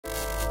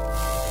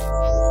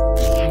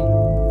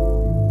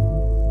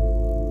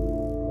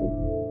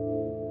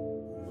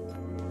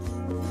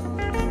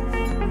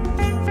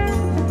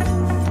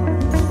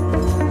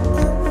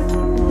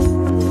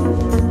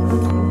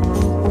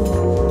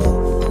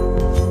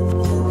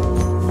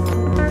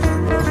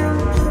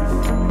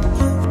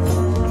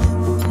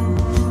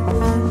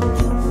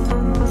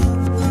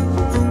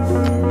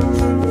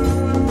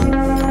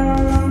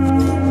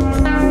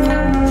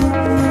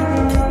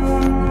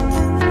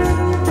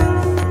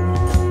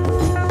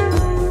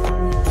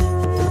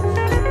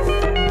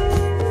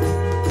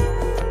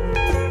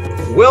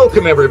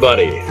Welcome,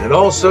 everybody, and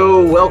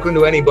also welcome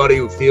to anybody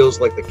who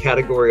feels like the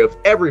category of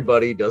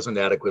everybody doesn't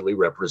adequately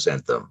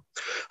represent them.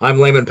 I'm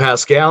Layman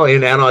Pascal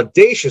in an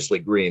audaciously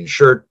green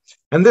shirt,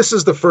 and this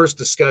is the first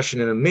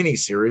discussion in a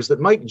mini-series that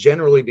might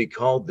generally be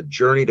called The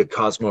Journey to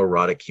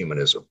Cosmo-Erotic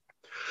Humanism.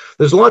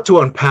 There's a lot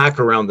to unpack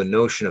around the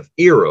notion of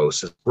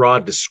eros as a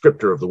broad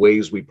descriptor of the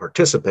ways we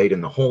participate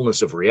in the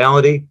wholeness of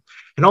reality,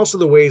 and also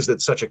the ways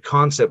that such a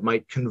concept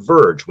might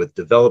converge with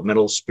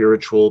developmental,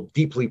 spiritual,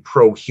 deeply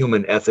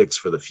pro-human ethics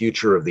for the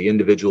future of the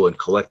individual and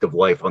collective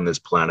life on this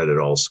planet at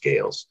all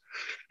scales.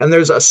 And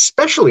there's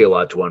especially a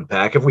lot to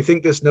unpack if we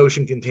think this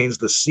notion contains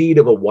the seed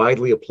of a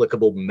widely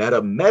applicable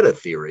meta-meta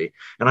theory,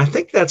 and I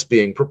think that's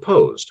being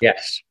proposed.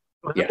 Yes.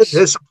 How does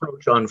this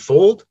approach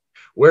unfold?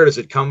 Where does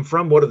it come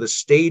from? What are the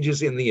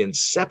stages in the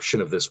inception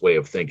of this way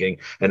of thinking?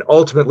 And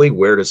ultimately,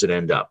 where does it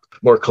end up?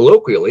 More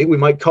colloquially, we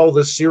might call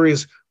this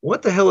series,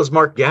 What the Hell has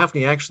Marc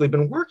Gafni actually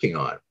been working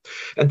on?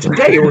 And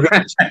today, we're going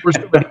to explore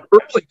some of the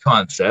early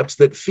concepts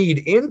that feed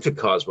into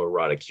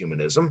Cosmo-Erotic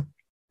Humanism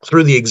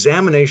through the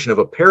examination of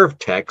a pair of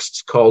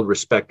texts called,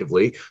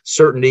 respectively,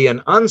 Certainty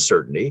and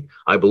Uncertainty,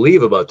 I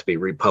believe about to be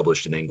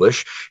republished in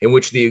English, in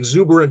which the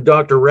exuberant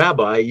Dr.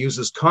 Rabbi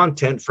uses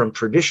content from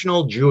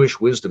traditional Jewish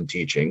wisdom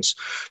teachings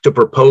to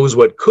propose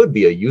what could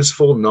be a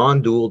useful,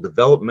 non-dual,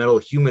 developmental,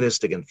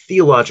 humanistic, and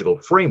theological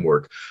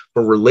framework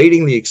for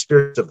relating the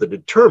experience of the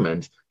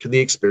determined to the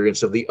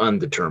experience of the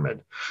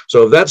undetermined.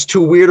 So if that's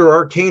too weird or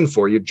arcane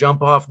for you,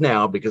 jump off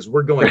now, because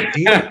we're going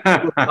deep into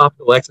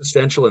philosophical,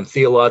 existential, and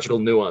theological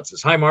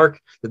nuances. Hi,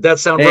 Mark. Did that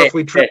sound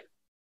roughly true?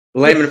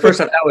 Layman, first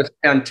off, that was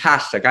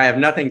fantastic. I have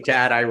nothing to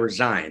add. I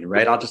resign,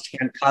 right? I'll just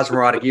hand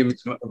Cosmo-Erotic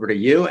Humanism over to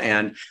you,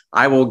 and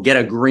I will get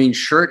a green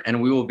shirt,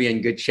 and we will be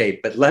in good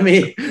shape. But let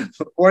me,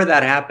 before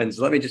that happens,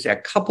 let me just say a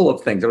couple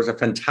of things. There was a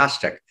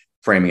fantastic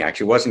framing,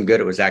 actually. It wasn't good.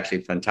 It was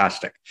actually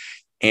fantastic.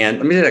 And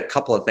let me say a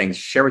couple of things,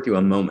 share with you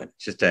a moment,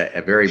 just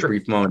a very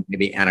brief moment,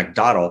 maybe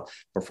anecdotal,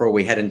 before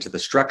we head into the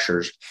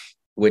structures,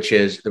 which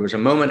is there was a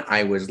moment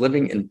I was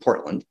living in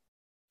Portland,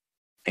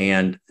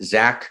 and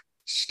Zak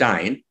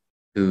Stein,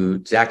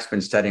 who Zak's been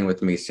studying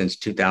with me since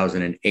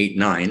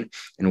 2008-9,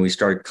 and we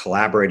started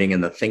collaborating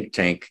in the think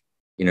tank,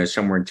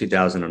 somewhere in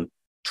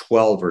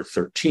 2012 or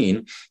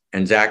 13.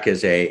 And Zak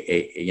is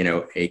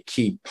a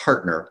key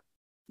partner,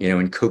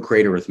 and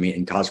co-creator with me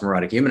in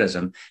Cosmo-Erotic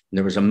Humanism. And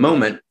there was a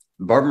moment,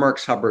 Barbara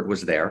Marx Hubbard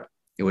was there.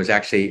 It was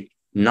actually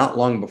not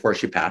long before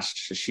she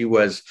passed. So she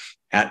was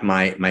at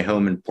my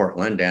home in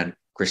Portland, and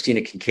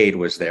Christina Kincaid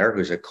was there,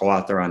 who's a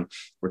co-author on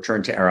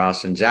Return to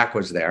Eros, and Zak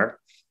was there.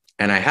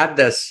 And I had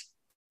this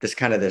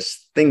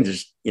thing,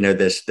 just,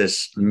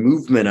 this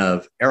movement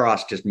of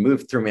Eros just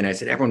moved through me. And I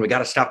said, everyone, we got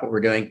to stop what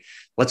we're doing.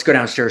 Let's go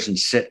downstairs and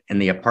sit in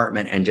the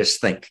apartment and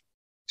just think.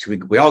 So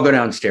we all go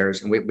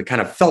downstairs, and we kind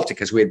of felt it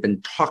because we had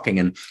been talking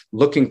and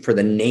looking for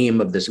the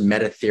name of this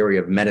meta theory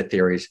of meta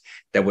theories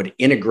that would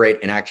integrate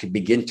and actually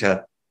begin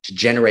to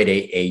generate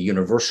a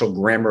universal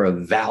grammar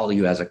of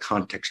value as a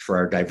context for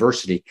our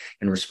diversity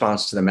in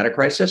response to the meta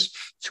crisis.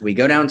 So we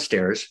go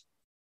downstairs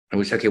and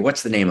we say, okay,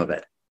 what's the name of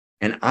it?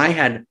 And I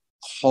had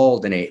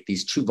called in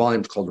these 2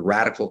 volumes called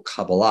Radical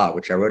Kabbalah,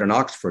 which I wrote in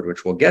Oxford,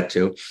 which we'll get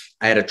to.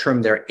 I had a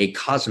term there, a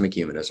cosmic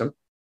humanism.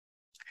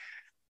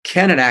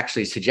 Ken had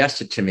actually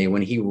suggested to me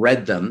when he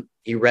read them,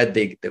 he read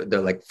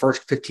the like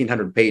first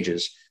 1,500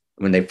 pages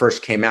when they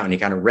first came out, and he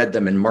kind of read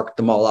them and marked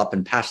them all up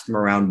and passed them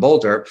around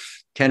Boulder.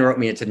 Ken wrote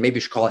me and said, maybe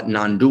you should call it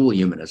non-dual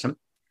humanism,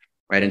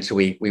 right? And so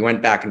we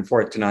went back and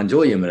forth to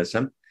non-dual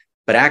humanism.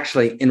 But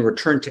actually, in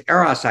Return to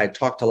Eros, I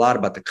talked a lot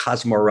about the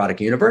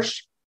cosmo-erotic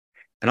universe.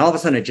 And all of a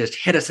sudden, it just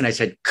hit us, and I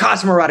said,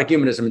 Cosmo-Erotic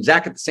Humanism. And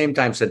Zak at the same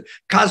time said,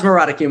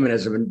 Cosmo-Erotic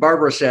Humanism. And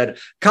Barbara said,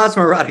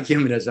 Cosmo-Erotic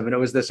Humanism. And it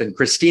was this, and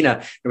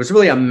Christina, it was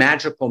really a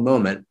magical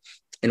moment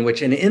in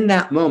which, and in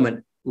that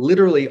moment,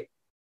 literally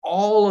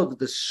all of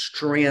the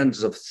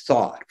strands of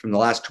thought from the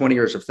last 20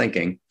 years of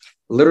thinking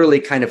literally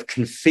kind of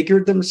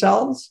configured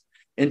themselves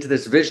into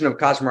this vision of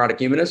Cosmo-Erotic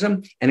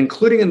Humanism. And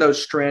including in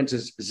those strands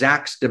is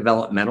Zak's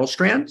developmental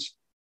strands,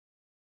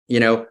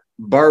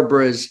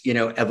 Barbara's,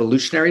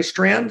 evolutionary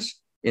strands,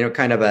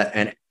 kind of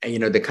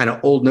the kind of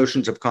old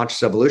notions of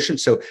conscious evolution.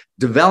 So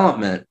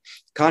development,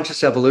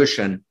 conscious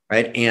evolution,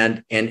 right?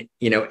 And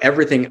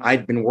everything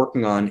I'd been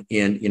working on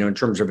in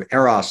terms of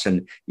Eros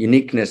and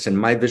uniqueness and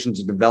my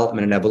visions of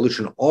development and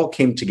evolution all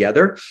came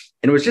together.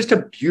 And it was just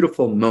a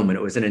beautiful moment.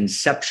 It was an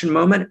inception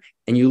moment.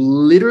 And you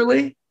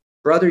literally,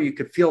 brother, you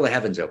could feel the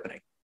heavens opening,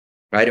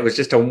 right? It was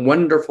just a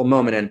wonderful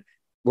moment. And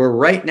we're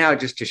right now,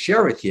 just to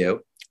share with you,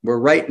 we're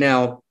right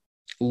now,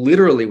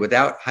 literally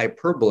without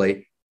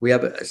hyperbole, we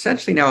have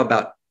essentially now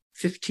about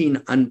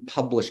 15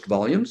 unpublished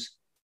volumes,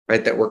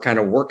 right, that we're kind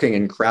of working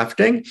and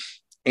crafting.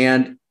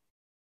 And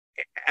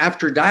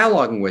after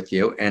dialoguing with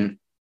you, and,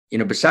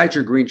 besides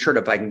your green shirt,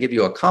 if I can give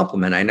you a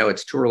compliment, I know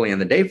it's too early in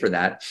the day for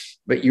that,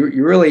 but you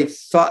really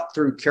thought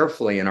through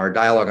carefully in our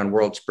dialogue on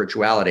world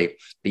spirituality,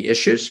 the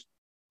issues,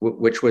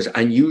 which was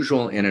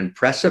unusual and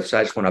impressive. So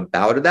I just want to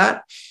bow to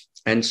that.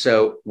 And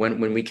so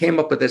when we came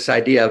up with this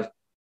idea of,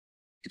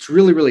 it's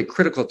really, really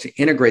critical to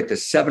integrate the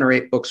 7 or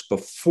 8 books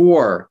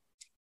before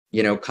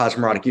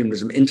Cosmo-Erotic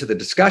Humanism into the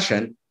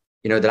discussion,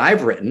 that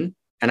I've written.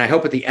 And I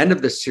hope at the end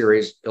of this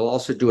series, you'll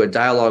also do a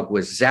dialogue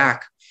with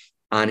Zak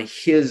on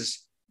his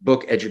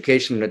book,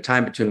 Education in a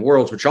Time Between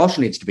Worlds, which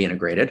also needs to be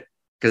integrated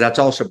because that's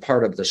also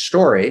part of the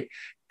story.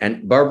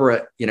 And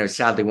Barbara,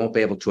 sadly won't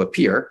be able to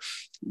appear,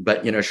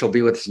 but, she'll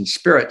be with us in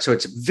spirit. So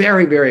it's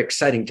very, very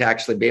exciting to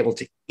actually be able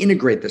to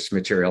integrate this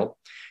material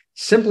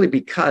simply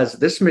because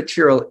this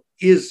material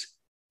is,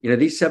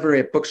 these 7 or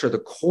 8 books are the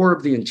core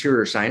of the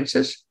interior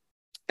sciences.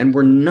 And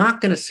we're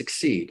not going to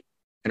succeed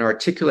in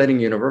articulating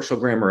universal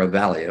grammar of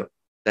value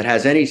that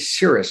has any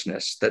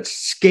seriousness, that's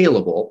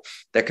scalable,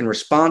 that can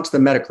respond to the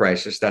meta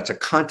crisis, that's a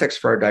context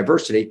for our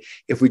diversity,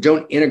 if we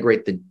don't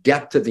integrate the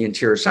depth of the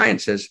interior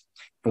sciences.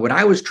 And what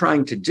I was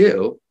trying to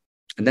do,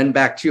 and then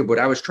back to you, what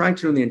I was trying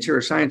to do in the interior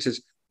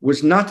sciences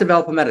was not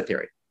develop a meta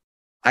theory.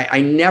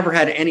 I never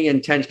had any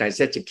intention, I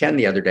said to Ken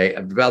the other day,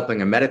 of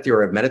developing a meta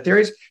theory of meta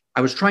theories.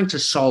 I was trying to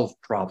solve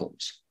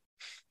problems,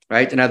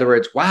 right? In other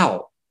words,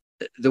 wow,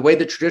 the way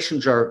the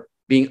traditions are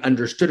being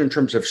understood in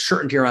terms of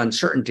certainty or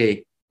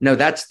uncertainty, no,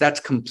 that's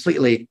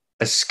completely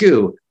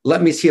askew.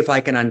 Let me see if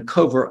I can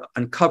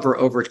uncover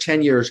over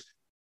 10 years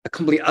a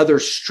complete other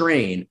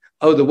strain.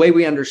 Oh, the way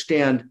we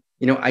understand,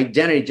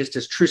 identity just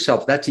as true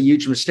self, that's a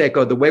huge mistake.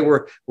 Oh, the way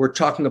we're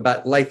talking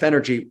about life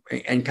energy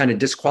and kind of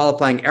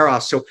disqualifying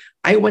eros. So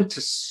I went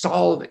to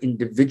solve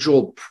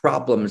individual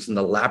problems in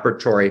the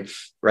laboratory,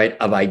 right,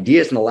 of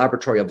ideas, in the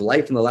laboratory of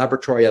life, in the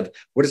laboratory of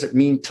what does it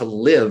mean to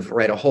live,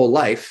 right, a whole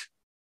life.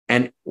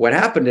 And what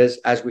happened is,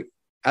 as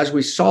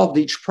we solved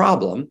each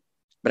problem,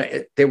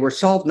 but they were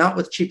solved not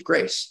with cheap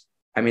grace.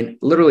 I mean,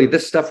 literally,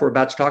 this stuff we're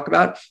about to talk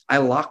about, I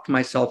locked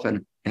myself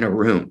in a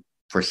room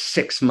for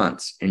 6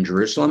 months in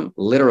Jerusalem,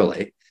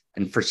 literally.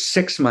 And for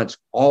 6 months,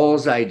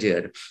 all I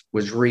did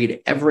was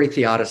read every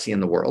theodicy in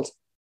the world,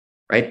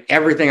 right?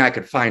 Everything I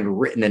could find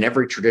written in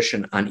every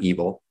tradition on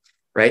evil,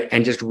 right?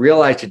 And just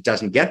realized it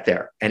doesn't get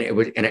there. And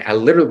I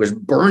literally was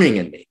burning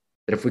in me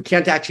that if we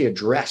can't actually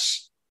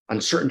address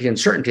uncertainty and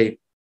certainty,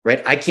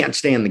 right, I can't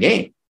stay in the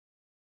game.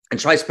 And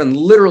so I spent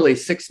literally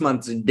 6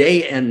 months,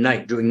 day and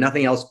night, doing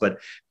nothing else but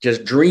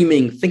just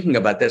dreaming, thinking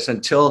about this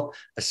until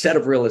a set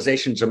of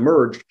realizations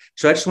emerged.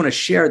 So I just want to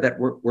share that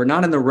we're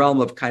not in the realm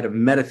of kind of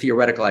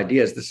meta-theoretical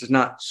ideas. This is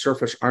not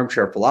surface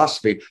armchair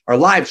philosophy. Our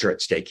lives are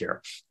at stake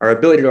here. Our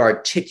ability to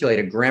articulate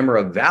a grammar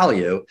of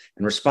value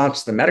in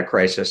response to the meta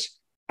crisis,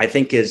 I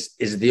think, is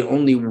the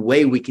only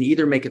way we can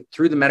either make it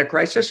through the meta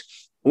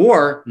crisis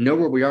or know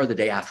where we are the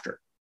day after.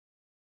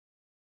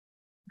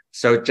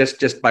 So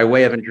just by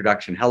way of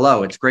introduction,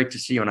 hello, it's great to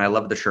see you, and I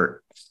love the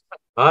shirt.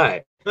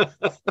 Hi.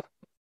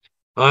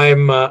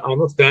 I'm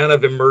a fan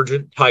of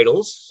emergent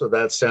titles, so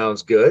that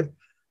sounds good.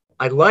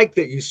 I like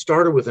that you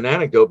started with an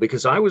anecdote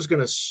because I was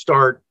going to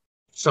start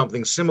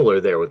something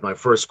similar there with my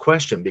first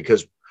question,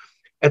 because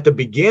at the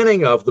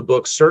beginning of the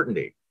book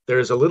Certainty,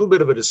 there's a little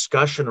bit of a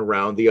discussion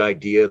around the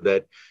idea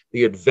that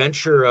the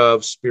adventure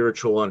of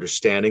spiritual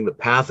understanding, the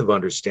path of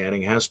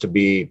understanding, has to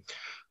be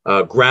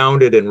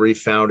grounded and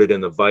refounded in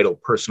the vital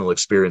personal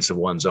experience of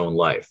one's own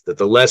life, that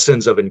the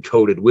lessons of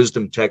encoded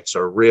wisdom texts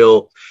are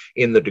real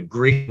in the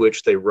degree to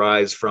which they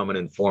rise from and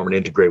inform and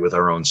integrate with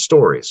our own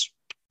stories.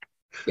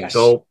 Yes.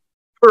 So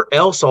whatever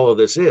else all of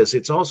this is,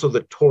 it's also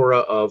the Torah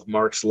of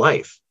Marc's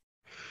life.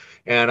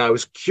 And I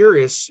was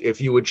curious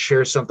if you would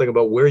share something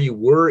about where you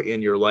were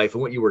in your life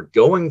and what you were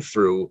going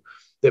through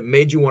that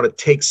made you want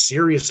to take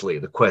seriously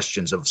the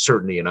questions of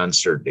certainty and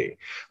uncertainty.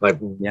 Like,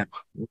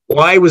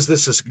 why was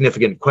this a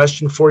significant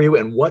question for you?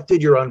 And what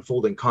did your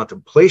unfolding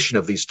contemplation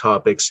of these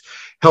topics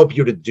help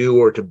you to do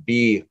or to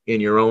be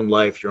in your own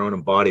life, your own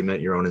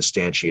embodiment, your own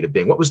instantiated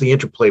being? What was the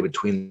interplay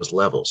between those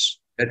levels?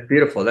 That's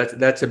beautiful.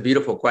 That's a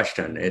beautiful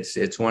question.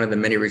 It's one of the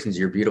many reasons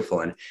you're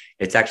beautiful. And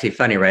it's actually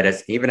funny, right?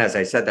 Even as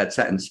I said that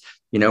sentence,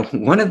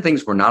 one of the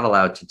things we're not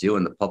allowed to do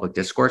in the public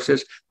discourse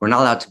is we're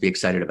not allowed to be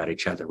excited about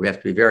each other. We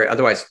have to be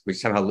otherwise we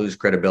somehow lose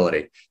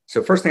credibility.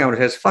 So first thing I want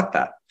to say is fuck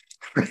that,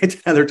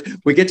 right?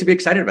 We get to be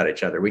excited about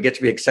each other. We get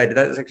to be excited.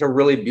 That's like a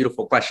really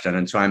beautiful question.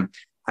 And so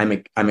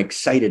I'm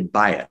excited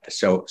by it.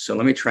 So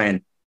let me try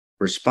and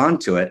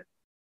respond to it.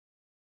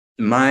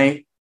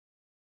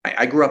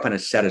 I grew up in a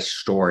set of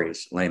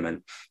stories,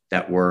 Layman,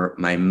 that were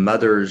my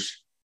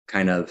mother's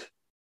kind of,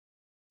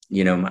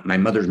 my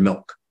mother's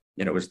milk.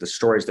 It was the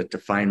stories that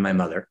defined my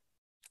mother,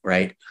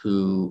 right?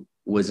 Who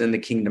was in the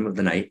kingdom of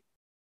the night,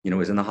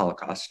 was in the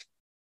Holocaust.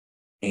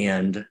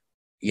 And,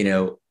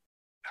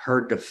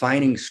 her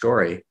defining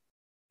story,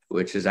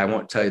 which is, I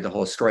won't tell you the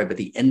whole story, but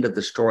the end of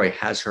the story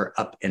has her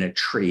up in a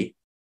tree.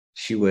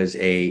 She was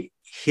a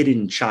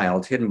hidden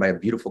child, hidden by a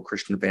beautiful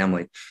Christian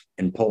family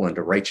in Poland,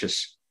 a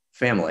righteous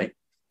family.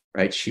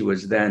 Right. She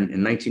was then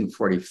in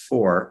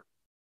 1944,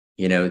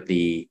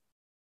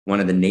 one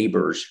of the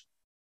neighbors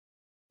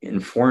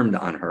informed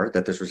on her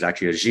that this was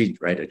actually a Žid,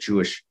 right? A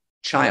Jewish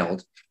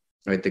child,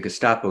 right? The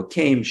Gestapo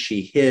came,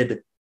 she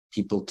hid,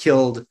 people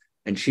killed,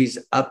 and she's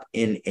up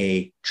in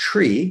a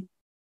tree.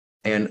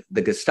 And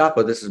the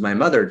Gestapo, this is my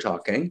mother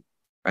talking,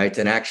 right?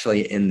 And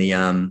actually in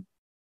the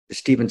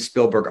Steven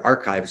Spielberg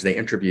archives, they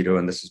interviewed her,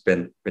 and this has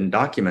been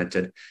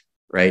documented.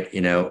 right?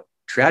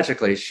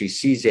 Tragically, she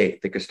sees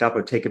the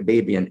Gestapo take a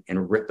baby and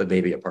rip the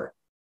baby apart,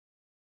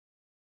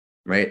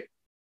 right?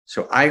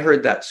 So I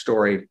heard that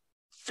story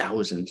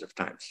thousands of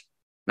times,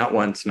 not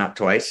once, not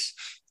twice,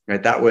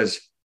 right?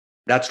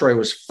 That story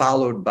was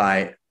followed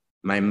by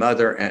my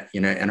mother,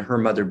 and her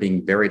mother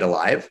being buried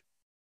alive,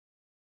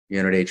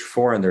 at age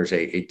 4. And there's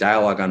a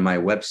dialogue on my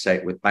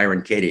website with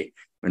Byron Katie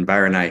when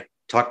Byron and I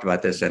talked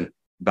about this, and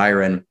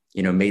Byron,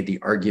 made the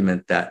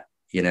argument that,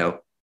 there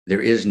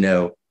is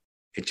no,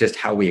 it's just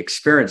how we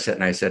experience it.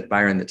 And I said,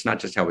 Byron, it's not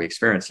just how we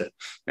experience it.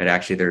 Right?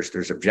 Actually,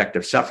 there's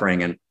objective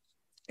suffering. And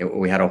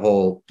we had a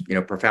whole,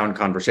 profound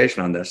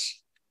conversation on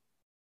this.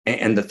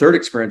 And the third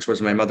experience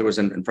was my mother was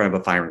in front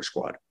of a firing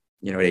squad,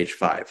 at age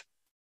 5.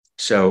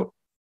 So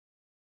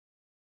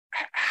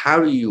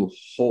how do you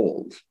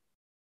hold,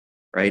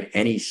 right,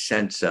 any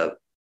sense of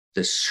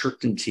the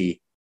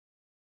certainty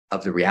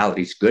of the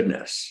reality's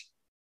goodness,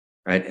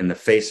 right, in the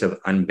face of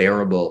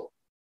unbearable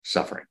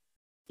suffering,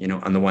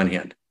 on the one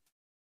hand?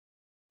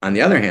 On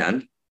the other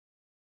hand,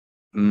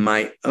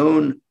 my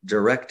own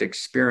direct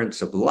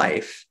experience of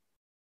life,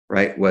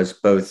 right, was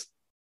both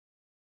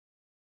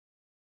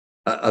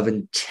of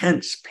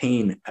intense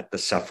pain at the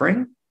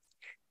suffering,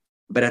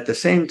 but at the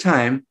same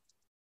time,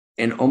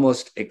 an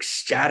almost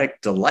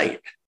ecstatic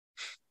delight,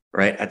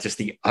 right, at just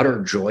the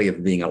utter joy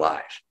of being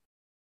alive,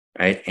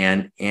 right?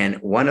 And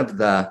one of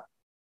the,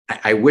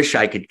 I wish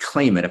I could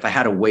claim it. If I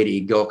had a way to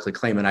egoically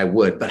claim it, I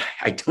would, but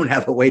I don't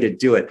have a way to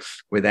do it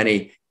with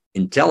any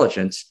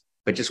intelligence.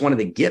 But just one of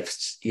the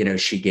gifts,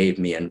 she gave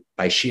me, and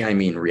by she, I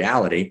mean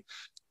reality,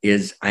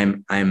 is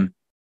I'm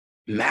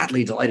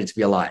madly delighted to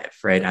be alive,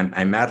 right?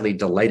 I'm madly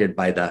delighted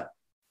by the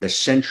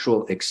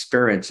sensual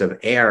experience of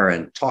air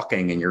and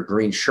talking and your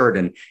green shirt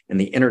and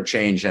the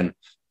interchange. And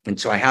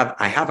so I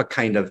have a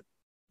kind of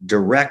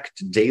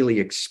direct daily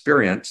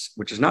experience,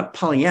 which is not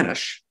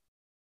Pollyannish,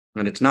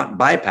 and it's not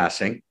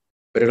bypassing,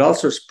 but it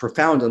also is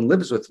profound and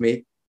lives with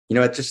me,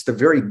 it's just the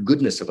very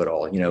goodness of it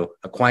all.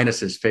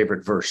 Aquinas's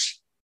favorite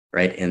verse,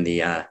 right, in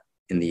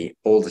the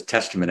Old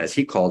Testament, as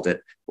he called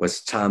it,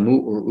 was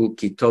Tamu uru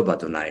ki tov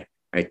Adonai,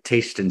 right?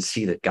 Taste and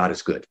see that God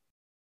is good.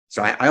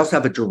 So I also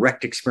have a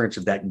direct experience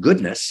of that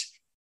goodness,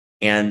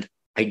 and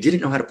I didn't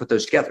know how to put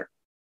those together.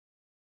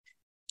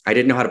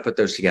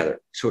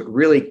 So it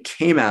really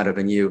came out of,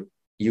 and you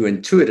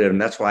intuited, and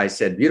that's why I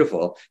said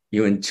beautiful.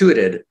 You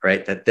intuited,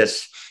 right, that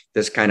this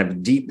kind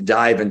of deep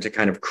dive into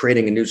kind of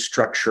creating a new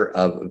structure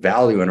of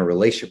value and a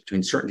relationship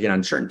between certainty and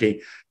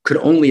uncertainty could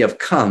only have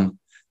come,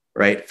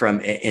 right, from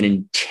an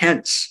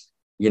intense,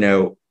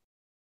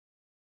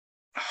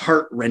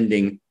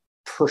 heart-rending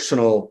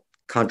personal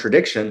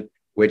contradiction,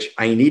 which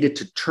I needed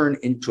to turn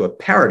into a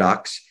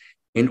paradox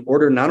in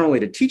order not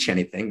only to teach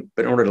anything,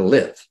 but in order to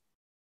live.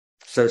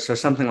 So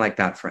something like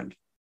that, friend.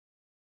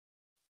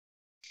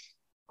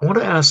 I want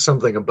to ask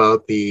something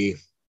about the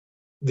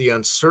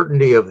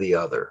uncertainty of the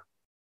other.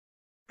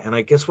 And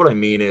I guess what I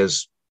mean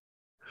is,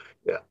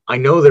 I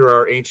know there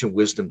are ancient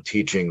wisdom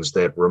teachings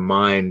that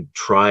remind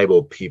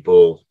tribal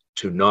people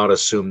to not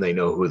assume they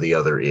know who the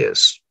other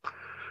is.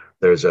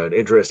 There's an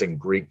interesting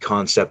Greek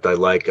concept I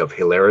like of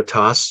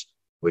hilaritas,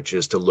 which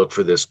is to look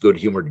for this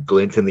good-humored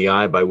glint in the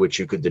eye by which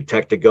you could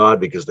detect a god,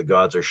 because the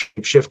gods are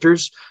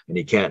shapeshifters and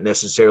you can't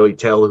necessarily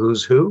tell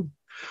who's who.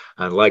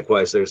 And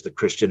likewise, there's the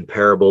Christian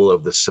parable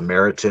of the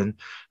Samaritan.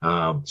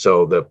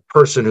 So the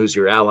person who's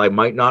your ally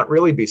might not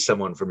really be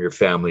someone from your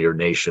family or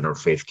nation or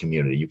faith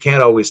community. You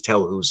can't always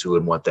tell who's who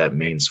and what that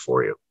means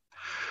for you.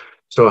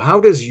 So how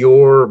does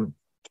your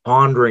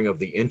pondering of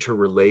the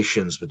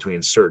interrelations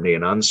between certainty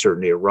and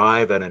uncertainty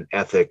arrive at an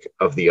ethic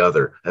of the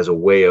other as a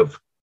way of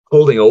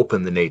holding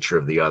open the nature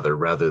of the other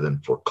rather than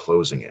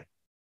foreclosing it?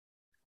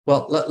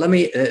 Well, let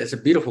me, it's a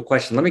beautiful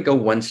question. Let me go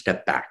one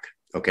step back.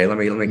 Okay, let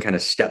me kind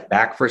of step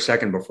back for a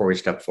second before we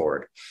step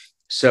forward.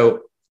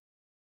 So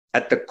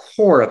at the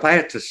core, if I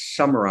had to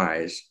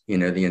summarize,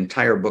 the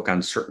entire book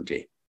on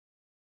certainty,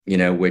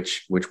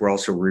 which we're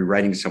also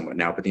rewriting somewhat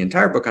now, but the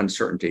entire book on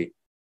certainty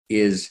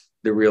is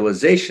the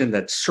realization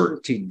that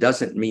certainty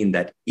doesn't mean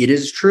that it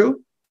is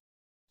true.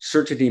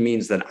 Certainty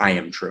means that I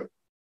am true.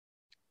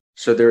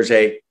 So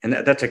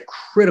that's a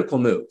critical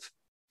move.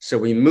 So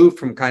we move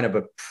from kind of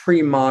a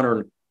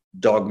pre-modern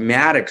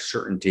dogmatic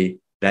certainty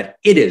that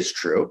it is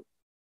true,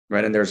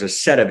 right? And there's a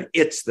set of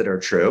it's that are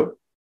true,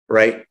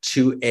 right?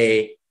 To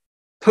a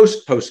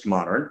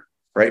postmodern,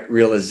 right,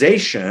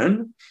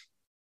 realization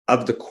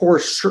of the core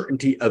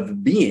certainty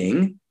of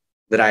being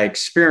that I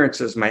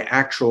experience as my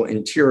actual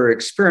interior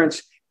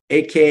experience,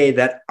 AKA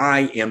that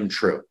I am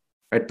true,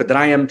 right? But that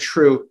I am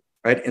true,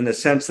 right, in the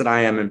sense that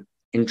I am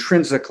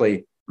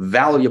intrinsically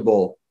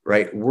valuable,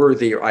 right,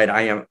 worthy, right?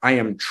 I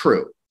am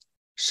true.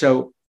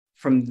 So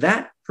from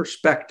that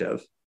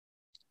perspective,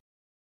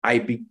 I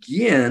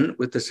begin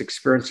with this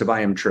experience of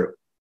I am true,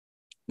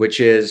 which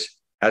is,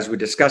 as we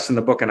discuss in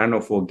the book, and I don't know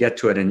if we'll get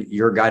to it and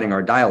you're guiding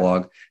our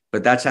dialogue,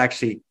 but that's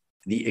actually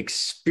the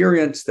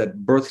experience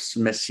that births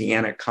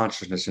messianic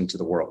consciousness into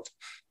the world.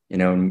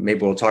 Maybe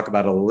we'll talk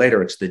about it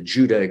later. It's the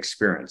Judah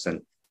experience.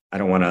 And I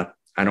don't want to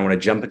I don't want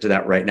to jump into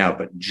that right now,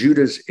 but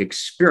Judah's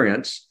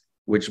experience,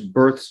 which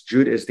births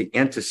Judah, is the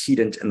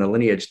antecedent in the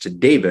lineage to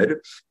David,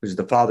 who's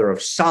the father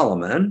of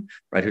Solomon,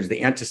 right? Who's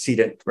the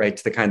antecedent, right,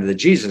 to the kind of the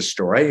Jesus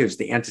story, who's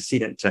the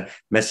antecedent to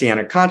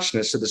messianic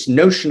consciousness. So this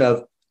notion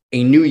of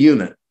a new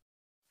human,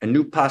 a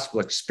new possible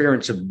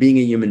experience of being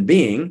a human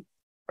being,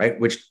 right,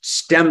 which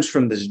stems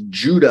from this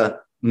Judah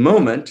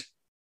moment,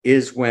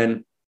 is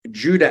when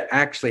Judah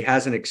actually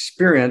has an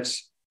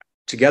experience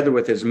together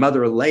with his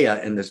mother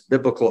Leah in this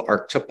biblical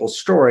archetypal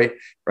story,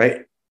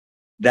 right,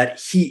 that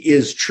he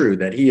is true,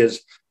 that he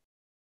is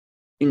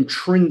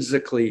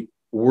intrinsically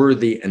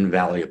worthy and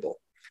valuable.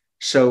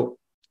 So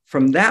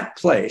from that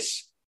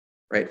place,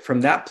 right,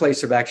 from that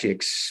place of actually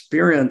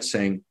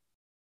experiencing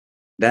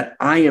that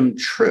I am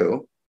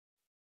true,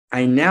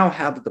 I now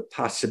have the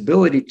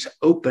possibility to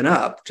open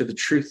up to the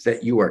truth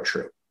that you are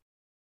true.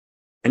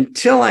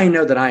 Until I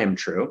know that I am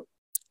true,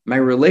 my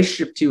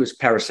relationship to you is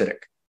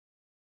parasitic,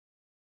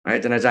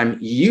 right? And as I'm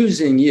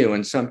using you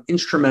in some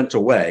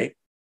instrumental way,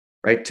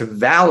 right, to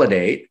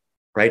validate,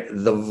 right,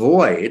 the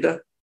void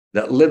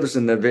that lives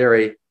in the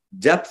very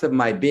depth of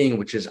my being,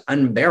 which is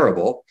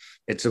unbearable.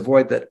 It's a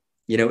void that,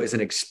 is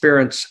an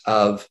experience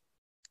of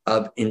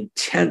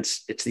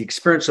intense, it's the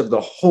experience of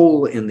the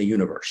whole in the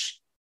universe,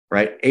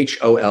 right?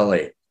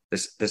 HOLA,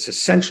 this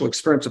essential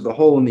experience of the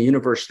whole in the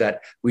universe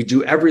that we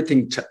do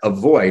everything to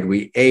avoid.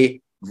 We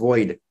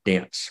avoid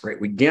dance, right?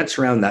 We dance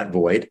around that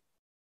void.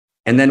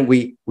 And then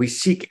we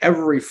seek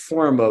every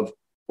form of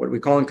what we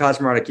call in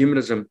Cosmo-Erotic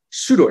Humanism,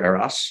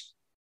 pseudo-eros,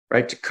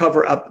 right? To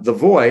cover up the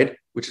void,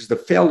 which is the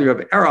failure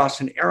of eros.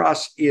 And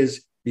eros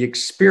is the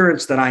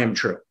experience that I am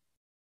true.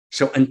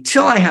 So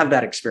until I have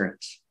that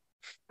experience,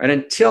 right,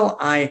 until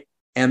I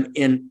am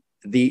in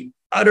the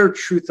utter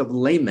truth of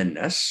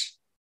laymanness,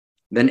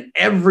 then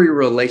every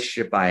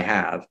relationship I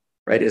have,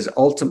 right, is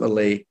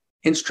ultimately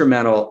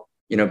instrumental,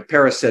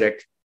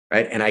 parasitic,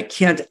 right? And I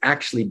can't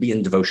actually be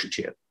in devotion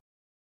to you.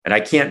 And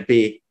I can't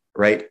be,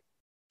 right,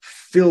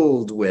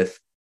 filled with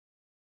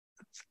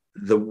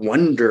the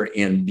wonder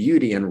and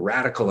beauty and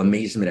radical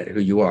amazement at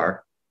who you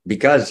are,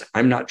 because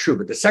I'm not true.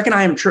 But the second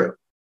I am true,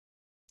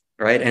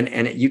 right?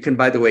 And you can,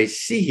 by the way,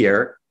 see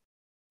here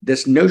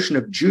this notion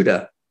of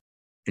Judah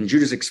and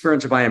Judah's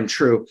experience of I am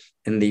true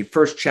in the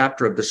first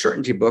chapter of the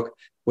Certainty book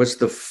was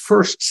the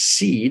first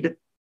seed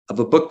of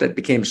a book that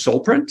became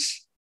Soul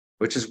Prints,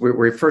 which is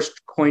where he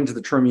first coined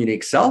the term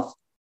unique self,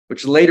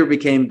 which later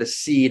became the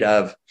seed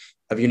of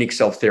unique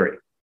self theory.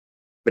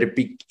 But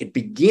it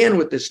began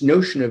with this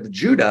notion of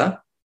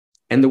Judah,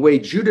 and the way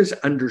Judah's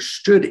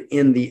understood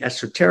in the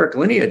esoteric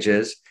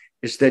lineages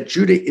is that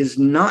Judah is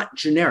not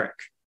generic.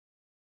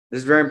 This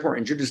is very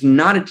important. Judah is it's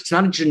not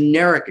a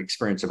generic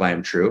experience of I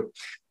am true.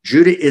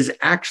 Judah is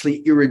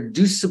actually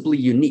irreducibly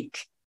unique.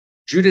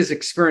 Judah is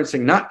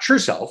experiencing not true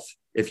self,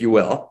 if you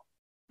will,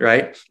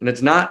 right? And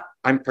it's not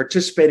I'm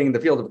participating in the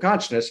field of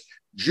consciousness.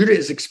 Judah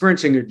is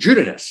experiencing a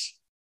Judah-ness,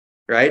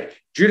 right?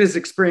 Judah is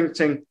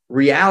experiencing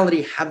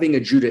reality having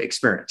a Judah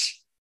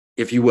experience,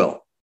 if you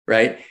will,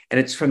 right? And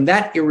it's from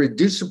that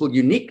irreducible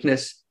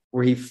uniqueness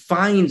where he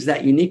finds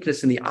that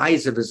uniqueness in the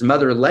eyes of his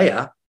mother,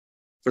 Leah,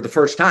 for the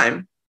first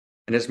time.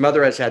 And his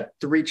mother has had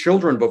 3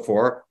 children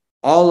before,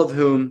 all of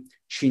whom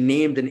she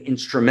named in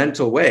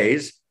instrumental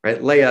ways,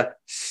 right? Leah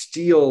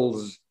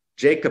steals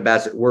Jacob,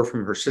 as it were,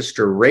 from her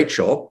sister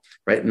Rachel,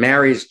 right?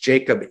 Marries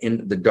Jacob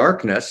in the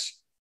darkness.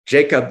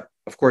 Jacob,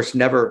 of course,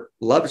 never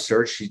loves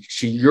her.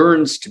 She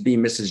yearns to be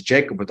Mrs.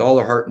 Jacob with all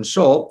her heart and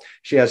soul.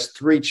 She has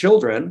 3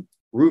 children,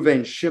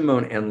 Reuven,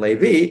 Shimon, and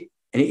Levi.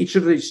 And each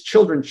of these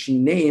children, she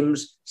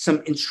names some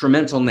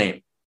instrumental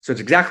name. So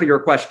it's exactly your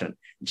question.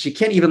 She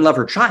can't even love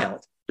her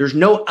child. There's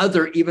no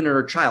other even in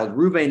her child.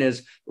 Reuven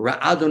is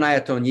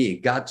Ra'adonai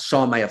Atoni, God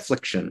saw my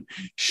affliction.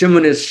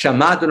 Shimon is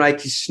Shamadonai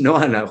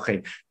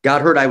Tisnoa,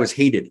 God heard I was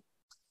hated.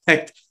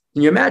 Right?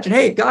 Can you imagine?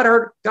 Hey, God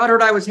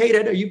heard I was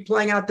hated. Are you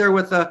playing out there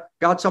with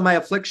God saw my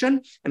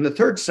affliction? And the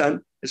third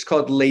son is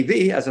called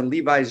Levi, as in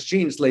Levi's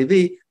genes,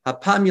 Levi.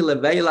 Hapami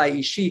Leveilai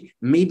Ishi.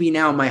 Maybe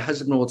now my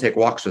husband will take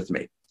walks with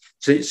me.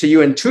 So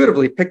you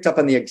intuitively picked up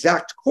on the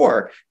exact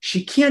core.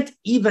 She can't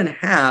even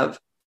have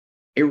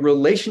a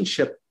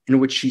relationship in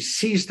which she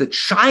sees the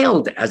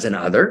child as an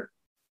other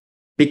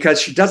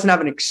because she doesn't have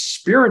an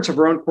experience of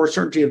her own core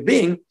certainty of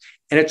being.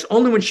 And it's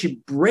only when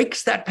she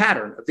breaks that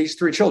pattern of these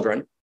 3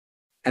 children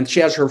and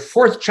she has her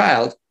 4th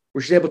child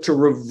where she's able to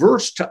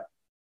reverse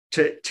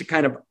to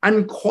kind of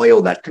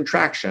uncoil that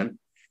contraction.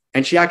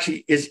 And she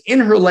actually is in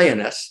her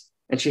Leah-ness.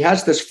 And she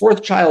has this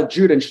 4th child,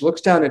 Judah, and she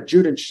looks down at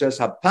Judah and she says,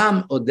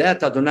 Hapam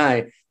odet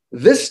Adonai,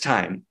 this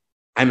time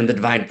I'm in the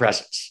divine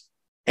presence.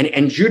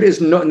 And Judah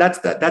is no, and that's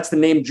the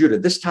name Judah.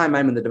 This time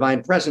I'm in the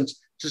divine presence.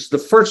 This is the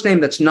first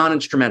name that's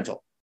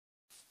non-instrumental.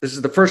 This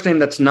is the first name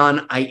that's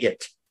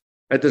non-I-it.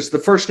 Right? This is the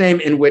first name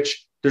in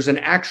which there's an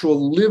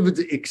actual lived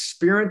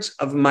experience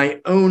of my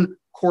own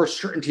core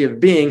certainty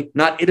of being,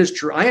 not it is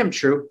true, I am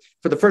true.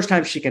 For the first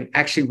time, she can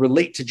actually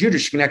relate to Judah.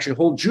 She can actually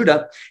hold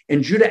Judah.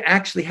 And Judah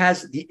actually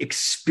has the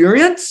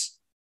experience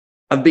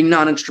of being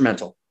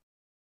non-instrumental.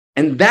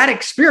 And that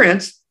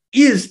experience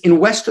is in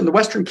the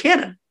Western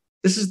canon.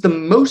 This is the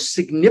most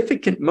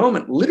significant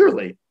moment,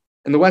 literally,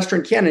 in the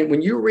Western canon.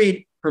 When you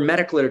read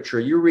Hermetic literature,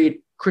 you read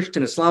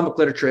Christian Islamic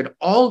literature, it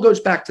all goes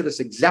back to this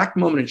exact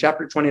moment in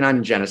chapter 29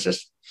 in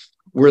Genesis,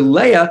 where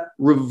Leah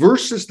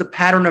reverses the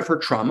pattern of her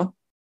trauma.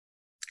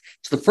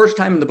 It's the first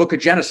time in the book of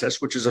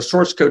Genesis, which is a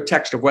source code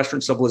text of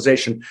Western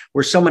civilization,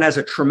 where someone has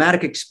a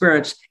traumatic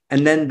experience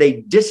and then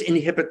they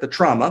disinhibit the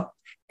trauma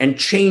and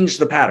change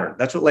the pattern.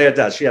 That's what Leah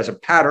does. She has a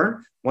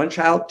pattern, 1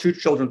 child, 2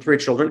 children, 3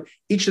 children.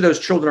 Each of those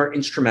children are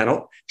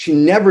instrumental. She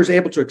never is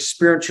able to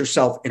experience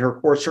herself in her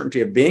core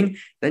certainty of being.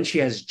 Then she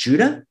has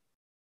Judah.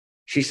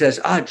 She says,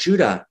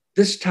 Judah,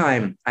 this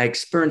time I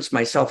experience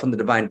myself in the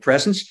divine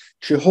presence.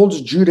 She holds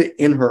Judah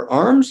in her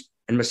arms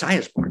and Messiah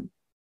is born.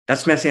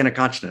 That's Messianic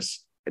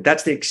consciousness.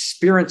 That's the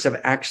experience of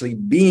actually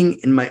being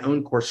in my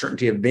own core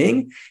certainty of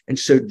being. And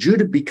so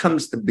Judah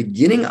becomes the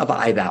beginning of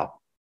I, thou,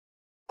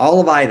 all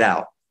of I,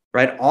 thou,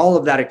 right? All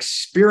of that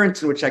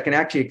experience in which I can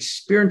actually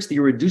experience the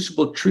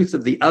irreducible truth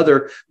of the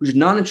other who's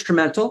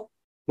non-instrumental,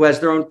 who has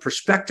their own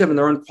perspective and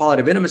their own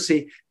quality of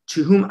intimacy,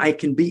 to whom I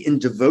can be in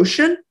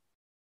devotion,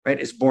 right,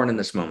 is born in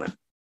this moment.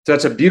 So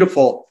that's a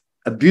beautiful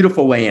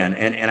way in.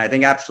 And I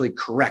think absolutely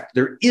correct.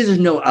 There is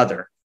no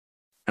other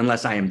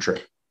unless I am true.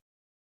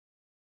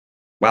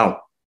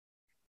 Wow.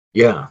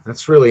 Yeah,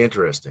 that's really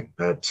interesting.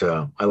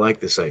 I like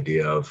this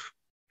idea of,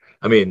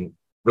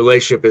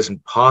 relationship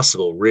isn't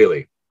possible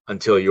really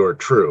until you're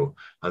true.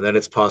 And then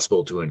it's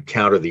possible to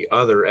encounter the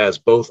other as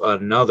both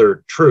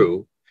another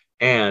true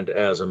and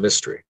as a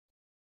mystery.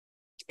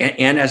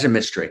 And as a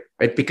mystery,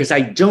 right? Because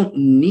I don't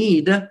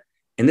need,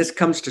 and this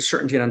comes to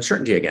certainty and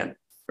uncertainty again,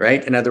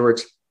 right? In other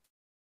words,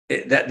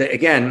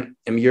 again,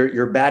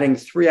 you're batting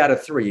 3 out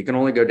of 3. You can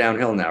only go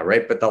downhill now,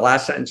 right? But the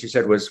last sentence you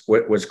said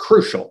was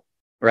crucial,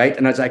 right?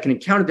 And as I can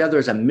encounter the other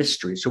as a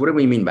mystery. So what do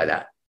we mean by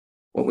that?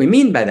 What we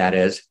mean by that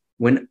is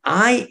when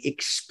I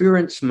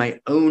experience my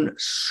own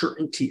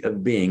certainty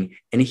of being,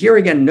 and here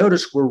again,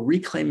 notice we're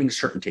reclaiming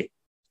certainty.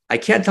 I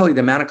can't tell you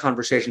the amount of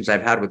conversations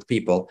I've had with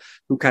people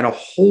who kind of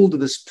hold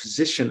this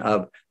position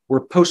of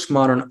we're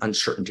postmodern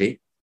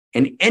uncertainty,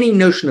 and any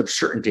notion of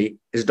certainty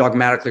is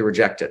dogmatically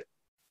rejected.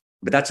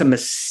 But that's a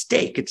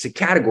mistake. It's a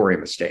category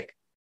mistake.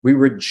 We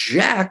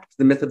reject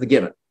the myth of the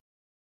given,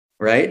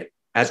 right?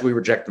 As we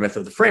reject the myth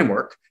of the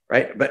framework,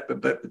 right? But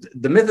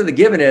the myth of the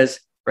given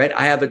is, right,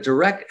 I have a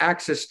direct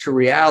access to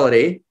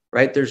reality,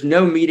 right? There's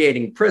no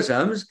mediating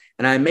prisms,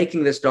 and I'm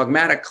making this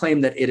dogmatic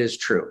claim that it is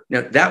true.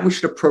 Now, that we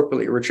should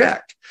appropriately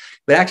reject.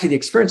 But actually, the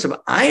experience of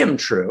I am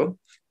true,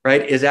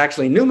 right, is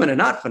actually Newman and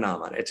not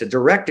phenomenon. It's a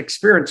direct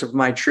experience of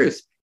my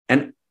truth.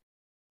 And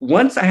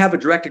once I have a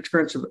direct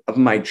experience of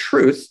my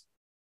truth,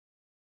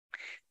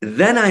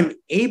 then I'm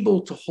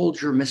able to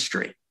hold your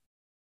mystery.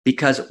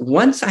 Because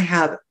once I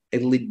have a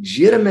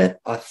legitimate,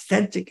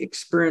 authentic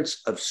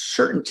experience of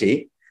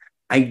certainty,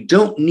 I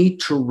don't need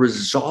to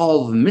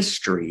resolve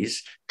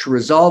mysteries, to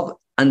resolve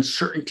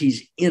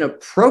uncertainties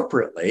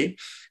inappropriately,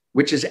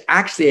 which is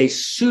actually a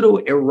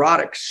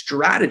pseudo-erotic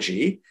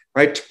strategy,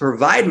 right, to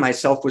provide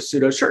myself with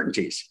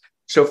pseudo-certainties.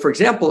 So, for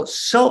example,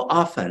 so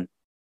often,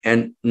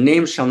 and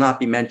names shall not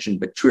be mentioned,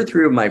 but 2 or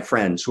 3 of my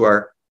friends who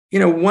are,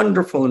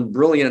 wonderful and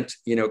brilliant,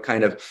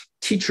 kind of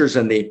teachers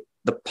in the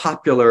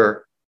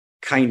popular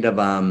kind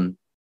of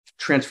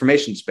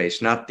transformation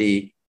space, not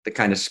the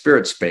kind of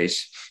spirit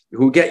space,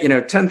 who get,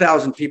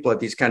 10,000 people at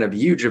these kind of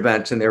huge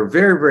events. And they're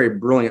very, very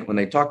brilliant when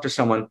they talk to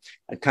someone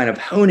at kind of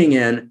honing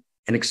in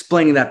and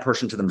explaining that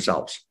person to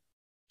themselves.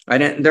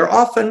 Right? And they're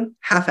often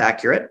half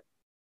accurate,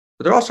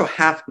 but they're also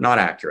half not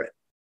accurate.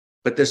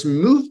 But this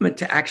movement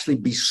to actually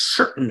be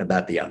certain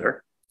about the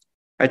other,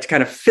 right, to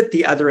kind of fit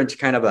the other into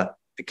kind of a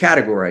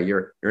category.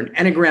 You're an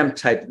Enneagram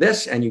type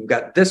this, and you've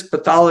got this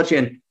pathology.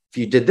 And if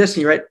you did this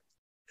and you're right,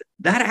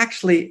 that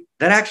actually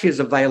is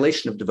a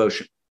violation of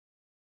devotion.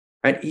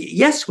 Right?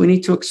 Yes, we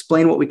need to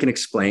explain what we can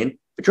explain,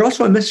 but you're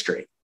also a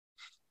mystery.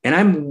 And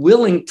I'm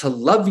willing to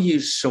love you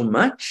so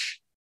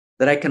much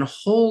that I can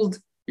hold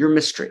your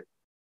mystery.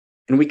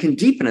 And we can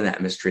deepen in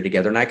that mystery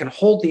together. And I can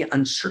hold the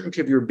uncertainty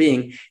of your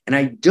being. And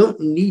I don't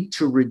need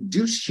to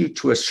reduce you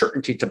to a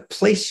certainty to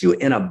place you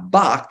in a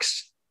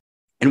box.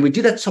 And we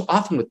do that so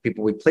often with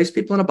people. We place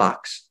people in a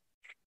box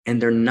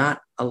and they're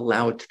not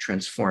allowed to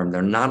transform.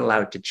 They're not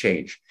allowed to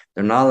change.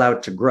 They're not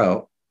allowed to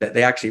grow. That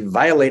they actually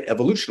violate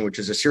evolution, which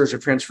is a series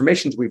of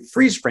transformations. We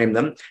freeze frame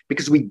them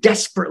because we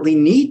desperately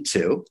need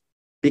to,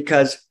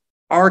 because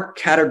our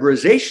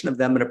categorization of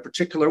them in a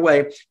particular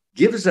way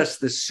gives us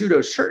this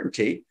pseudo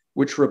certainty,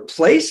 which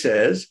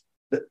replaces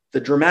the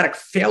dramatic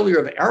failure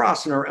of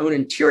eros in our own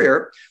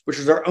interior, which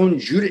is our own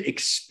Judah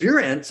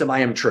experience of I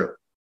am true.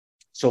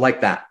 So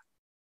like that.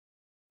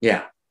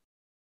 Yeah.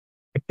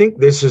 I think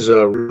this is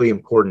a really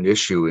important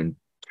issue in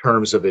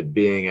terms of it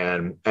being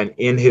an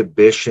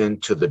inhibition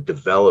to the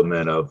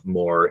development of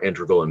more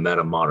integral and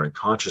meta-modern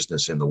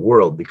consciousness in the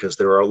world, because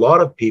there are a lot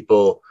of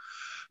people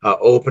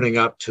opening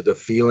up to the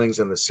feelings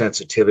and the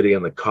sensitivity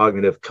and the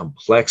cognitive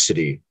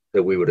complexity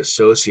that we would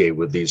associate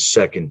with these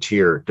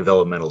second-tier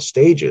developmental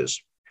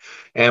stages.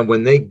 And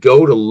when they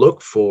go to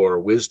look for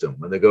wisdom,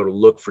 when they go to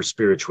look for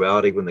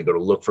spirituality, when they go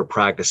to look for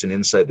practice and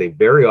insight, they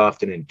very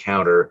often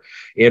encounter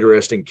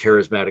interesting,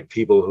 charismatic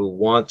people who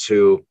want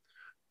to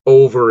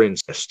over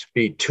insist,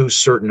 be too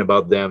certain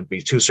about them,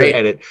 be too certain,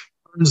 and it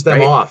turns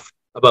them off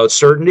about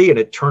certainty, and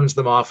it turns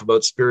them off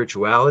about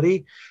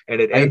spirituality, and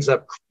it ends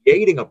up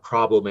creating a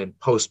problem in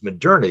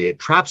postmodernity. It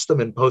traps them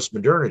in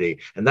postmodernity,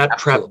 and that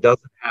trap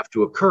doesn't have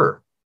to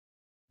occur.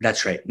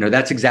 That's right. No,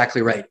 that's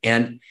exactly right.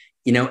 And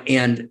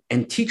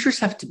and teachers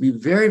have to be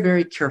very,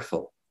 very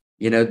careful.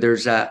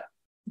 There's a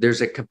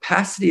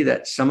capacity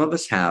that some of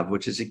us have,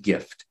 which is a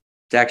gift,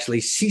 to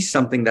actually see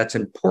something that's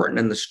important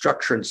in the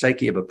structure and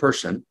psyche of a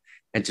person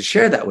and to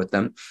share that with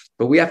them.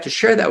 But we have to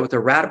share that with a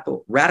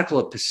radical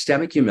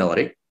epistemic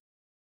humility,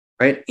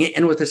 right?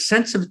 And with a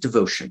sense of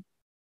devotion,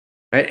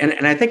 right?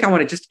 And I think I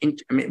want to just,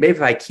 maybe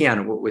if I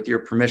can, with your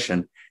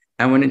permission,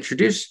 I want to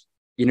introduce,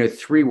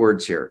 3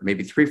 words here,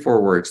 maybe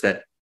 3-4 words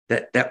that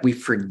we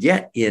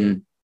forget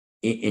in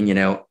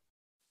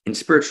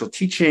spiritual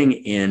teaching,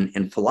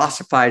 in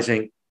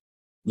philosophizing,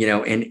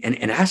 and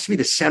it has to be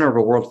the center of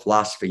a world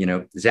philosophy.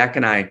 Zach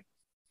and I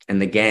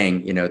and the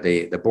gang,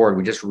 the board,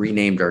 we just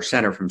renamed our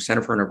center from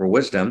Center for Integral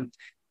Wisdom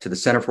to the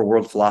Center for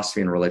World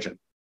Philosophy and Religion,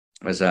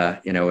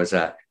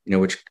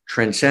 which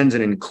transcends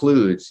and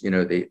includes,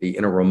 the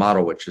integral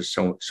model, which is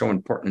so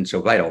important and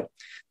so vital.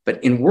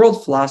 But in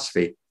world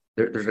philosophy,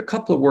 there's a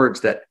couple of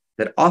words that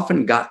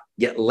often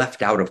get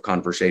left out of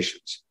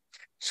conversations.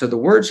 So the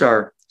words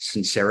are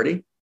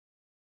sincerity,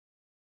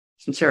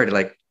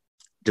 like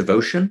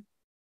devotion,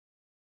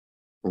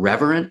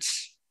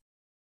 reverence,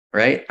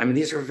 right? I mean,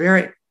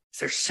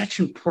 they're such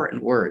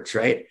important words,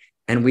 right?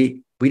 And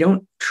we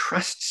don't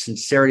trust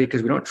sincerity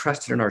because we don't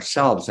trust it in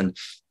ourselves. And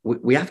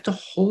we have to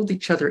hold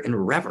each other in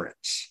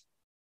reverence,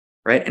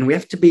 right? And we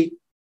have to be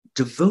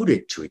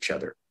devoted to each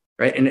other,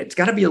 right? And it's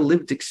got to be a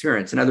lived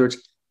experience. In other words,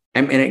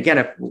 and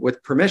again,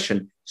 with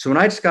permission. So when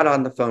I just got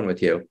on the phone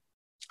with you,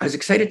 I was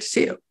excited to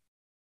see you. I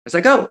was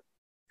like, oh,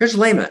 here's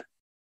Layman,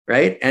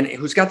 right? And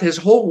who's got his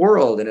whole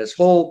world and his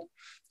whole,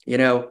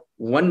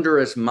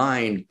 wondrous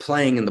mind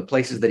playing in the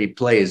places that he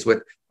plays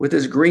with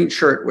his green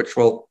shirt, which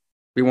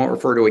we won't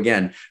refer to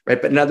again,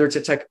 right? But in other words,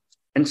 it's like,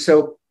 and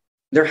so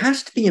there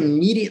has to be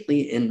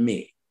immediately in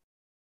me,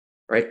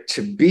 right,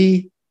 to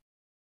be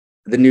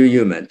the new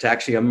human, to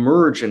actually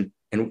emerge in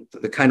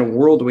the kind of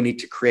world we need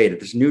to create,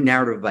 this new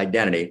narrative of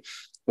identity.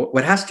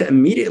 What has to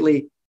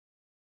immediately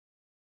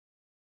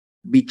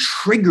be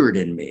triggered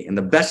in me, in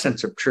the best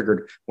sense of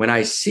triggered, when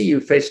I see you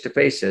face to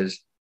face, is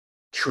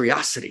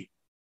curiosity,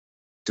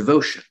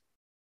 devotion,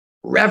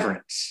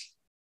 reverence,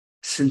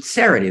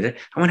 sincerity. That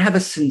I want to have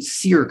a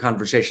sincere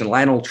conversation.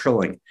 Lionel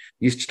Trilling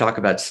used to talk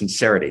about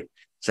sincerity.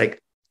 It's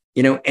like,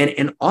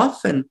 and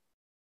often,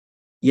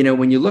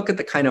 when you look at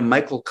the kind of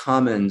Michael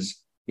Commons,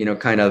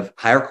 kind of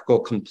hierarchical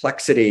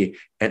complexity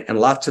and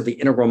lots of the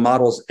integral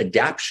models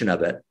adaptation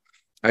of it,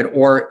 right?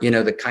 Or,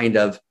 the kind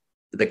of,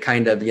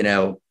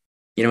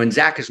 and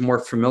Zach is more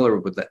familiar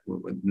with that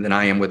than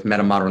I am with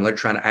metamodern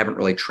literature. I haven't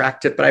really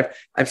tracked it, but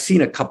I've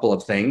seen a couple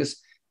of things.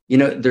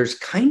 There's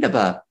kind of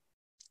a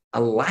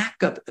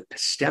lack of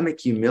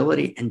epistemic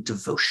humility and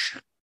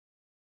devotion,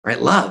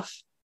 right? Love,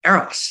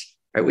 eros,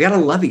 right? We got to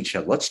love each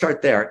other. Let's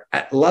start there.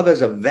 Love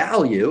as a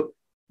value,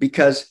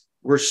 because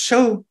we're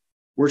so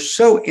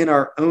in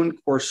our own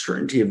core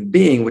certainty of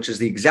being, which is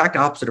the exact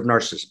opposite of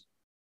narcissism.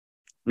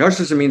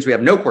 Narcissism means we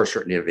have no core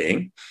certainty of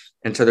being.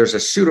 And so there's a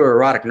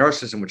pseudo-erotic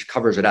narcissism which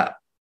covers it up.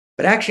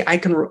 But actually,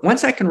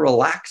 once I can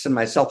relax in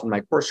myself and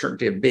my core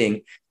certainty of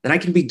being, then I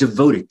can be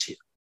devoted to you.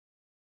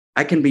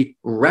 I can be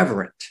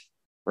reverent,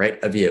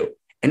 right, of you.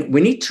 And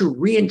we need to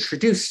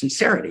reintroduce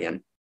sincerity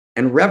and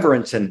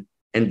reverence and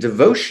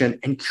devotion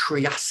and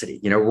curiosity.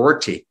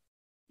 Rorty,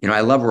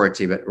 I love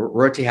Rorty, but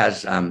Rorty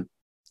has,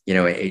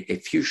 a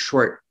few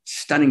short,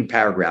 stunning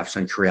paragraphs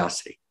on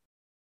curiosity.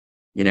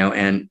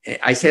 And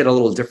I say it a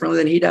little differently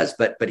than he does,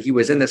 but he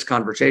was in this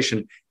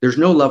conversation. There's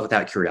no love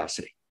without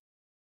curiosity.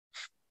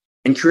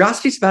 And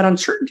curiosity is about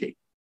uncertainty.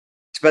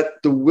 It's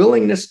about the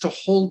willingness to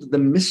hold the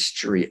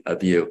mystery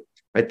of you,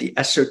 right? The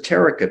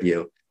esoteric of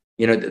you.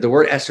 The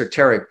word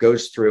esoteric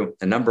goes through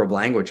a number of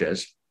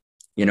languages,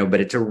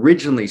 but it's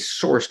originally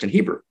sourced in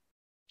Hebrew,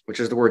 which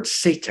is the word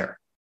seter.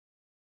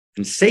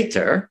 And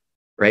seter,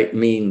 right,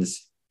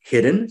 means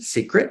hidden,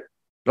 secret.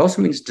 It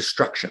also means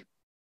destruction,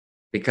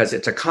 because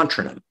it's a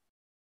contronym.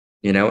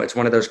 It's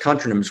one of those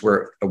contronyms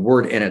where a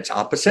word in its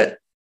opposite.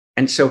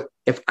 And so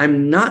if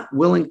I'm not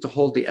willing to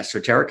hold the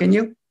esoteric in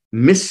you,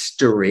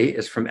 mystery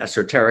is from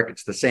esoteric.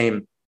 It's the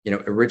same,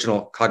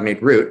 original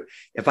cognate root.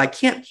 If I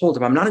can't hold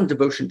them, I'm not in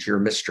devotion to your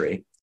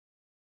mystery,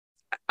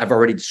 I've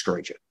already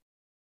destroyed you,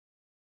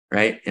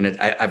 right? And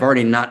I've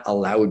already not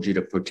allowed you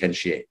to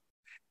potentiate.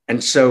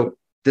 And so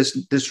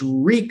this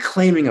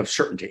reclaiming of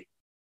certainty,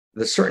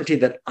 the certainty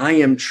that I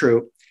am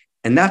true,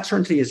 and that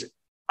certainty is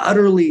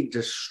utterly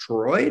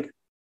destroyed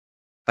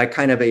by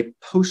kind of a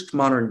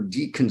postmodern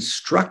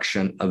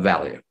deconstruction of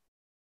value,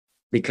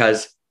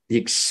 because the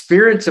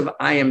experience of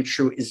I am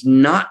true is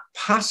not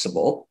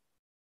possible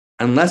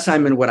unless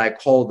I'm in what I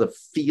call the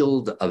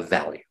field of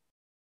value.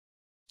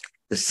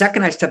 The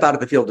second I step out of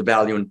the field of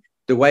value, and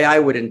the way I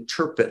would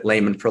interpret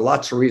Layman, for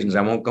lots of reasons,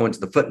 I won't go into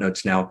the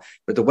footnotes now,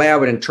 but the way I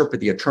would interpret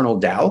the eternal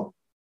Tao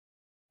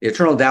is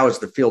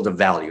the field of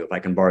value, if I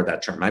can borrow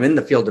that term. I'm in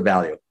the field of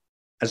value.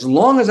 As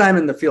long as I'm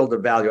in the field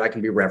of value, I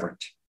can be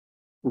reverent.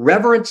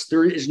 Reverence,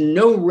 there is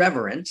no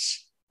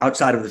reverence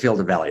outside of the field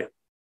of value,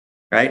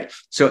 right?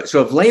 So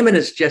if Layman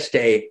is just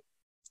a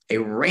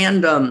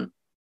random,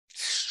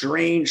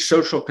 strange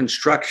social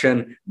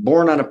construction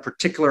born on a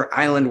particular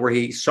island where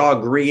he saw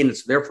green, and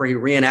so therefore he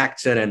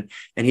reenacts it,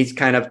 and he's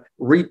kind of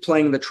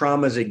replaying the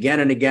traumas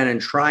again and again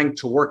and trying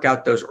to work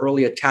out those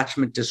early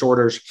attachment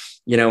disorders,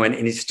 and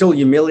he's still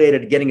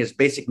humiliated getting his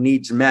basic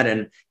needs met.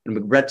 And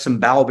we've read some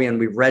Bowlby and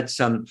we've read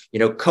some,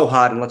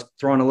 Kohad, and let's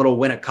throw in a little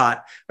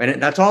Winnicott, right?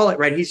 And that's all,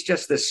 right? He's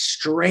just this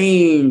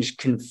strange,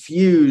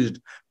 confused,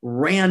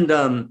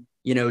 random,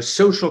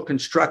 social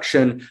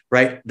construction,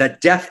 right? That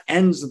death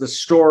ends the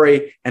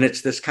story, and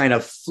it's this kind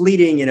of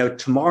fleeting,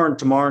 tomorrow and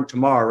tomorrow and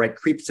tomorrow, right?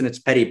 Creeps in its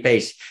petty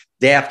pace,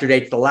 day after day,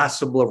 to the last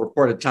syllable of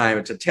recorded time.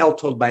 It's a tale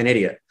told by an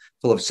idiot,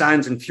 full of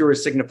signs and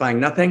furies signifying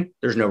nothing.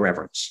 There's no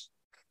reverence.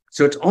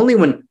 So it's only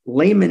when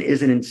Layman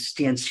is an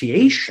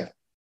instantiation of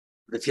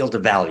the field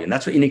of value, and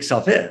that's what unique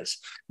self is.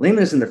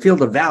 Layman is in the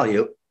field of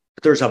value,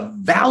 but there's a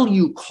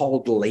value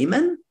called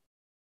Layman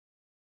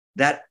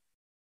that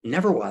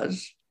never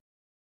was,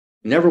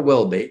 never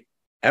will be,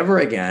 ever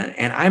again.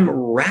 And I'm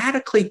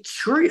radically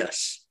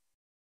curious.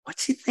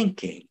 What's he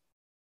thinking?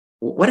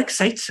 What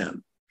excites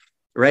him,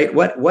 right?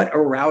 What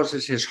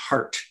arouses his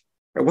heart?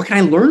 Right? What can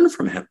I learn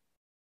from him?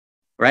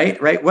 Right?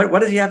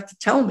 What does he have to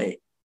tell me?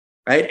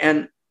 Right?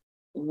 And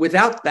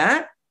without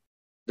that,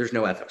 there's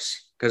no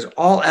ethos, because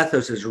all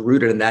ethos is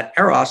rooted in that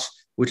eros,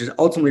 which is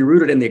ultimately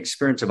rooted in the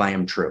experience of I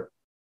am true.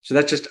 So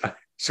that's just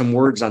some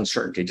words on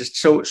certainty. Just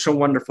so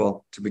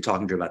wonderful to be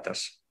talking to you about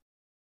this.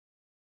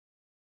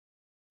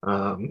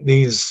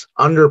 These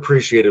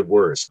underappreciated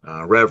words,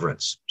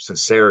 reverence,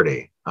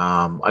 sincerity.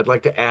 I'd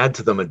like to add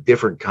to them a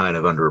different kind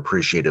of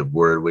underappreciated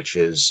word, which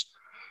is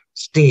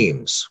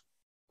seems.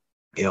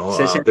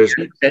 There's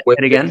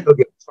it again.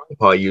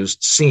 Trungpa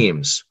used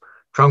seems.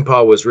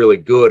 Trungpa was really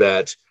good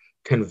at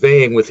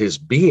conveying with his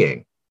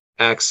being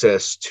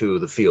access to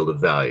the field of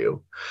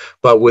value,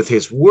 but with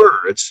his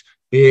words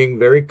being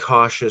very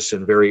cautious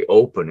and very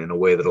open in a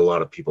way that a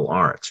lot of people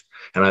aren't.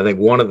 And I think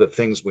one of the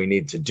things we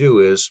need to do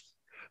is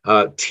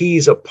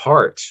tease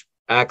apart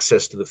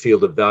access to the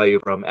field of value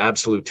from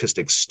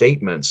absolutistic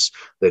statements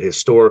that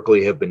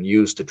historically have been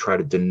used to try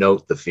to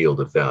denote the field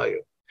of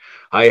value.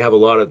 I have a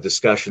lot of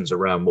discussions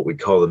around what we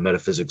call the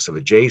metaphysics of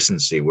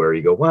adjacency, where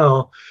you go,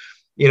 well,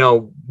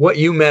 what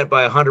you meant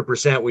by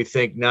 100%, we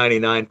think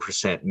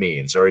 99%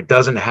 means, or it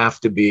doesn't have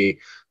to be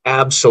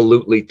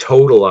absolutely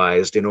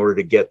totalized in order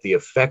to get the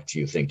effect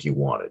you think you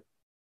wanted.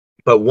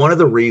 But one of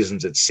the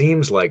reasons it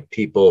seems like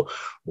people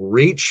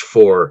reach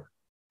for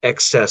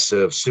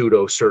excessive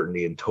pseudo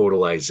certainty and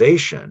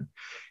totalization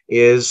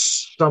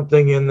is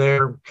something in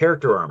their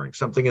character armoring,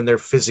 something in their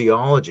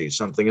physiology,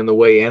 something in the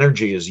way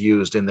energy is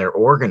used in their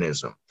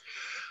organism.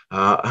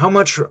 How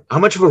much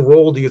of a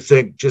role do you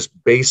think just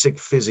basic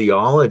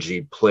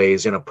physiology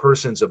plays in a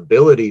person's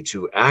ability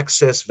to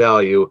access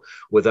value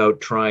without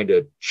trying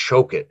to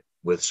choke it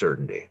with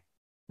certainty?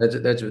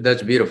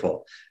 That's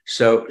beautiful.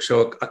 So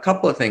a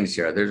couple of things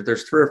here.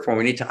 There's three or four.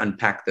 We need to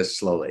unpack this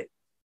slowly.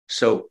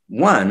 So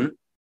one,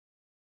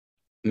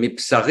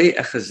 Mipsari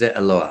echazeh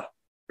Eloah,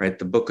 right?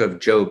 The book of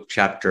Job,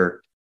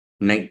 chapter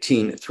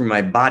 19. Through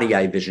my body,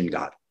 I vision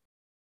God.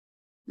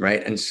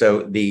 Right. And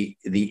so the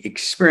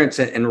experience,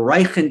 and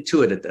Reich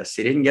intuited this.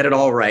 He didn't get it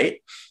all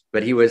right,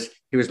 but he was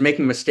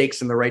making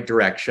mistakes in the right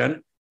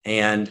direction.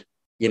 And,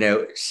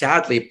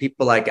 sadly,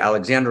 people like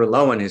Alexander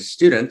Lowen, his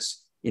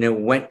students,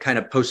 went kind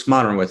of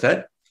postmodern with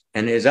it.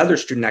 And his other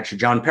student, actually,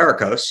 John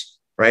Pericos,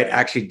 right,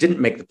 actually didn't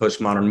make the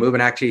postmodern move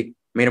and actually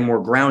made a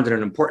more grounded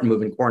and important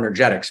move in core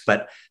energetics.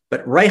 But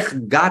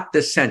Reich got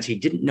this sense. He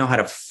didn't know how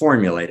to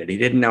formulate it. He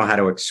didn't know how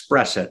to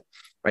express it,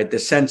 right? The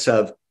sense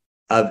of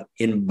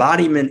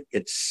embodiment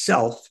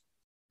itself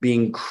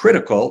being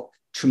critical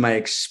to my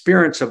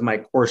experience of my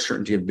core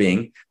certainty of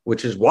being,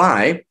 which is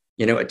why,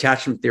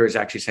 attachment theory is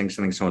actually saying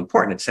something so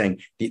important. It's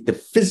saying the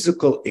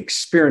physical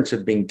experience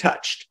of being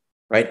touched,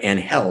 right, and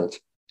held,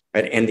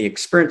 right, and the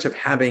experience of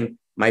having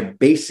my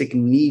basic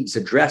needs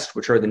addressed,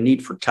 which are the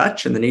need for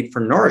touch and the need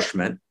for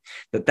nourishment,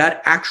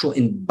 that actual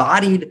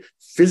embodied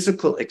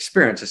physical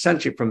experience,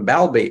 essentially from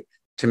Bowlby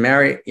to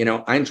Mary,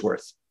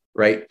 Ainsworth,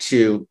 right,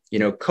 to,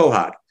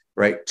 Kohad,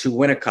 right, to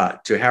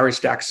Winnicott, to Harry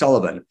Stack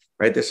Sullivan,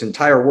 right, this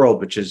entire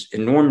world, which is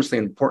enormously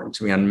important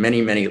to me on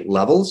many, many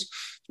levels,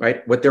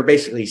 right? What they're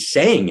basically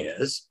saying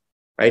is,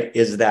 right,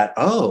 is that,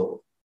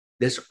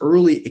 this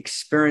early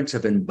experience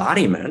of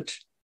embodiment,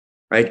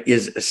 right,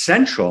 is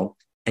essential,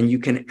 and you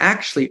can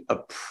actually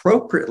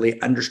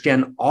appropriately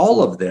understand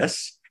all of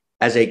this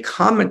as a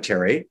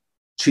commentary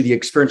to the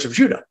experience of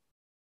Judah,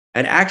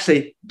 And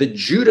actually, the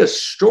Judah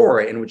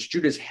story, in which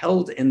Judah is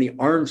held in the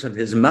arms of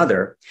his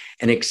mother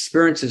and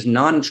experiences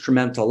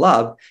non-instrumental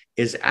love,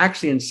 is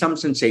actually, in some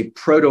sense, a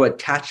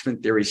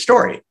proto-attachment theory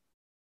story,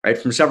 right,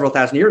 from several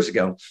thousand years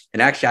ago.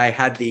 And actually, I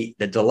had the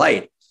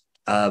delight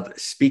of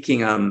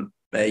speaking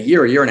a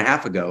year and a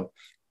half ago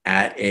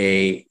at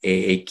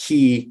a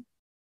key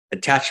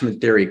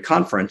attachment theory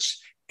conference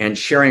and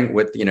sharing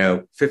with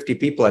 50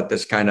 people at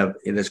this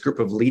in this group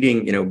of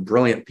leading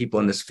brilliant people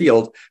in this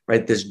field,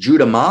 right, this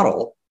Judah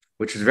model,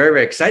 which is very,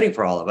 very exciting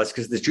for all of us,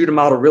 because this Judah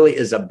model really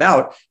is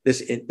about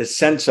this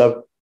sense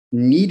of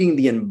needing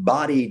the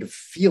embodied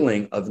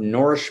feeling of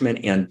nourishment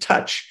and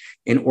touch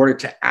in order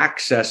to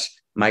access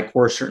my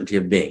core certainty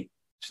of being.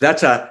 So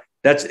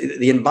that's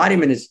the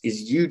embodiment is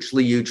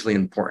hugely, hugely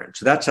important.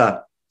 So that's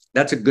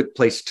a good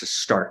place to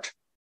start.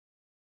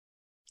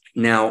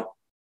 Now,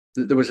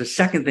 there was a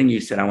second thing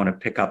you said I want to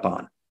pick up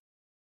on.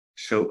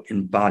 So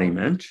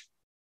embodiment.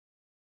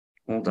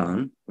 Hold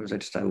on.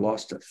 I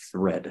lost a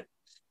thread.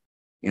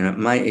 At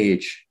my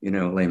age,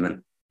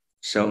 Layman.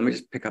 So let me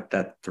just pick up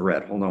that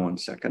thread. Hold on one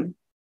second.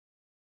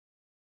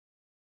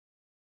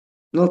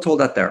 No, let's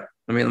hold that there.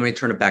 Let me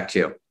turn it back to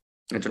you.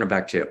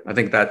 I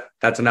think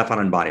that's enough on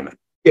embodiment.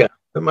 Yeah,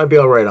 that might be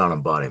all right on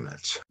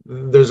embodiment.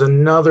 There's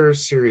another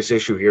serious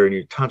issue here, and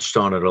you touched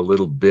on it a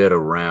little bit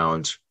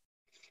around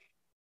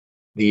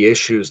the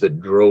issues that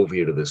drove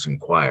you to this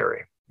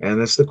inquiry. And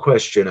that's the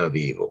question of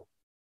evil.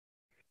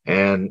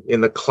 And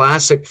in the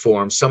classic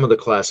forms, some of the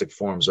classic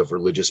forms of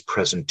religious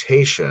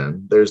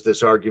presentation, there's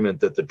this argument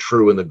that the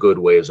true and the good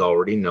way is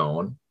already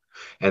known,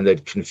 and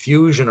that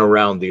confusion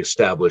around the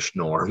established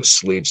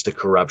norms leads to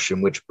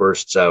corruption, which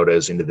bursts out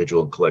as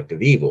individual and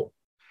collective evil.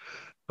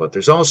 But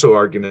there's also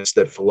arguments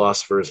that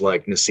philosophers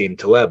like Nassim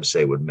Taleb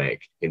say would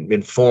make,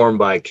 informed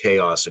by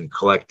chaos and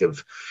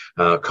collective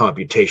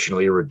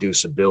computational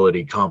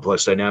irreducibility,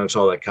 complex dynamics,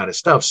 all that kind of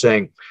stuff,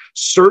 saying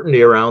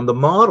certainty around the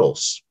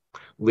models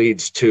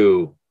leads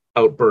to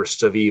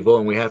outbursts of evil,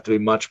 and we have to be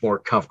much more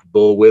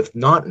comfortable with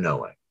not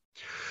knowing.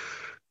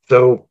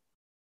 So,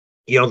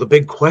 the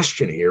big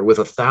question here with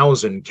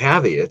 1,000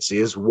 caveats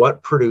is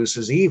what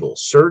produces evil,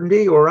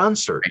 certainty or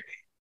uncertainty?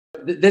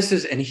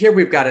 Here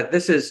we've got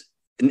it.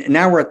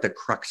 Now we're at the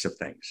crux of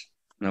things,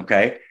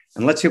 okay?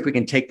 And let's see if we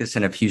can take this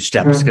in a few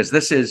steps, because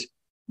this is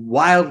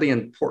wildly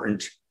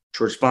important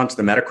to respond to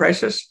the meta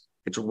crisis.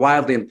 It's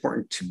wildly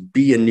important to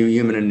be a new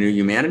human and a new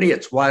humanity.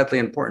 It's wildly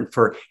important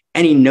for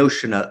any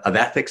notion of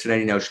ethics and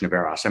any notion of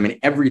eros. I mean,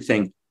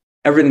 everything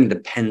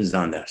depends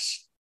on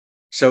this.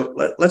 So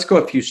let's go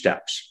a few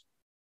steps.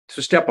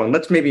 So step one,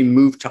 let's maybe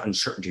move to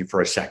uncertainty for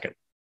a second,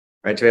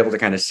 right? To be able to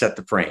kind of set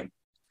the frame.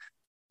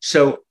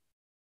 So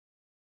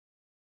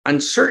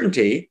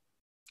uncertainty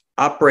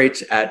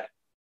operates at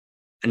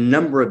a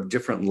number of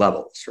different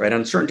levels, right?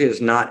 Uncertainty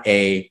is not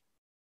a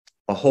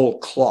whole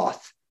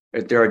cloth.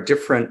 Right? There are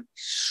different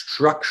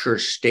structure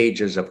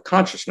stages of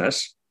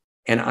consciousness,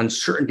 and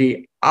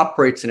uncertainty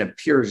operates and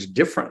appears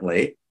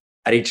differently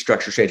at each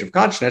structure stage of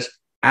consciousness,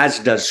 as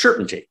does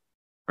certainty,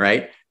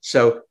 right?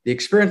 So the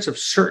experience of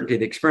certainty,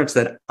 the experience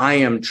that I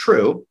am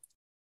true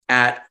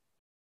at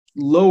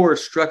lower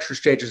structure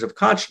stages of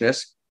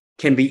consciousness,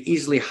 can be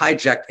easily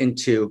hijacked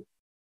into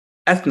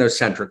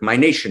ethnocentric, my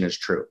nation is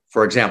true,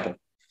 for example,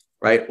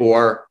 right?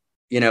 Or,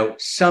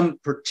 some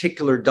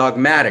particular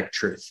dogmatic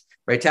truth,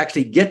 right? To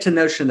actually get to the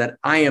notion that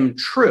I am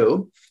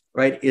true,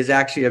 right, is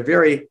actually a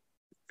very,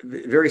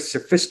 very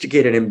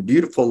sophisticated and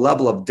beautiful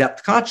level of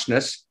depth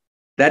consciousness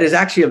that is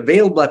actually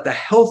available at the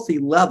healthy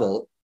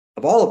level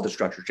of all of the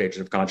structure stages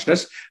of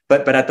consciousness,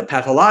 but at the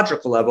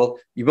pathological level,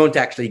 you won't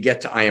actually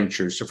get to I am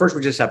true. So first,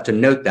 we just have to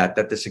note that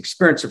this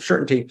experience of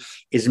certainty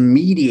is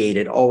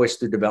mediated always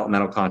through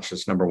developmental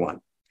consciousness, number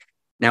one.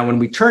 Now, when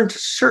we turn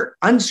to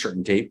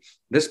uncertainty,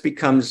 this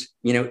becomes,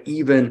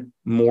 even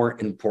more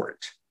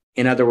important.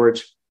 In other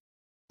words,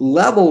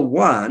 level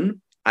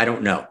one, I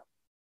don't know.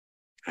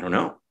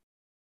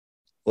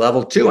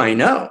 Level two, I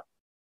know.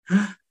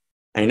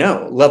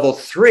 Level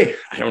three,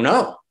 I don't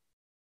know.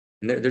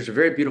 And there's a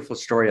very beautiful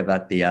story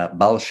about the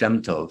Baal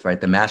Shem Tov, right?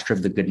 The master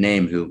of the good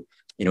name, who,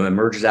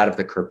 emerges out of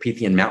the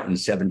Carpathian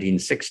Mountains,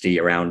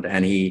 1760 around,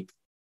 and he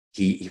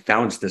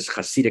founds this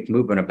Hasidic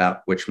movement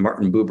about which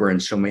Martin Buber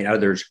and so many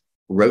others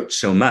wrote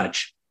so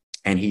much.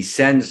 And he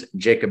sends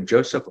Jacob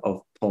Joseph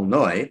of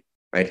Polnoy,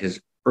 right,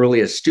 his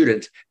earliest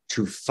student,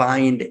 to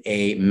find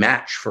a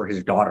match for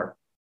his daughter.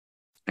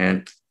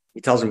 And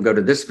he tells him, go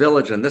to this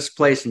village and this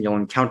place, and you'll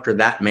encounter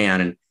that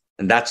man.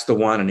 And that's the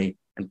one.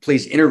 And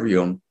please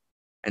interview him.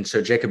 And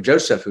so Jacob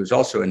Joseph, who's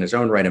also in his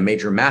own right a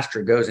major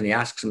master, goes and he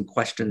asks him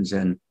questions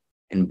in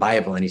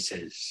Bible, and he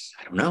says,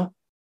 I don't know.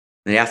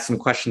 And he asks him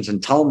questions in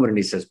Talmud, and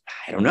he says,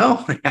 I don't know.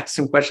 He asks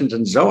him questions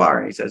in Zohar,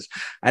 and he says,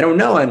 I don't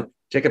know. And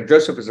Jacob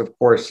Joseph is, of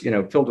course,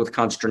 filled with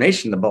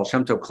consternation. The Baal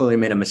Shem Tov clearly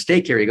made a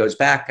mistake here. He goes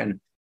back and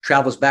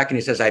travels back, and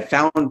he says, I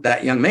found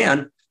that young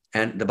man.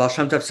 And the Baal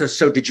Shem Tov says,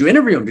 so did you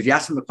interview him? Did you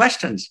ask him the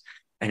questions?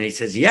 And he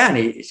says, yeah.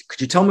 And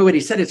could you tell me what he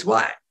said? It's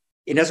why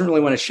he doesn't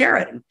really want to share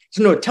it. And he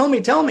says, no, tell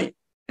me.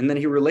 And then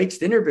he relates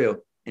the interview.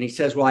 And he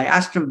says, well, I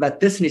asked him about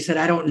this, and he said,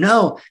 I don't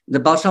know. And the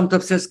Baal Shem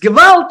Tov says,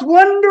 Gewalt,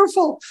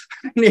 wonderful.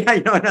 Yeah,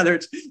 in other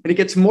words, and he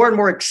gets more and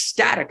more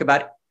ecstatic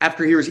about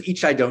after he hears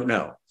each I don't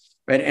know,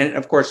 right? And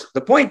of course, the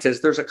point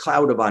is there's a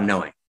cloud of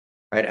unknowing,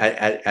 right?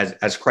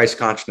 As Christ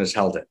consciousness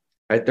held it,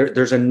 right?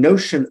 There's a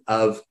notion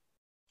of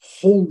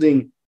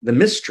holding the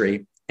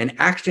mystery and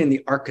actually in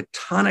the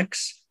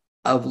architectonics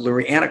of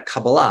Lurianic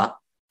Kabbalah,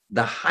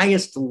 the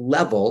highest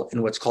level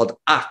in what's called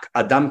Ak,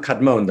 Adam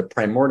Kadmon, the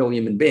primordial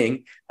human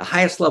being, the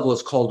highest level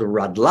is called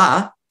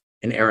Radla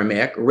in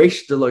Aramaic,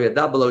 Reish de lo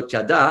yada belot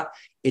yada.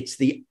 It's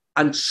the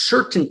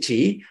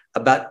uncertainty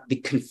about the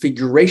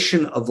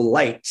configuration of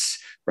lights,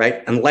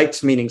 right? And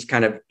lights meaning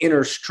kind of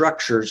inner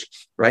structures,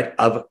 right,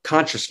 of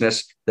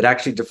consciousness that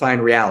actually define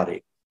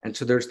reality. And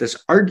so there's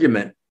this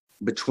argument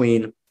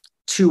between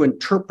two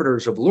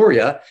interpreters of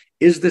Luria.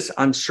 Is this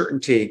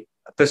uncertainty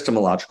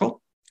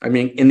epistemological? I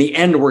mean, in the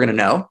end, we're going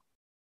to know.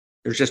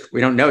 We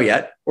don't know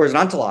yet. Or is it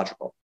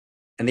ontological?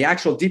 And the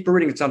actual deeper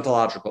reading, it's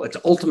ontological. It's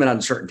ultimate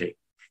uncertainty.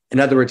 In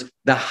other words,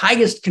 the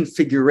highest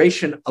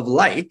configuration of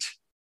light,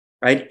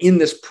 right, in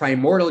this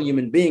primordial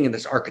human being, in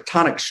this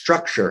architectonic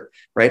structure,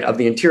 right, of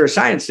the interior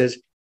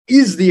sciences,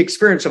 is the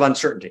experience of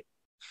uncertainty.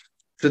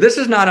 So this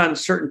is not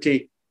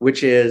uncertainty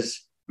which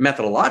is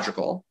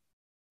methodological,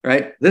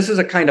 right? This is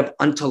a kind of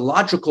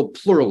ontological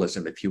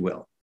pluralism, if you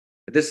will.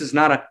 This is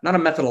not a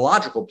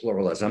methodological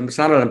pluralism. It's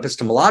not an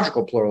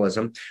epistemological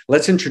pluralism.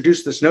 Let's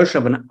introduce this notion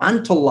of an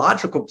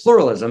ontological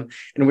pluralism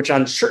in which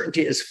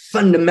uncertainty is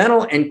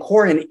fundamental and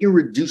core and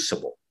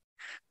irreducible.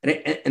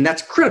 And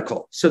that's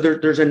critical. So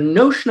there's a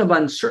notion of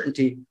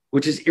uncertainty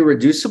which is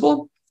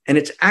irreducible, and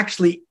it's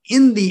actually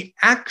in the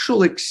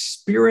actual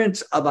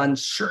experience of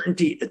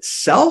uncertainty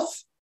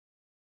itself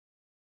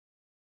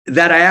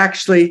that I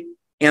actually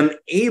am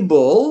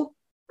able,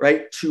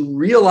 right, to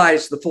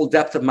realize the full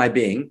depth of my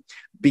being,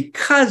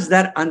 because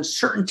that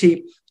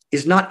uncertainty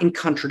is not in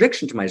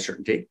contradiction to my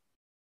certainty.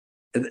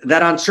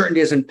 That uncertainty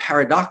is in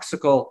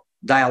paradoxical,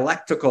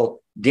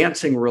 dialectical,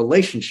 dancing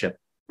relationship,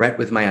 right,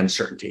 with my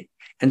uncertainty.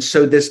 And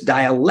so this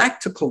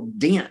dialectical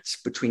dance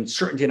between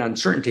certainty and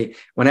uncertainty,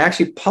 when I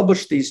actually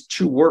published these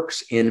two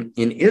works in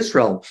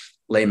Israel,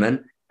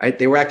 Layman, right,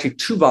 they were actually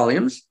 2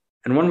 volumes,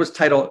 and one was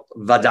titled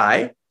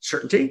Vadai,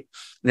 certainty,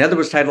 and the other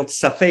was titled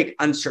Safek,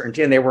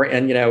 uncertainty, and they were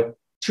in,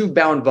 2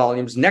 bound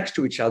volumes next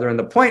to each other. And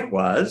the point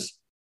was,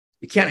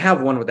 you can't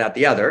have one without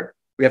the other.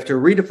 We have to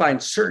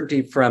redefine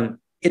certainty from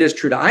it is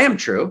true to I am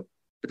true,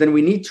 but then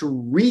we need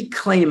to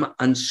reclaim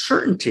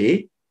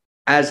uncertainty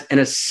as an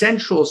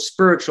essential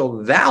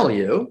spiritual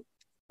value,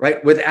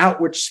 right, without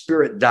which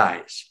spirit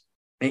dies,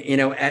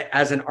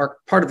 as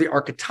part of the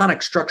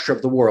architectonic structure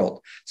of the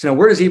world. So now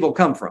where does evil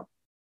come from?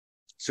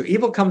 So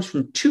evil comes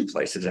from 2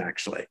 places,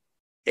 actually.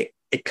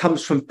 It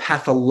comes from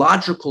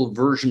pathological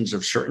versions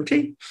of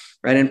certainty,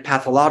 right, and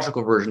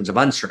pathological versions of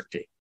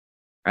uncertainty,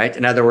 right?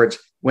 In other words,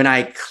 when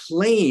I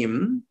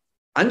claim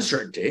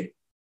uncertainty,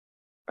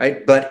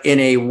 right, but in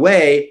a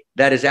way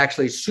that is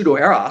actually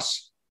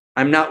pseudo-eros,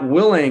 I'm not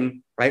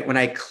willing, right, when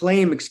I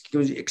claim,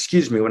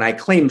 when I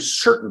claim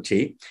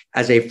certainty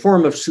as a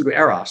form of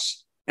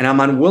pseudo-eros, and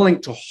I'm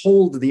unwilling to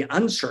hold the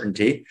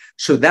uncertainty,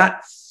 so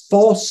that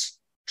false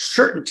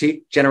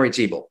certainty generates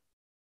evil,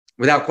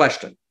 without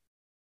question.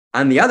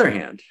 On the other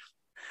hand,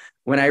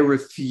 when I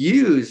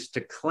refuse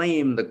to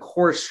claim the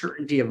core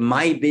certainty of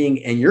my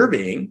being and your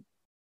being,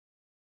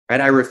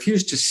 right, I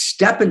refuse to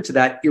step into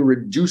that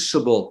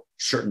irreducible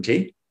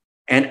certainty,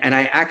 and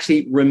I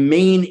actually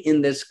remain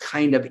in this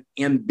kind of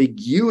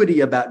ambiguity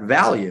about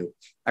value.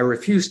 I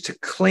refuse to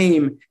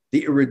claim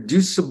the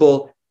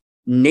irreducible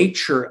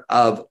nature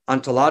of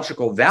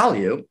ontological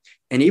value.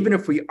 And even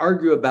if we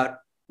argue about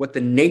what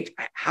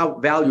how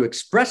value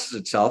expresses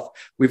itself,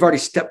 we've already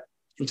stepped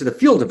into the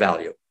field of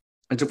value.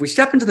 And so if we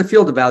step into the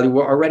field of value,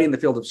 we're already in the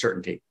field of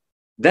certainty.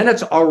 Then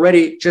it's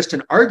already just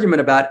an argument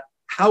about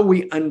how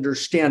we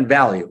understand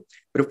value.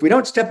 But if we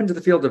don't step into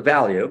the field of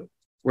value,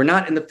 we're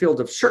not in the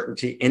field of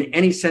certainty in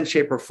any sense,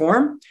 shape, or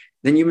form,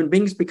 then human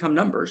beings become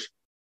numbers,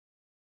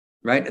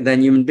 right? And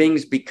then human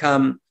beings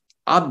become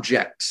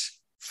objects,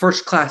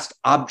 first-class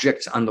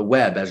objects on the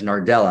web, as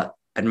Nardella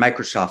at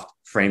Microsoft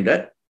framed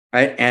it,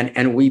 right?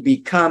 And we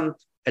become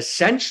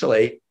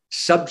essentially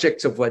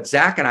subjects of what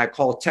Zak and I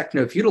call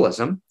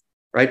techno-feudalism,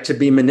 right? To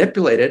be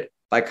manipulated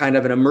by kind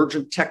of an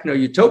emergent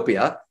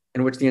techno-utopia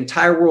in which the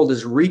entire world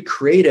is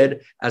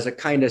recreated as a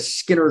kind of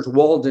Skinner's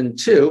Walden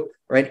 2,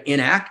 right?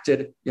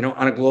 Enacted,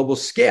 on a global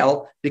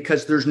scale,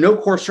 because there's no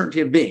core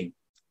certainty of being.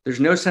 There's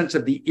no sense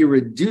of the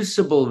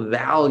irreducible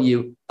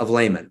value of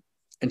Layman.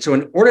 And so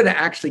in order to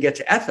actually get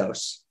to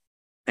ethos,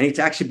 I need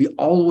to actually be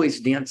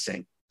always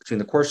dancing between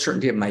the core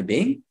certainty of my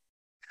being,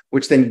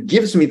 which then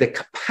gives me the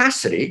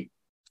capacity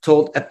to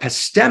hold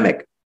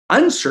epistemic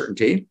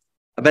uncertainty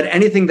about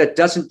anything that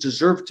doesn't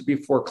deserve to be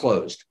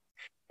foreclosed.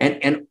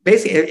 And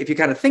basically, if you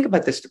kind of think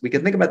about this, we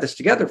can think about this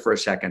together for a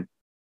second.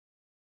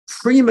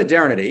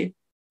 Pre-modernity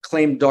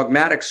claimed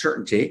dogmatic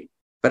certainty,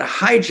 but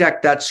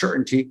hijacked that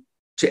certainty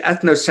to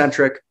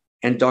ethnocentric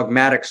and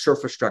dogmatic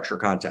surface structure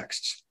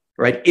contexts,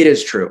 right? It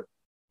is true.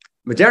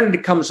 Modernity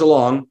comes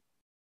along,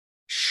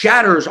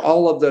 shatters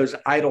all of those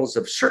idols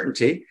of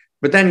certainty,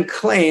 but then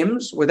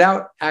claims,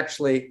 without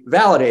actually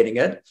validating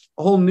it,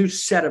 a whole new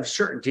set of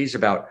certainties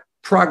about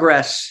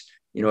progress,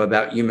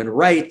 about human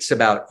rights,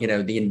 about,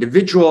 the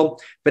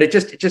individual, but it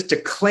just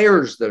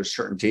declares those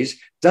certainties,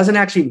 doesn't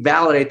actually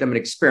validate them in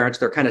experience.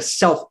 They're kind of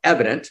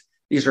self-evident.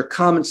 These are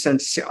common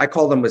sense, I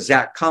call them with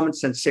Zak, common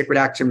sense sacred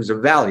axioms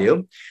of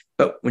value.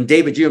 But when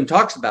David Hume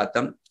talks about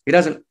them, he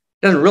doesn't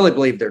really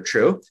believe they're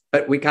true,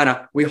 but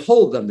we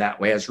hold them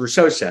that way, as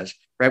Rousseau says,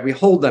 right? We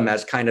hold them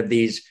as kind of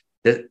the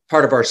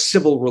part of our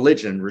civil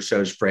religion,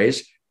 Rousseau's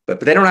phrase, but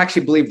they don't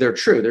actually believe they're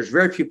true. There's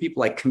very few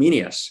people like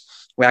Comenius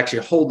who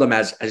actually hold them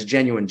as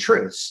genuine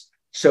truths.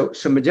 So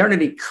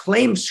modernity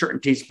claims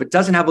certainties, but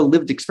doesn't have a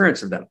lived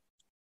experience of them.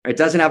 It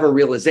doesn't have a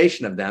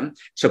realization of them.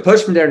 So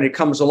postmodernity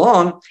comes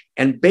along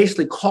and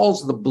basically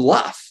calls the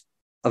bluff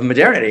of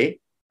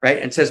modernity, right?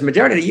 And says,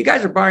 modernity, you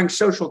guys are borrowing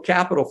social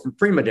capital from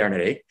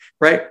pre-modernity,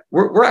 right?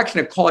 We're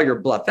actually going to call your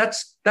bluff.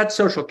 That's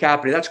social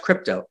capital. That's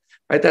crypto,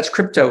 right? That's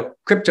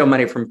crypto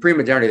money from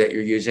pre-modernity that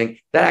you're using.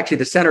 That actually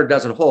the center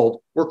doesn't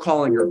hold. We're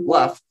calling your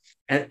bluff,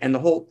 and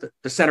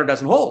the center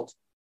doesn't hold,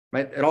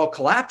 right? It all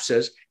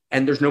collapses,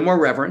 and there's no more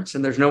reverence,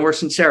 and there's no more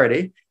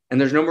sincerity,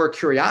 and there's no more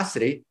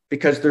curiosity,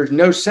 because there's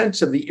no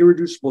sense of the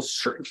irreducible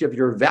certainty of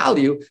your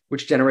value,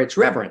 which generates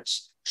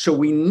reverence. So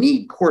we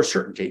need core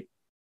certainty,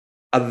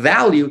 a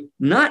value,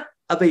 not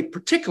of a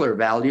particular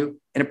value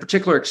and a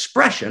particular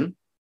expression,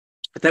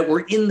 but that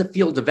we're in the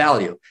field of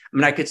value. I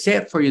mean, I could say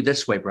it for you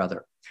this way,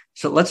 brother.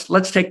 So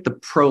let's take the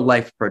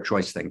pro-life,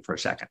 pro-choice thing for a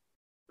second.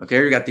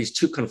 Okay, you got these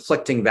two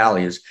conflicting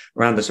values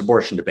around this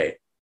abortion debate,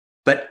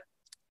 but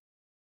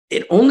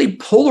it only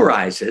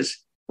polarizes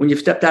when you've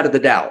stepped out of the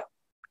Tao,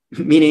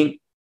 meaning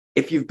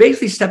if you've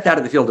basically stepped out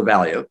of the field of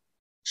value,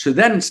 so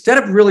then instead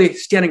of really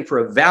standing for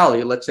a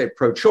value, let's say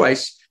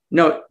pro-choice,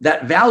 no,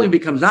 that value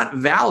becomes not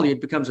value, it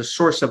becomes a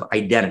source of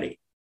identity.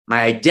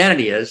 My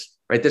identity is,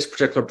 right, this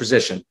particular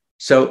position.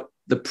 So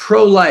the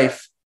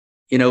pro-life,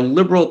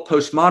 liberal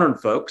postmodern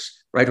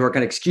folks, right, who are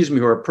going to, excuse me,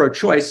 who are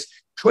pro-choice,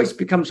 choice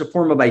becomes a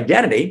form of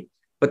identity,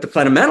 but the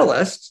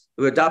fundamentalists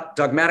who adopt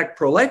dogmatic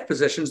pro-life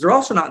positions, they're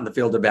also not in the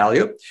field of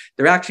value.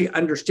 They're actually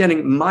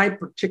understanding my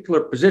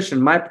particular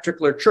position, my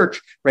particular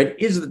church, right,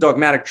 is the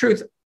dogmatic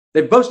truth.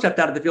 They've both stepped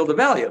out of the field of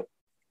value.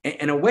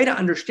 And a way to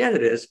understand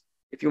it is,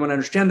 if you want to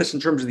understand this in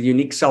terms of the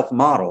unique self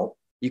model,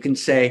 you can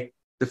say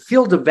the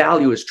field of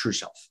value is true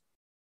self.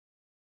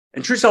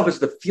 And true self is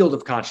the field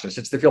of consciousness.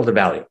 It's the field of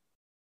value.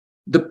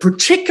 The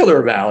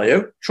particular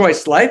value,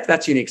 choice life,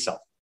 that's unique self.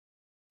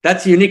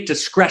 That's the unique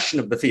discretion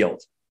of the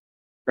field,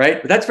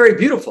 right? But that's very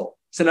beautiful.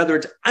 So in other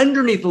words,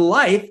 underneath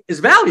life is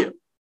value.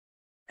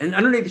 And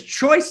underneath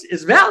choice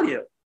is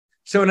value.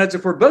 So in other words,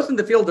 if we're both in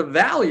the field of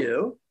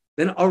value,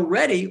 then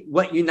already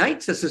what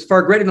unites us is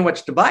far greater than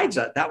what divides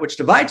us, that which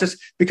divides us,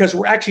 because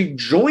we're actually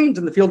joined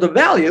in the field of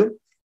value.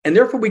 And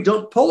therefore we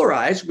don't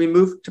polarize, we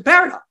move to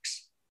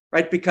paradox,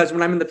 right? Because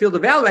when I'm in the field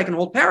of value, I can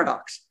hold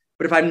paradox.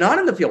 But if I'm not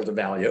in the field of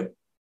value,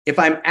 if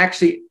I'm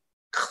actually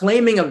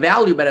claiming a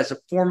value, but as a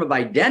form of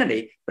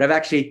identity, but I've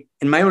actually,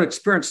 in my own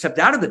experience, stepped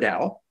out of the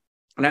Tao,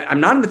 and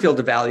I'm not in the field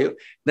of value,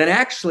 then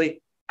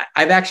actually,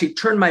 I've actually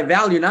turned my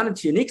value not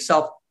into unique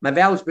self, my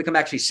values become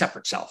actually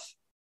separate self,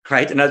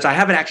 right? And as I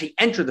haven't actually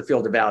entered the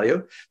field of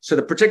value, so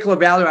the particular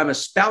value I'm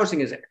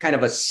espousing is kind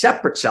of a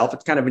separate self.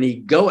 It's kind of an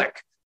egoic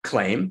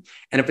claim.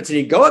 And if it's an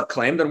egoic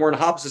claim, then we're in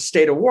a opposite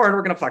state of war and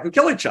we're going to fucking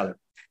kill each other,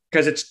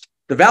 because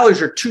the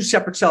values are two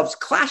separate selves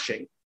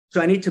clashing. So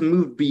I need to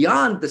move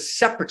beyond the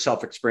separate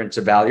self experience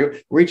of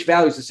value, where each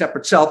value is a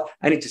separate self.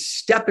 I need to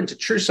step into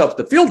true self,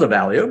 the field of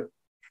value.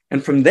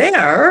 And from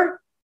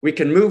there, we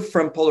can move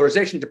from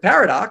polarization to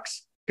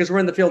paradox, because we're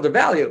in the field of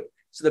value.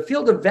 So the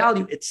field of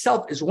value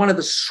itself is one of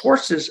the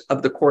sources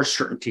of the core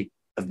certainty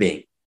of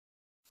being,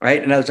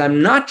 right? In other words,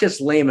 I'm not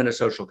just layman a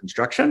social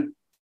construction,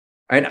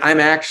 right? I'm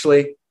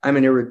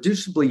an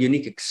irreducibly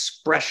unique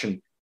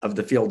expression of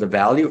the field of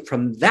value.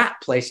 From that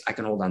place, I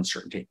can hold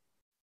uncertainty.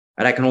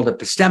 And I can hold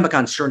epistemic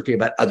uncertainty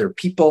about other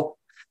people,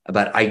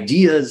 about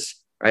ideas,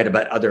 right?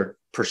 About other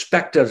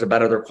perspectives,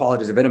 about other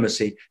qualities of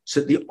intimacy.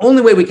 So the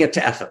only way we get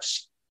to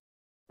ethos,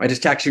 right, is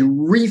to actually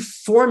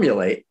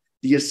reformulate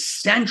the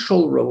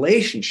essential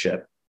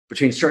relationship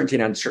between certainty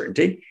and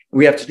uncertainty.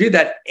 We have to do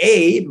that,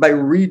 A, by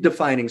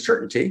redefining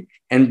certainty,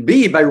 and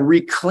B, by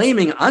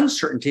reclaiming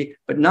uncertainty,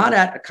 but not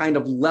at a kind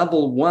of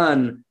level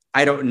one,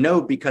 I don't know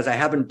because I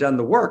haven't done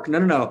the work.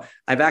 No.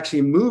 I've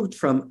actually moved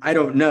from I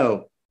don't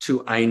know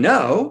to I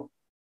know,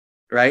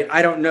 right?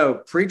 I don't know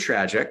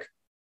pre-tragic,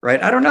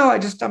 right? I don't know.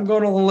 I'm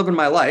going on living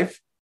my life.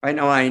 Right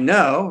now, I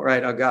know,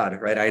 right? Oh God,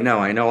 right? I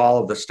know all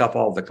of the stuff,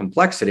 all of the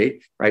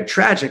complexity, right?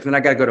 Tragic. Then I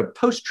got to go to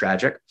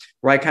post-tragic,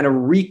 where I kind of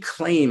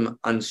reclaim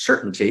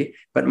uncertainty,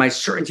 but my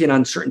certainty and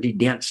uncertainty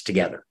dance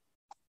together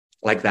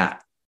like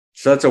that.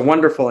 So that's a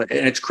wonderful, and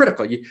it's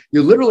critical. You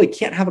literally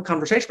can't have a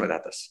conversation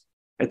without this.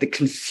 Right? The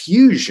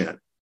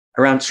confusion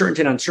around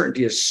certainty and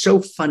uncertainty is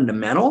so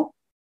fundamental,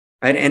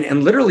 right?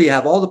 And literally you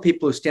have all the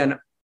people who stand,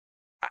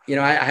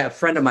 I have a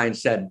friend of mine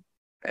said,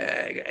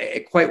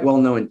 a quite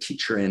well-known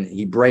teacher in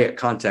Hebraic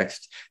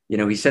context,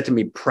 he said to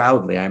me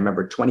proudly, I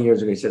remember 20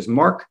 years ago, he says,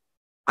 "Marc,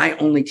 I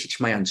only teach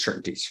my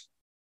uncertainties."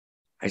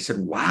 I said,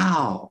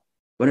 "Wow,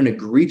 what an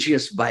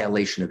egregious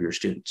violation of your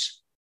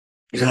students."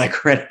 He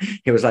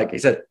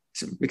said,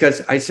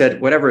 because I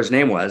said, whatever his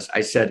name was,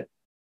 I said,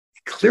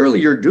 "Clearly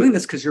you're doing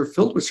this because you're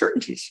filled with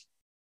certainties.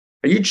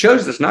 You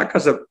chose this not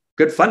because of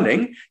good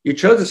funding. You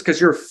chose this because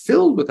you're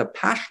filled with a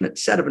passionate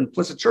set of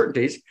implicit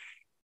certainties,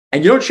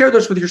 and you don't share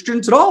those with your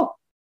students at all.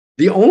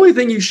 The only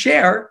thing you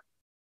share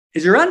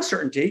is your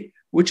uncertainty,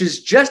 which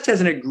is just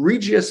as an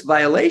egregious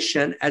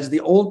violation as the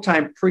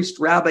old-time priest,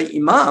 rabbi,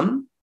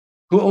 imam,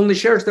 who only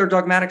shares their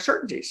dogmatic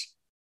certainties."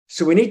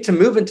 So we need to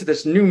move into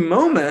this new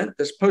moment,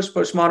 this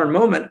postmodern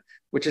moment,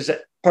 which is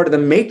part of the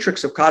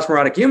matrix of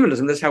Cosmo-Erotic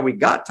Humanism. This is how we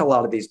got to a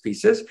lot of these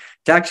pieces,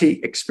 to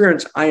actually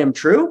experience I am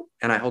true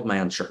and I hold my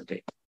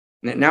uncertainty.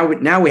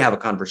 Now we have a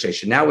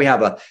conversation. Now we have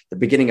the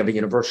beginning of a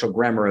universal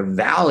grammar of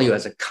value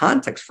as a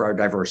context for our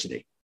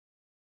diversity.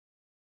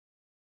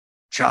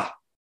 Cha.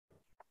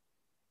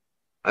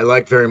 I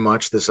like very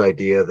much this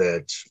idea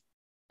that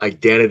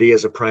identity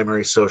as a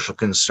primary social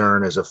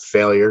concern is a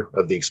failure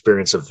of the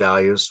experience of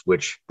values,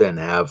 which then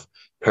have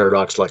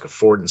paradox-like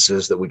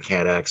affordances that we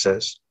can't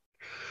access.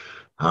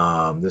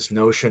 This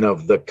notion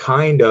of the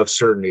kind of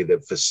certainty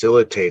that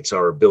facilitates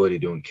our ability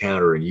to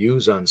encounter and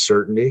use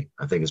uncertainty,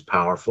 I think, is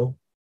powerful.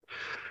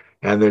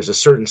 And there's a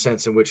certain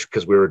sense in which,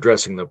 because we were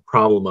addressing the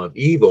problem of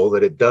evil,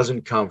 that it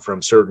doesn't come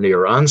from certainty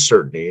or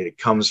uncertainty. It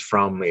comes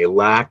from a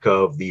lack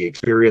of the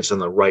experience and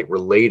the right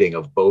relating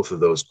of both of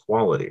those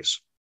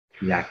qualities.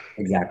 Yeah,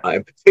 exactly.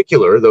 In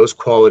particular, those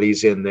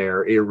qualities in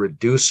their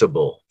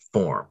irreducible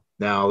form.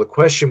 Now, the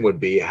question would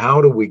be,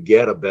 how do we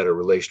get a better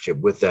relationship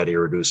with that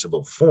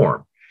irreducible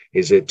form?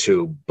 Is it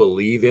to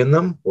believe in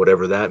them,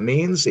 whatever that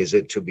means? Is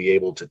it to be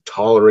able to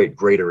tolerate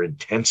greater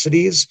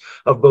intensities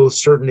of both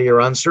certainty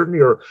or uncertainty?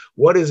 Or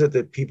what is it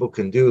that people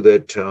can do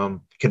that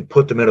can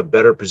put them in a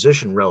better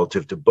position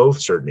relative to both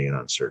certainty and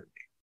uncertainty?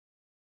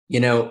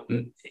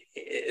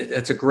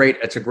 It's a great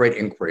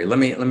inquiry. Let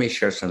me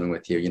share something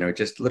with you.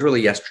 Just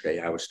literally yesterday,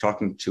 I was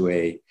talking to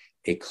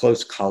a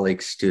close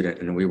colleague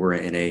student, and we were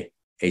in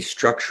a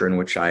structure in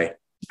which I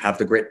have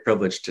the great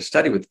privilege to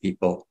study with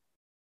people,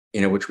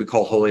 which we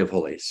call Holy of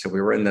Holies. So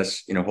we were in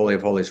this, Holy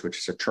of Holies, which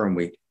is a term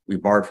we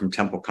borrowed from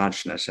Temple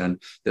Consciousness.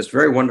 And this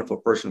very wonderful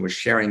person was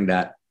sharing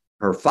that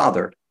her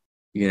father,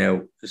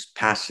 is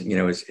passing,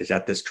 is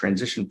at this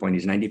transition point.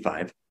 He's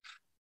 95.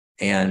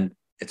 And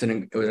it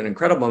was an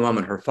incredible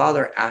moment. Her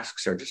father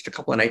asks her just a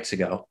couple of nights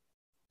ago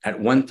at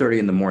 1:30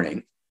 in the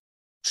morning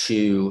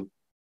to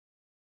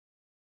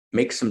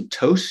make some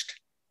toast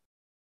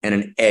and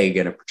an egg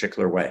in a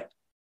particular way.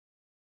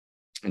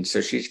 And so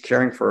she's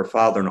caring for her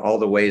father in all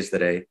the ways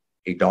that a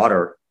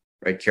daughter,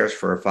 right, cares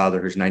for her father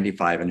who's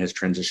 95 in his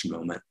transition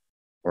moment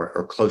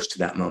or close to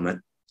that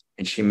moment.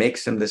 And she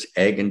makes him this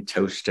egg and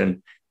toast,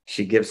 and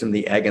she gives him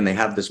the egg, and they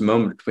have this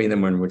moment between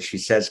them in which she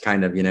says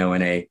kind of, in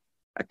a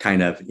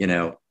kind of,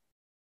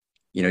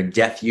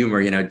 death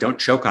humor, "Don't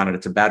choke on it.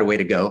 It's a bad way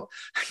to go."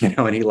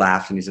 And he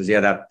laughs and he says,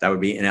 "Yeah, that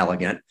would be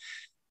inelegant."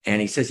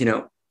 And he says,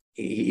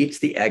 he eats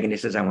the egg and he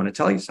says, "I want to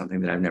tell you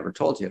something that I've never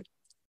told you."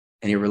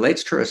 And he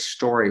relates to her a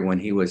story when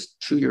he was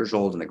 2 years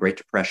old in the Great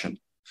Depression.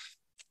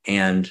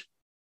 And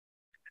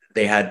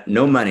they had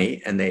no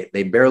money, and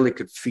they barely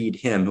could feed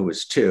him, who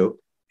was 2,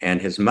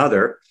 and his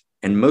mother.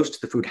 And most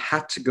of the food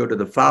had to go to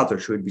the father,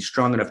 so he'd be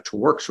strong enough to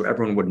work so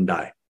everyone wouldn't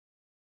die,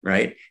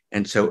 right?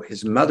 And so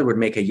his mother would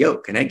make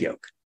an egg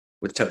yolk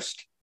with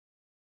toast,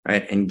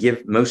 right? And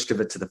give most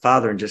of it to the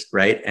father, and just,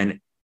 right?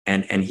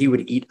 And he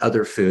would eat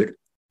other food. And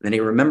then he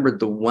remembered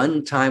the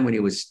one time when he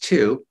was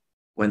 2,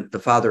 when the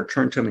father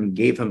turned to him and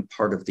gave him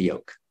part of the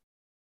yolk,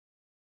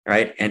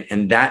 right?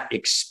 And that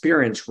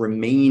experience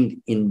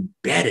remained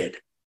embedded,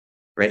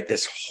 right?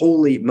 This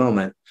holy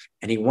moment.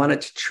 And he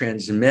wanted to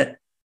transmit,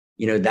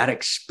 that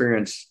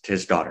experience to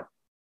his daughter,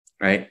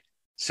 right?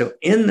 So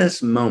in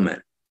this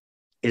moment,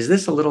 is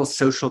this a little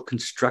social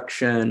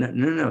construction?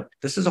 No.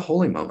 This is a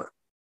holy moment.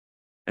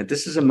 And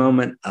this is a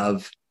moment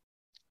of,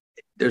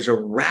 there's a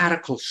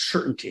radical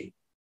certainty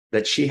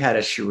that she had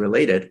as she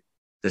related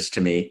this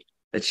to me,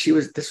 that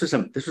this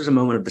was a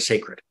moment of the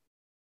sacred.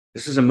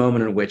 This was a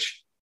moment in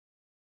which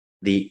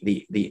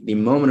the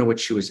moment in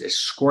which she was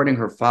escorting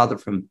her father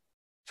from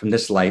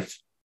this life,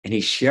 and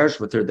he shares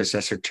with her this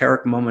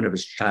esoteric moment of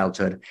his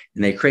childhood,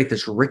 and they create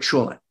this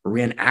ritual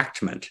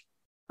reenactment,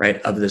 right,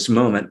 of this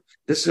moment.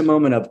 This is a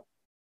moment of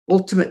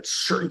ultimate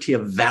certainty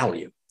of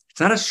value.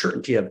 It's not a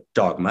certainty of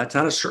dogma. It's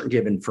not a certainty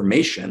of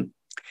information.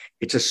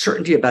 It's a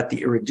certainty about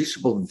the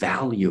irreducible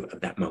value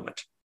of that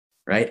moment,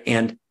 right?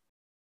 And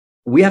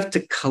we have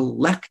to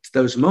collect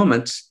those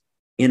moments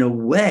in a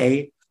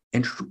way,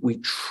 and we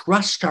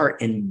trust our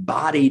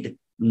embodied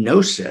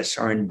gnosis,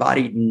 our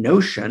embodied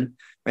notion,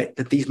 right,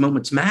 that these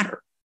moments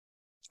matter,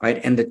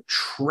 right? And the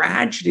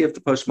tragedy of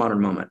the postmodern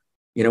moment,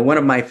 one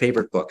of my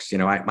favorite books,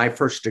 my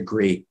first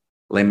degree,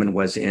 Layman,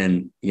 was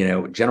in,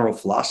 general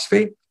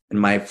philosophy, and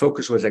my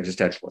focus was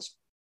existentialism.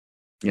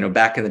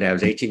 Back in the day, I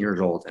was 18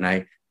 years old, and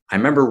I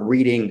remember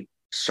reading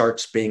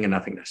Sartre's Being and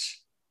Nothingness,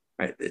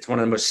 right? It's one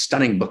of the most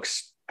stunning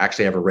books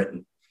actually ever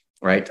written,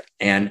 right?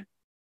 And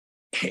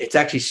it's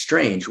actually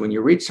strange when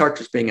you read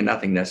Sartre's Being and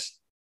Nothingness,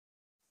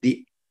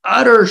 the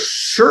utter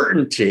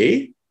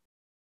certainty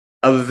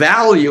of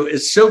value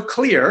is so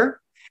clear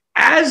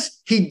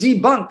as he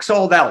debunks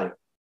all value,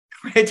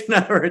 right? In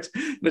other words,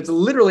 it's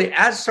literally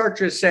as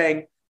Sartre is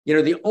saying, you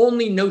know, the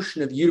only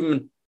notion of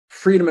human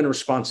freedom and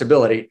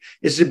responsibility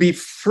is to be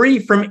free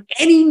from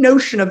any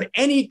notion of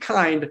any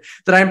kind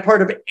that I'm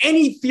part of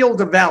any field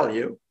of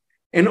value.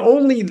 And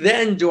only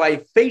then do I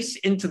face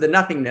into the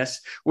nothingness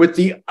with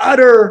the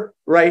utter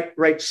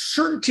right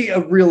certainty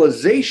of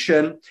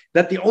realization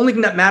that the only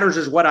thing that matters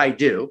is what I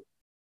do.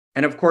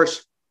 And of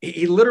course,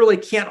 he literally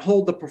can't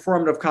hold the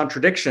performative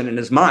contradiction in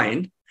his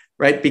mind,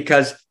 right?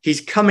 Because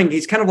he's kind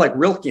of like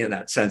Rilke in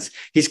that sense.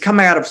 He's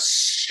coming out of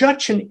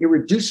such an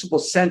irreducible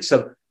sense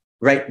of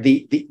right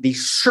the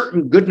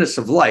certain goodness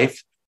of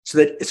life,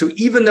 so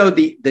even though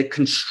the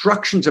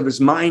constructions of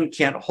his mind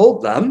can't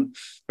hold them,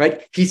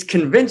 right, he's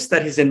convinced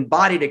that his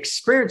embodied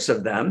experience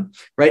of them,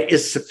 right,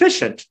 is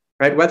sufficient,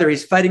 right, whether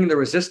he's fighting the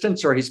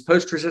resistance or he's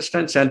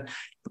post-resistance,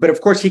 but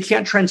of course he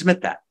can't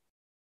transmit that.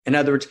 In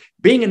other words,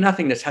 being in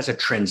nothingness has a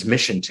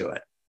transmission to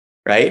it,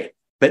 right?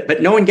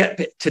 But no one gets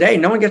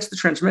the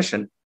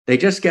transmission. They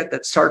just get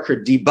that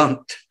Sartre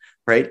debunked,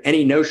 right,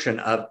 any notion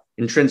of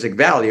intrinsic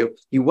value.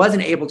 He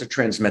wasn't able to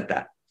transmit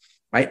that,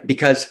 right?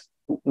 Because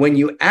when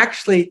you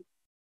actually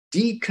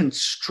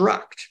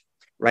deconstruct,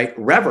 right,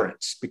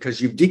 reverence, because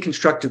you've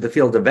deconstructed the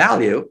field of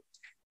value,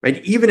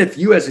 right, even if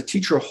you as a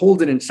teacher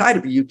hold it inside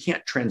of you, you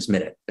can't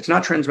transmit it. It's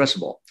not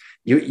transmissible.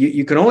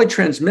 You can only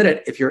transmit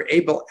it if you're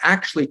able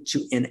actually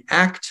to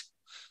enact,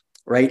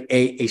 right,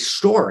 a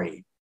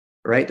story,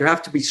 right? There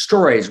have to be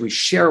stories. We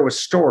share with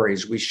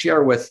stories. We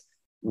share with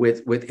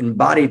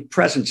embodied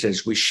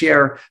presences. We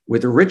share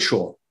with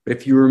ritual. But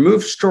if you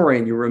remove story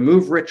and you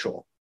remove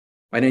ritual,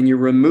 right, and you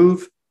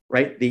remove,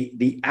 right,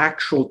 the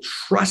actual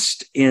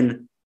trust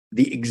in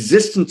the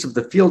existence of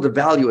the field of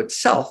value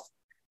itself,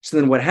 so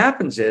then what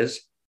happens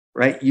is,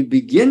 right, you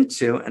begin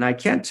to, and I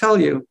can't tell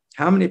you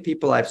how many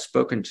people I've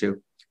spoken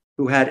to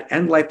who had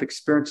end-life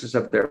experiences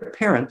of their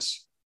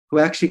parents who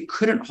actually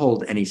couldn't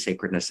hold any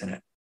sacredness in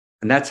it.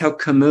 And that's how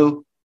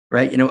Camus,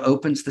 right,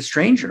 opens The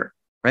Stranger,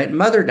 right?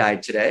 Mother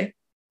died today,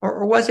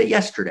 or was it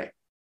yesterday?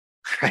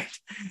 Right.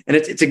 And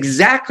it's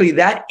exactly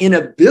that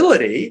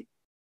inability,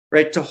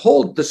 right, to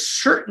hold the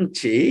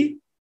certainty,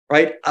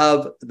 right,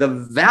 of the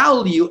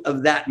value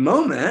of that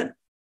moment,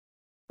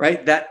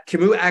 right, that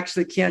Camus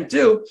actually can't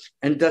do.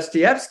 And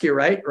Dostoevsky,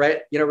 right,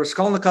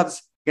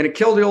 Raskolnikov's going to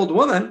kill the old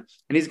woman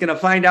and he's going to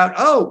find out,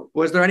 oh,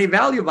 was there any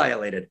value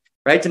violated,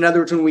 right? In other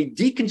words, when we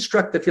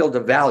deconstruct the field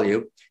of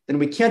value, then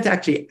we can't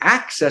actually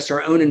access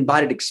our own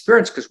embodied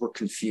experience because we're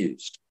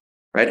confused.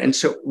 Right. And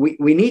so we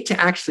need to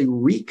actually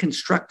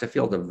reconstruct a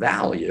field of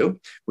value,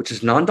 which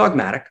is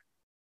non-dogmatic,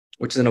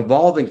 which is an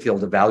evolving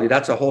field of value.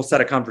 That's a whole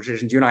set of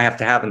conversations you and I have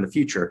to have in the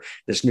future,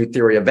 this new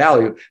theory of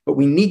value. But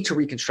we need to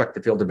reconstruct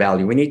the field of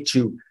value. We need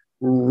to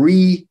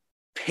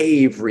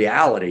repave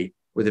reality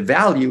with a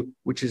value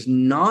which is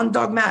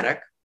non-dogmatic,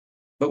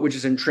 but which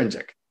is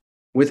intrinsic.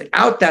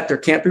 Without that, there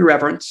can't be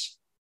reverence,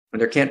 and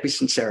there can't be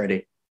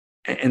sincerity,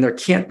 and there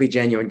can't be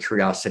genuine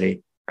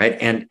curiosity, right?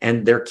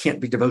 And there can't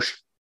be devotion.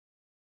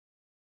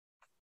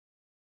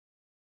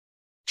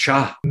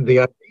 The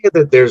idea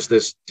that there's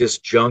this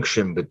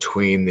disjunction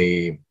between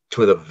the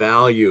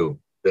value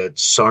that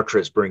Sartre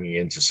is bringing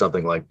into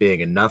something like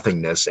Being and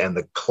Nothingness and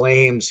the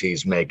claims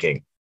he's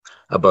making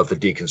about the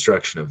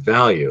deconstruction of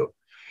value,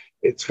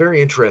 it's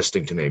very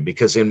interesting to me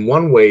because in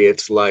one way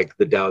it's like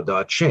the Tao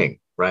Te Ching,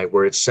 right,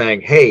 where it's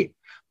saying, hey,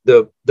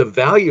 the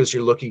values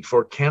you're looking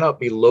for cannot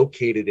be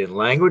located in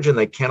language and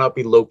they cannot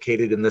be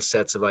located in the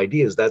sets of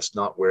ideas. That's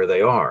not where they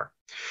are.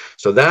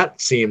 So that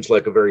seems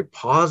like a very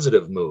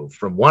positive move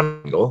from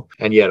one angle.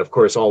 And yet, of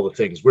course, all the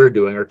things we're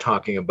doing are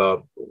talking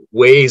about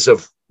ways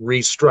of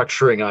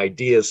restructuring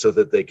ideas so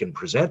that they can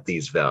present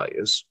these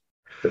values.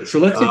 So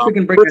let's see if we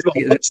can bring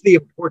let's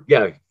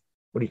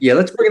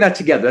bring that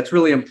together. That's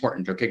really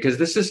important, okay? Because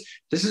this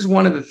is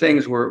one of the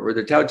things where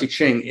the Tao Te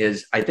Ching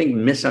is, I think,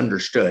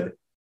 misunderstood,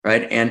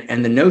 right?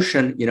 And the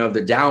notion, of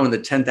the Tao and the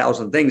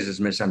 10,000 things is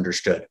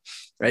misunderstood,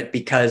 right?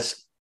 Because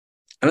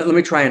let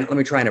me try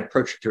and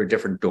approach it through a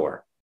different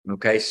door.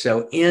 Okay,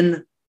 so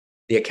in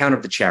the account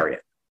of the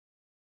chariot,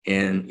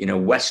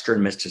 in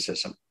Western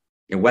mysticism,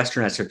 in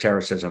Western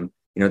esotericism,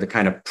 the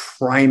kind of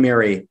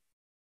primary,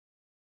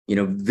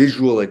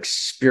 visual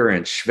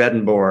experience,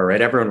 Swedenborg,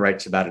 right? Everyone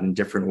writes about it in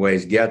different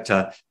ways.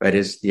 Goethe, right,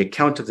 is the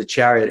account of the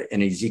chariot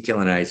in Ezekiel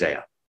and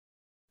Isaiah.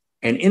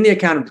 And in the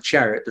account of the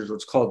chariot, there's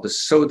what's called the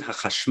Sod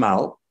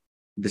HaChashmal,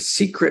 the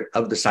secret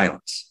of the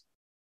silence.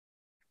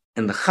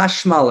 And the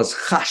Chashmal is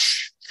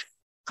chash,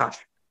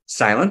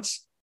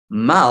 silence,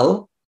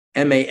 mal,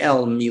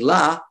 M-A-L,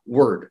 milah,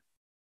 word.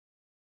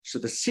 So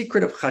the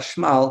secret of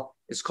Chashmal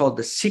is called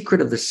the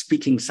secret of the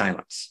speaking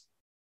silence.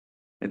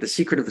 And the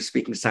secret of the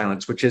speaking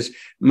silence, which is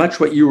much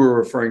what you were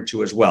referring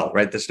to as well,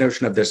 right? This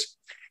notion of this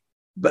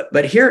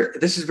But here,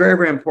 this is very,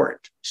 very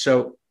important.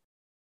 So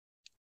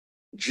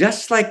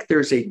just like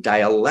there's a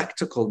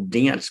dialectical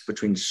dance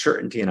between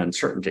certainty and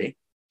uncertainty,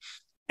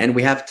 and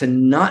we have to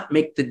not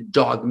make the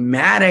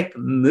dogmatic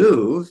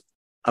move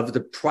of the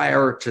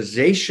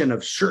prioritization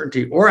of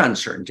certainty or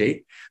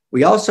uncertainty,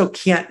 we also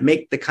can't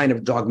make the kind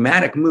of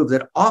dogmatic move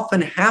that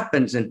often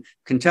happens in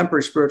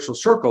contemporary spiritual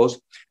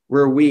circles,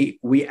 where we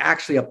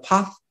actually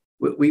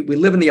we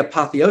live in the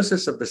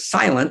apotheosis of the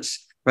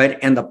silence, right,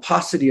 and the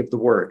paucity of the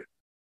word.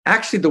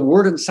 Actually, the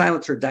word and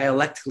silence are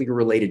dialectically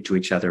related to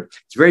each other.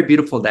 It's very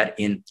beautiful that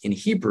in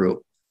Hebrew,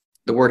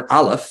 the word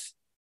aleph,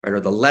 right, or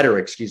the letter,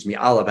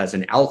 aleph, as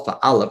an alpha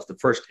aleph, the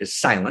first is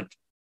silent.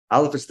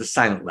 Aleph is the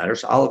silent letter,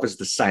 so aleph is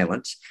the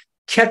silence.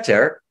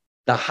 Keter,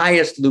 the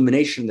highest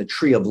illumination in the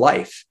tree of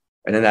life,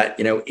 and then that,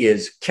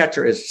 is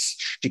Keter is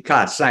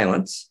shtika,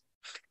 silence.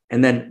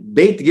 And then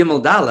Beit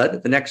Gimel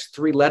Daled, the next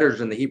three letters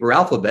in the Hebrew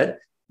alphabet,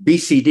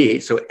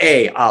 BCD, so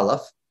A,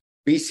 aleph,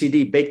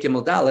 BCD, Beit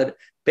Gimel Daled.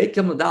 Beit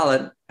Gimel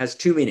Daled has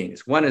two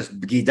meanings. One is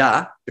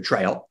bgida,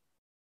 betrayal.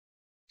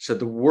 So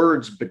the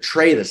words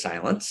betray the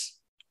silence,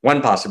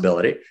 one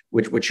possibility,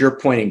 which you're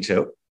pointing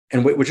to,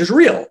 and which is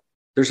real.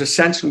 There's a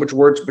sense in which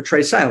words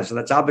betray silence, and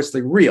that's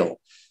obviously real.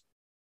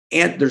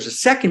 And there's a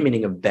second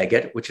meaning of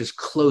beged, which is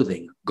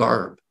clothing,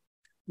 garb.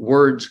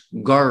 Words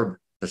garb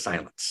the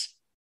silence.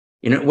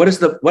 What is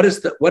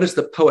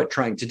the poet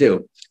trying to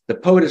do? The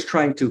poet is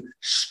trying to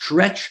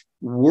stretch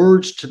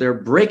words to their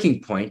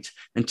breaking point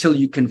until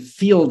you can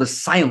feel the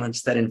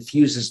silence that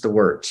infuses the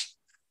words,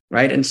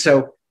 right? And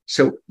so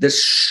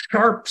this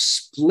sharp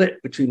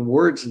split between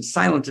words and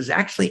silence is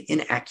actually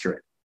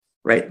inaccurate,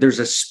 right? There's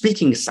a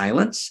speaking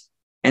silence,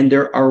 and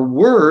there are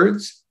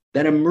words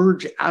that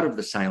emerge out of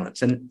the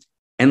silence. And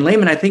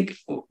Layman, I think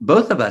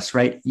both of us,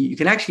 right, you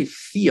can actually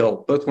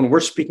feel, both when we're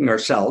speaking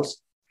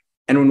ourselves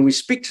and when we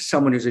speak to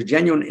someone who's a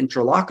genuine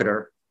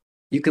interlocutor,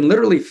 you can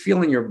literally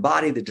feel in your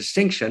body the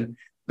distinction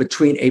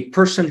between a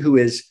person who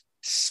is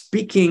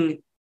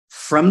speaking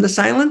from the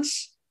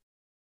silence,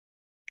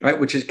 right,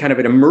 which is kind of,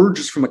 it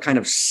emerges from a kind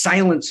of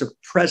silence of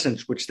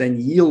presence, which then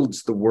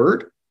yields the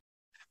word,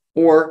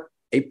 or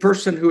a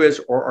person who is,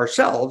 or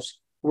ourselves,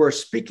 who are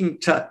speaking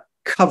to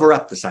cover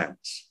up the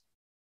silence.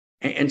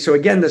 And so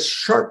again, this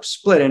sharp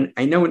split, and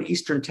I know in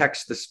Eastern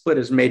texts, the split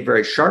is made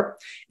very sharp.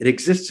 It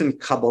exists in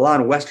Kabbalah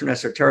and Western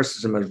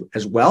esotericism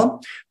as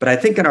well. But I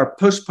think in our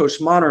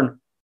postmodern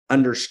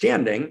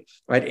understanding,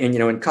 right, and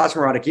in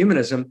Cosmo-Erotic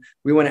Humanism,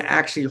 we want to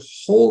actually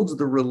hold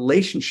the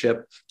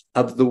relationship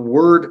of the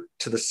word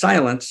to the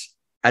silence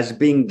as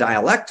being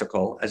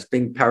dialectical, as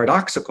being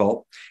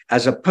paradoxical,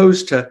 as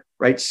opposed to,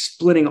 right,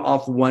 splitting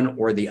off one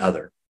or the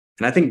other.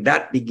 And I think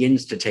that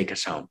begins to take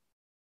us home.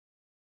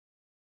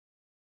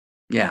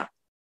 Yeah.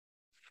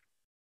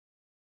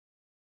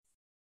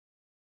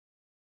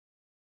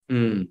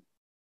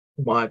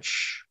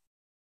 Much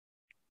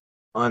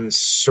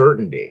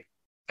uncertainty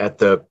at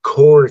the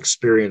core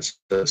experience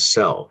of the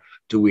self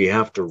do we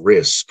have to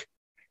risk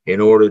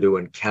in order to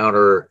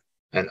encounter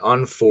an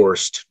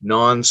unforced,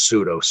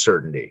 non-pseudo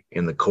certainty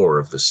in the core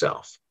of the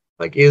self?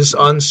 Like, is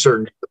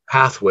uncertainty the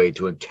pathway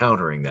to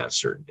encountering that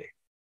certainty?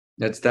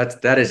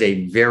 That is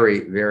a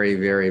very, very,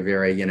 very,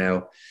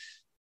 very,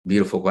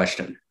 beautiful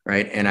question,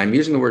 right? And I'm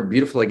using the word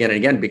beautiful again and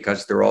again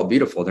because they're all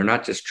beautiful. They're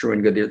not just true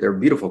and good. They're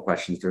beautiful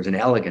questions. There's an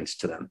elegance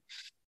to them.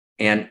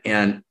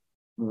 And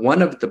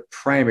one of the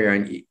primary,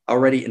 and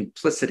already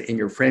implicit in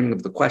your framing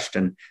of the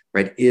question,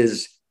 right,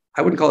 is,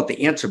 I wouldn't call it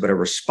the answer, but a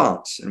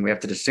response. And we have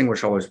to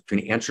distinguish always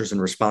between answers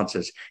and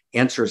responses.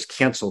 Answers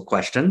cancel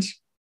questions.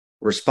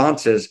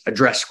 Responses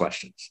address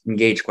questions,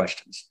 engage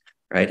questions,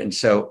 right? And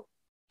so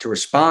to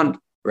respond,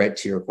 right,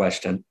 to your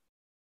question,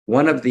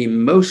 one of the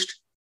most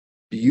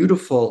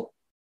beautiful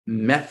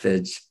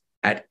methods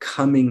at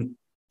coming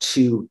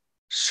to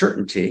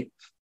certainty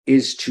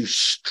is to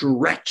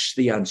stretch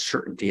the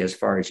uncertainty as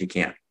far as you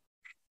can.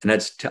 And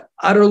that's to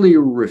utterly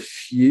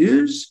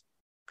refuse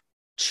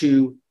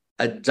to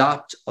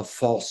adopt a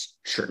false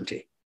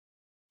certainty,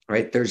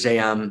 right? There's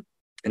and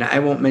I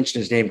won't mention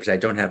his name because I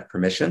don't have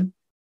permission,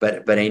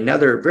 but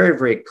another very,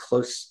 very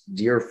close,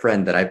 dear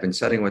friend that I've been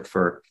studying with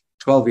for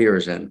 12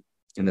 years in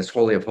this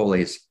Holy of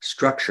Holies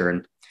structure.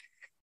 And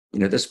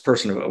this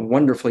person, a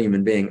wonderful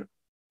human being,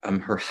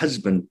 her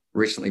husband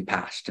recently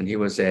passed, and he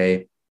was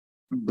a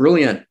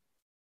brilliant,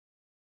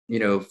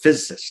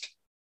 physicist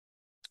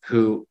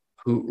who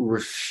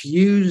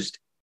refused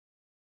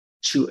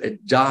to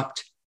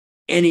adopt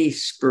any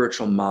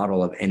spiritual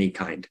model of any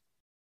kind,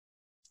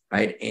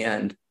 right?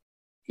 And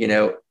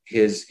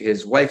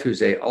his wife,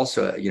 who's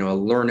also a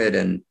learned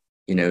and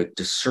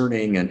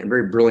discerning and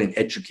very brilliant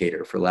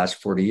educator for the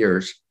last 40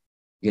 years,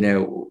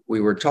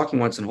 we were talking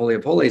once in Holy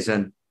of Holies,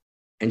 and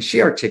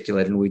she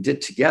articulated, and we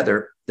did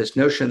together, this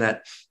notion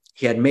that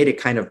he had made a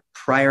kind of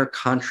prior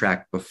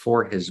contract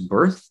before his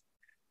birth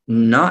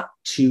not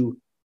to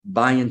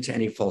buy into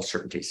any false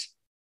certainties.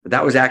 But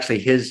that was actually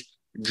his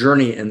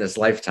journey in this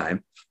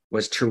lifetime,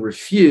 was to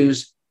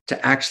refuse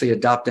to actually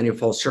adopt any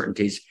false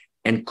certainties.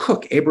 And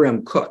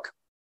Abraham Cook,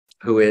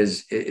 who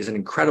is an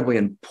incredibly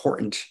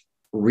important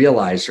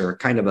realizer,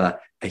 kind of a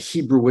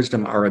Hebrew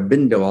wisdom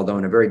arabindo, although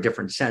in a very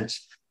different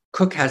sense.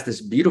 Cook has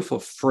this beautiful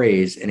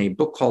phrase in a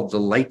book called The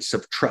Lights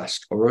of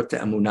Trust, Orota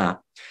Emunah,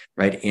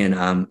 right,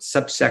 in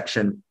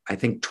subsection, I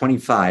think,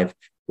 25,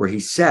 where he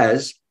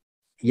says,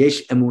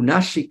 Yesh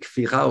emunashi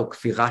kfira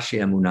kfirashi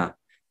emunah.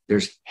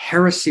 There's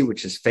heresy,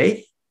 which is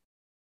faith,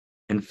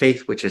 and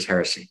faith, which is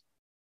heresy,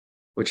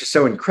 which is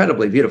so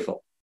incredibly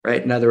beautiful,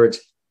 right? In other words,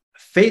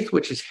 faith,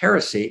 which is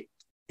heresy,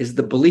 is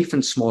the belief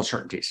in small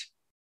certainties.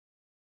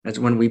 That's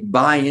when we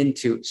buy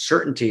into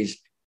certainties,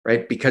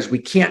 right? Because we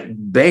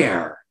can't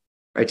bear,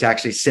 right, to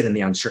actually sit in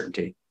the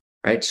uncertainty,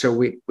 right? So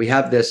we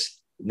have this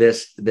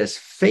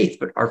faith,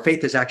 but our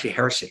faith is actually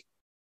heresy.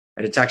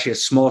 And it's actually a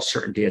small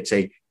certainty. It's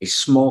a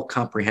small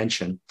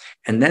comprehension.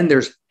 And then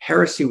there's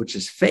heresy, which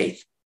is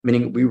faith,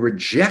 meaning we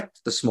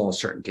reject the small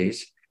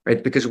certainties,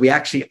 right? Because we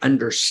actually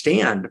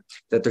understand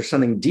that there's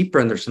something deeper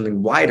and there's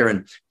something wider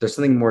and there's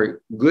something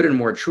more good and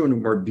more true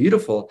and more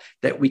beautiful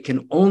that we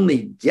can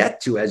only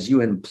get to, as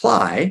you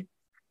imply,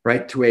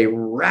 right, to a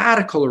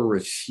radical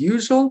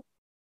refusal,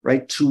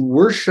 right, to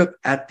worship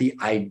at the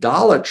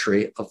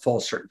idolatry of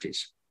false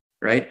certainties,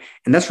 right?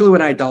 And that's really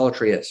what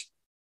idolatry is.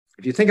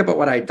 If you think about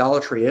what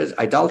idolatry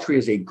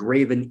is a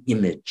graven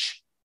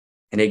image.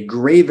 And a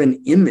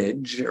graven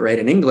image, right,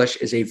 in English,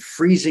 is a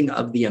freezing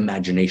of the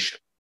imagination.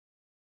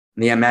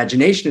 And the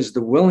imagination is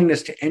the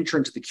willingness to enter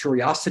into the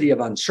curiosity of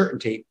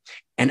uncertainty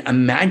and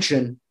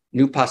imagine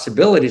new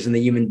possibilities in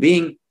the human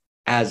being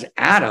as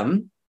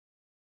Adam,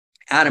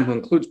 who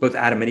includes both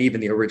Adam and Eve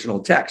in the original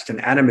text.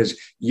 And Adam is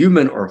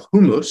human or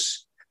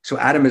humus. So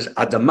Adam is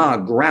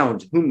adama,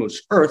 ground,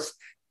 humus, earth.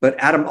 But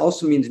Adam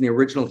also means in the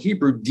original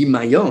Hebrew,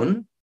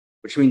 dimayon,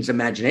 which means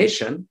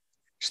imagination.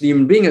 So the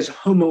human being is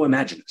homo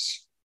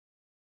imaginus.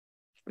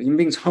 The human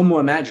being is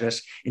homo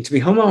imaginus. And to be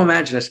homo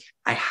imaginus,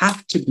 I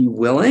have to be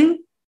willing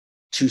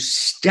to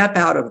step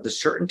out of the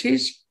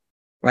certainties,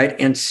 right?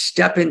 And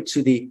step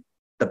into the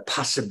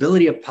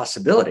possibility of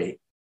possibility,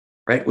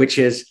 right? Which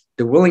is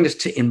the willingness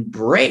to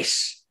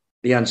embrace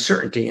the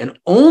uncertainty. And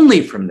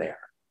only from there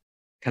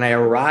can I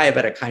arrive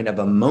at a kind of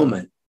a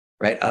moment,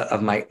 right,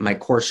 of my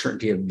core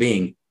certainty of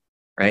being,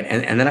 right?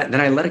 And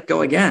then I let it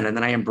go again. And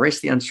then I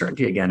embrace the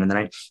uncertainty again. And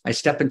then I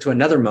step into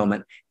another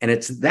moment. And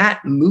it's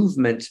that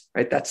movement,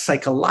 right? That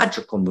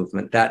psychological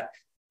movement, that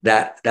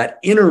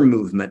inner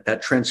movement,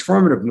 that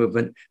transformative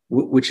movement,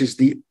 which is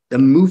the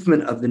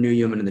movement of the new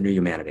human and the new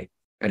humanity.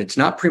 And it's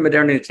not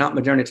pre-modernity, it's not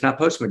modernity, it's not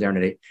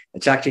post-modernity.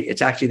 It's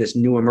actually this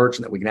new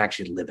emergence that we can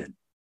actually live in.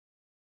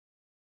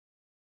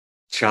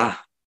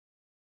 Cha.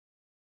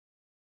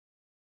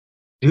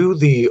 Do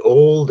the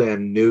Old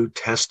and New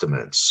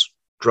Testaments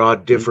draw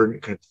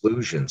different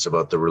conclusions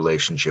about the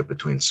relationship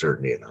between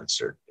certainty and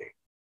uncertainty?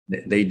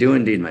 They do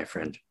indeed, my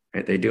friend.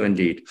 Right? They do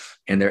indeed.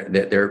 And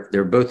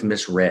they're both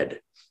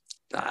misread.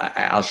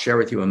 I'll share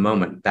with you a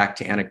moment, back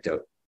to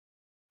anecdote.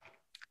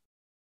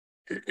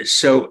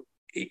 So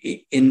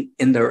in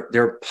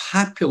their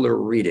popular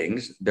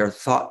readings, they're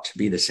thought to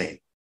be the same,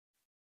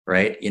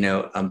 right?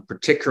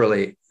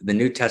 Particularly the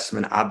New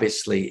Testament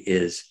obviously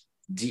is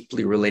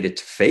deeply related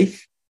to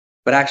faith,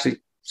 but actually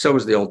so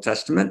is the Old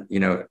Testament.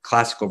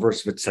 Classical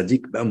verse of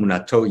Tzadik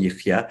b'emunato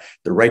yichya,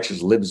 the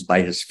righteous lives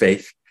by his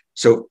faith.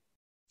 So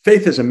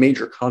faith is a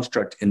major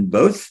construct in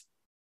both,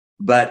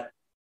 but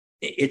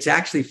it's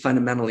actually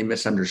fundamentally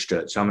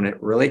misunderstood. So I'm going to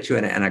relate to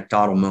an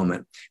anecdotal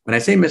moment. When I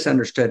say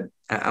misunderstood,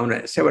 I want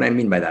to say what I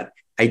mean by that.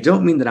 I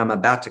don't mean that I'm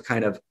about to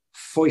kind of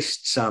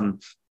foist some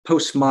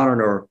postmodern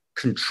or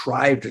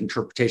contrived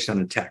interpretation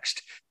on a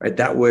text, right?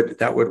 That would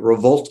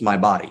revolt my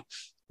body,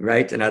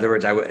 right? In other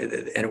words, and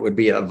it would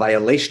be a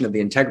violation of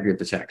the integrity of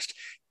the text.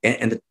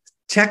 And the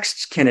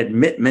texts can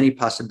admit many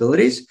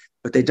possibilities,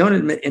 but they don't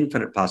admit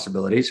infinite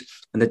possibilities.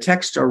 And the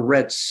texts are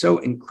read so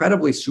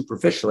incredibly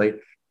superficially,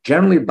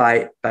 generally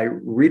by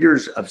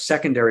readers of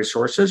secondary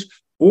sources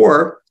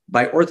or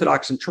by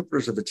Orthodox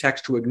interpreters of the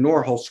text who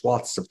ignore whole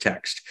swaths of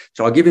text.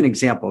 So I'll give you an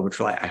example, which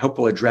I hope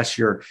will address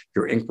your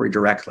inquiry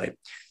directly.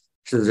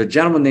 So there's a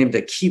gentleman named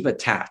Akiva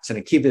Tatz.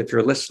 And Akiva, if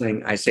you're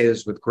listening, I say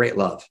this with great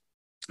love.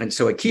 And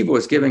so Akiva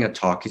was giving a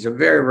talk. He's a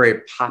very,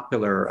 very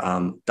popular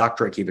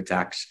Dr. Akiva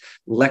Tatz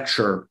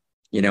lecturer,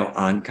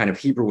 on kind of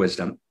Hebrew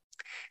wisdom.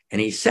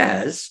 And he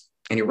says,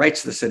 and he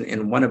writes this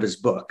in one of his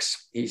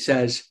books, he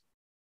says,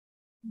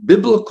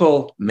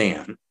 biblical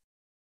man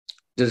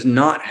does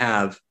not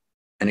have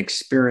an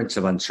experience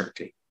of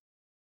uncertainty.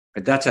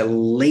 But that's a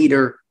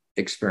later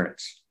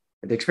experience.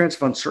 The experience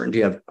of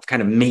uncertainty of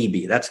kind of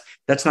maybe. That's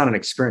not an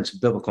experience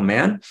of biblical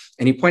man.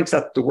 And he points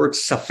out the word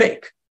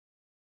safek,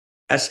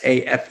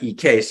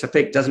 S-A-F-E-K,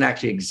 safek doesn't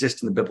actually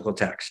exist in the biblical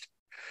text.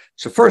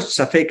 So first,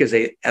 safek is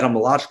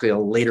etymologically a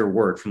later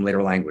word from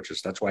later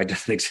languages. That's why it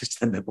doesn't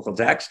exist in the biblical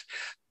text.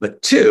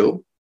 But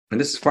two,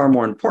 and this is far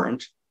more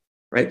important,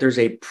 right? There's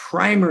a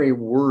primary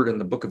word in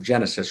the book of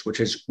Genesis, which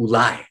is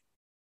ulai.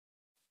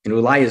 And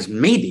ulai is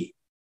maybe.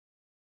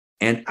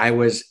 And I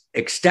was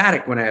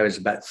ecstatic when I was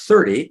about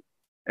 30,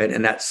 and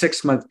in that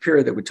 6-month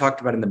period that we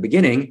talked about in the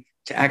beginning,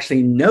 to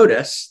actually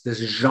notice this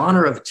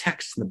genre of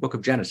text in the book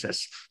of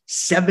Genesis,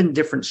 7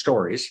 different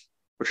stories,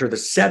 which are the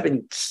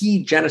 7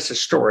 key Genesis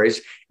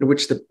stories in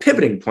which the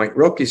pivoting point,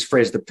 Rilke's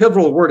phrase, the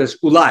pivotal word is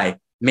ulai,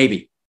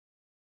 maybe,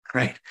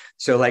 right?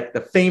 So like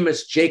the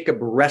famous Jacob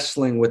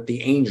wrestling with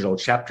the angel,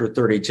 chapter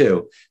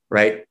 32,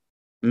 right?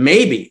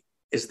 Maybe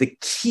is the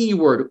key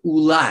word,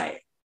 ulai,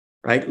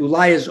 right?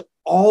 Ulai is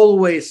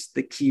always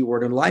the key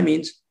word. And ulai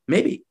means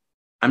maybe,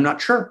 I'm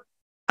not sure,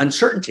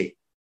 uncertainty.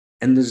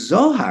 And the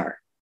Zohar,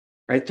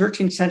 right,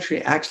 13th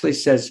century actually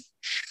says,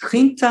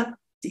 Shechinta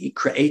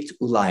di'ikra'et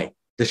ulai.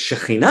 The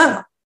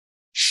Shekhinah,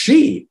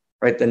 she,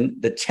 right, the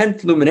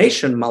 10th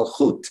lumination,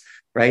 Malchut,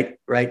 right,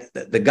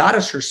 the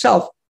goddess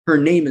herself, her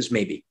name is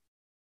maybe.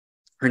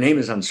 Her name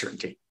is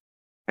uncertainty.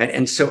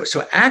 And so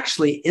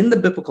actually in the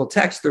biblical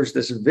text, there's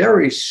this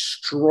very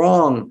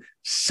strong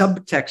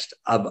subtext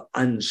of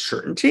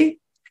uncertainty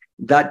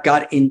that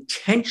got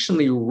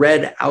intentionally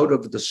read out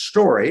of the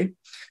story,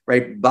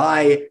 right,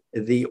 by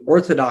the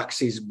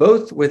orthodoxies,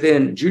 both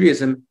within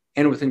Judaism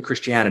and within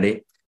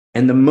Christianity.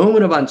 And the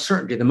moment of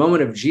uncertainty, the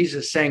moment of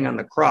Jesus saying on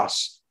the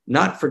cross,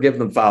 not forgive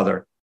them,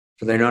 Father,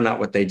 for they know not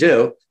what they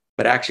do,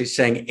 but actually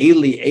saying,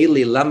 Eli,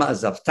 Eli, lama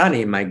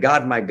azavtani, my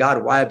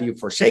God, why have you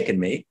forsaken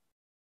me?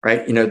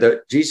 Right? You know,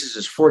 Jesus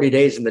is 40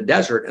 days in the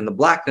desert, and the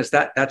blackness,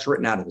 that's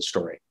written out of the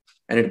story.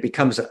 And it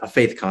becomes a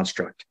faith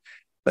construct.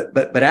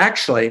 But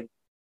actually,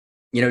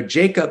 you know,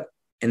 Jacob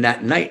in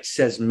that night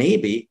says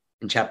maybe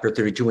in chapter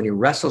 32 when he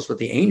wrestles with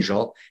the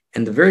angel,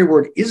 and the very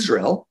word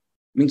Israel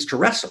means to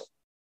wrestle,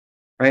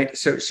 right?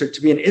 So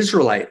to be an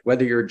Israelite,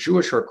 whether you're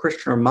Jewish or a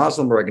Christian or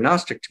Muslim or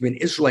agnostic, to be an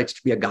Israelite is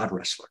to be a God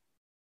wrestler.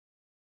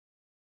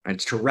 Right?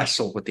 It's to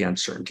wrestle with the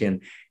uncertainty.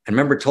 And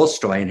remember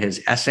Tolstoy in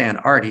his essay on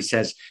art, he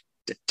says,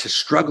 to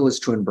struggle is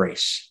to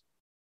embrace,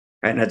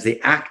 right? And it's the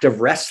act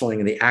of wrestling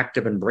and the act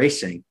of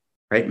embracing,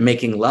 right?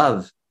 Making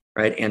love,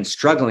 right? And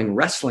struggling,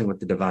 wrestling with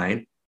the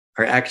divine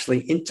are actually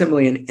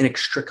intimately and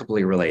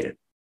inextricably related.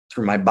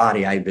 Through my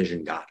body, I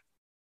vision God.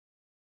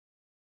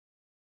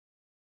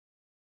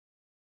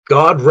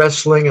 God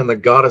wrestling and the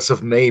goddess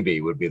of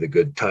maybe would be the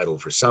good title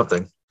for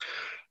something.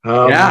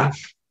 Yeah.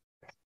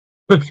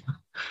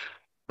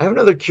 I have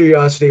another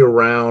curiosity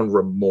around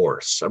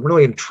remorse. I'm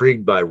really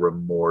intrigued by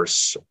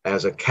remorse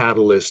as a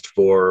catalyst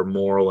for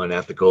moral and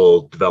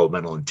ethical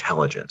developmental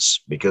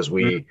intelligence, because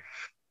we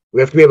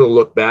have to be able to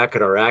look back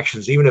at our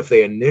actions, even if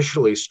they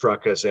initially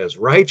struck us as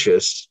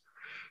righteous,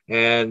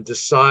 and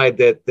decide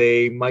that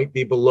they might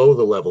be below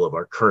the level of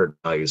our current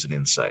values and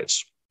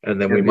insights. And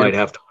then we might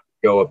have to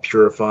go a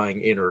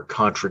purifying inner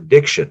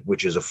contradiction,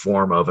 which is a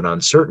form of an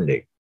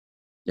uncertainty.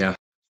 Yeah.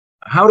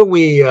 How do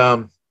we,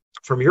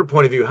 from your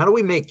point of view, how do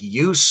we make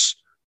use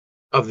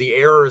of the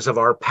errors of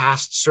our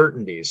past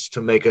certainties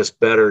to make us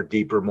better,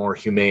 deeper, more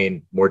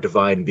humane, more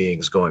divine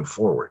beings going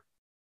forward?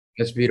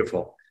 That's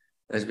beautiful.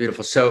 That's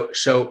beautiful.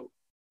 So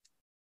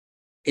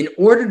in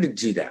order to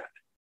do that,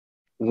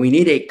 we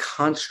need a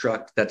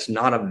construct that's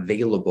not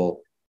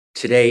available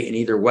today in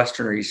either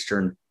Western or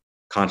Eastern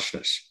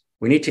consciousness.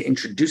 We need to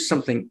introduce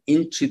something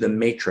into the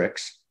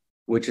matrix,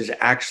 which is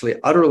actually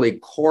utterly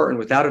core. And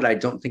without it, I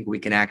don't think we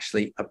can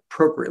actually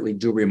appropriately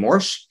do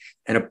remorse.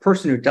 And a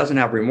person who doesn't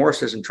have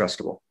remorse isn't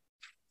trustable,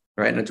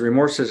 right? And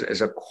remorse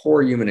is a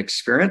core human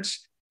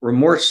experience.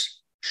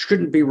 Remorse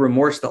shouldn't be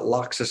remorse that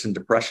locks us in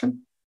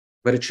depression,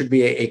 but it should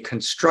be a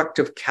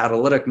constructive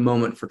catalytic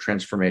moment for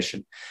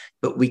transformation.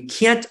 But we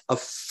can't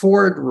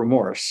afford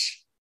remorse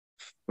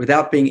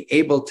without being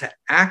able to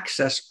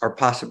access our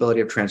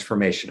possibility of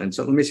transformation. And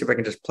so let me see if I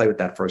can just play with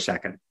that for a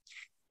second.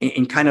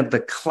 In kind of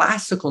the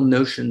classical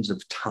notions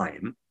of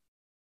time,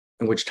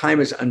 in which time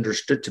is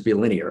understood to be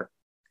linear,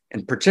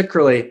 and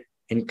particularly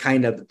in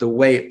kind of the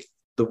way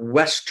the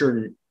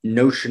Western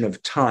notion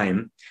of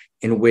time,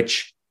 in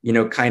which, you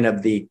know, kind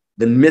of the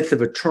myth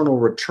of eternal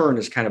return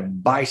is kind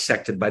of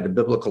bisected by the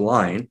biblical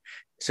line.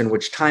 It's in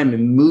which time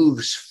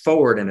moves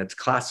forward in its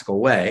classical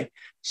way.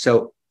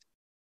 So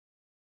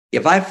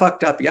if I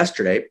fucked up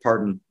yesterday,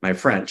 pardon my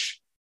French,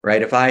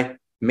 right? If I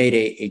made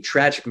a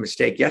tragic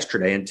mistake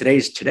yesterday and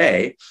today's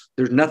today,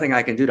 there's nothing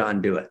I can do to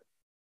undo it,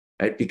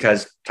 right?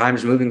 Because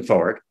time's moving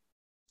forward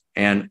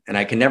and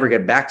I can never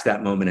get back to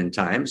that moment in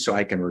time. So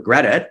I can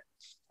regret it.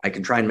 I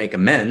can try and make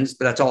amends,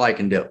 but that's all I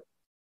can do.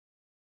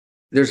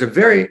 There's a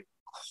very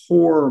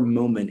core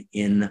moment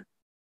in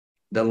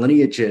the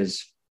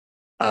lineages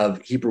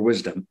of Hebrew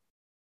wisdom,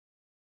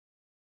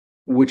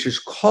 which is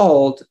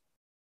called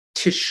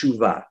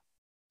teshuvah,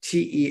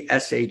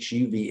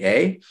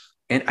 T-E-S-H-U-V-A.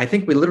 And I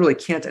think we literally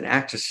can't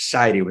enact a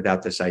society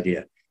without this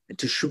idea. And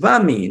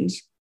teshuvah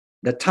means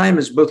that time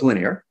is both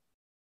linear,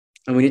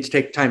 and we need to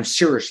take time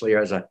seriously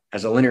as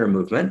a linear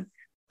movement,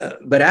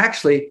 but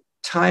actually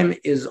time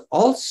is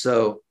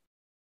also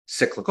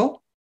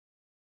cyclical,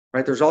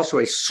 right? There's also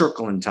a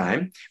circle in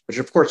time, which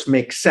of course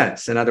makes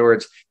sense. In other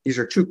words, these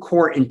are two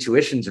core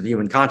intuitions of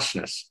human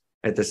consciousness,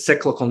 right? The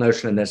cyclical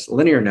notion and this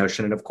linear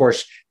notion. And of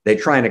course, they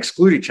try and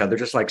exclude each other,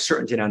 just like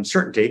certainty and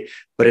uncertainty,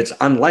 but it's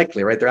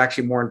unlikely, right? They're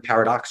actually more in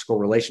paradoxical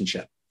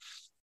relationship.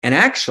 And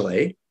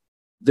actually,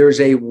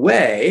 there's a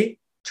way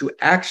to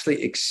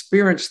actually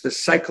experience the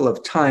cycle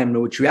of time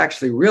in which you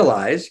actually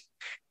realize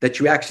that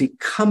you actually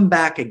come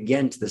back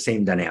again to the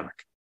same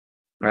dynamic,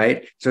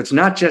 right? So it's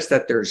not just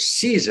that there's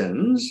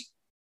seasons,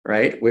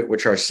 right,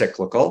 which are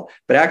cyclical,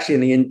 but actually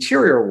in the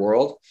interior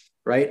world,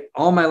 right,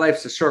 all my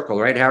life's a circle,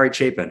 right? Harry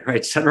Chapin,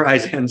 right?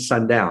 Sunrise and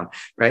sundown,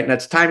 right? And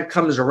as time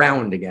comes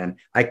around again,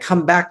 I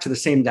come back to the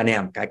same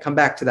dynamic. I come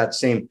back to that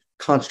same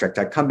construct.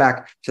 I come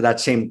back to that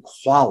same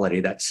quality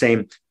of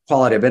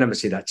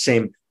intimacy, that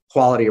same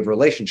quality of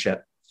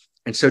relationship.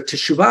 And so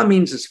teshuvah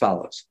means as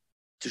follows.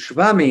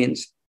 Teshuvah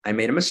means I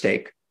made a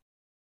mistake.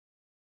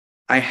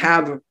 I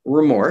have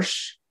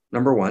remorse.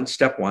 Number one,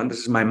 step one, this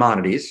is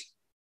Maimonides,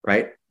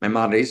 right?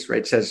 Maimonides,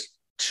 right, says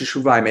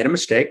teshuvah, I made a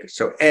mistake.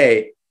 So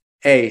A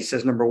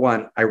says, number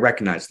one, I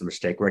recognize the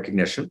mistake,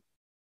 recognition.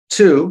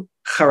 2,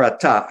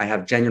 charata, I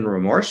have genuine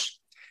remorse.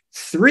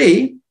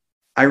 3,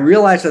 I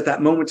realize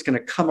that moment's going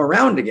to come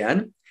around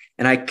again.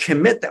 And I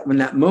commit that when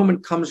that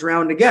moment comes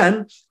around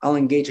again, I'll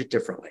engage it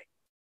differently.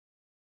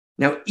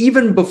 Now,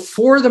 even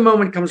before the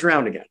moment comes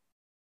around again,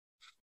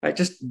 right,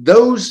 just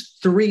those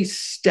 3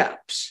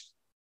 steps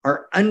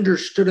are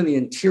understood in the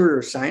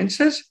interior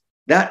sciences,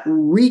 that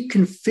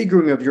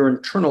reconfiguring of your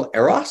internal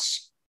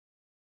eros,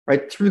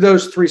 right, through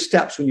those 3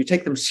 steps, when you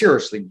take them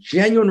seriously,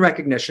 genuine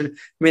recognition,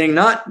 meaning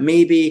not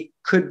maybe,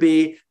 could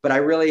be, but I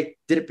really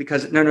did it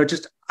because, no,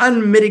 just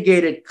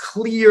unmitigated,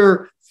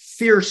 clear,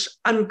 fierce,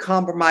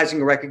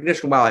 uncompromising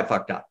recognition. Wow, I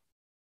fucked up,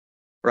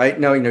 right?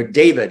 No,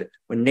 David,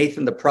 when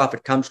Nathan the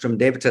prophet comes to him,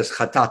 David says,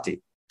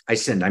 chatati, I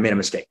sinned, I made a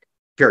mistake,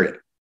 period.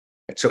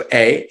 So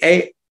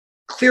A,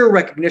 clear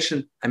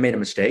recognition, I made a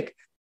mistake.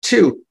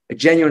 2, a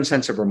genuine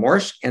sense of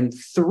remorse. And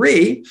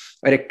 3,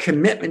 right, a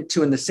commitment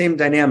to, in the same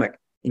dynamic,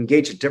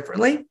 engage it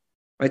differently,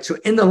 right? So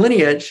in the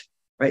lineage,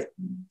 right,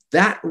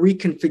 that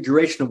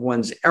reconfiguration of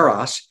one's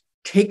eros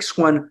takes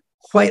one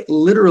quite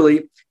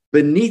literally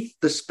beneath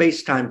the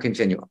space-time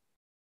continuum.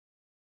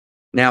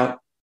 Now,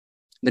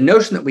 the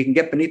notion that we can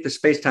get beneath the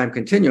space-time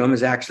continuum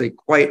is actually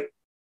quite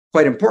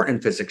important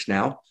in physics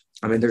now.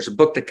 I mean, there's a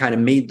book that kind of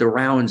made the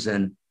rounds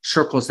in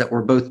circles that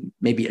we're both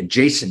maybe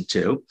adjacent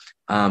to,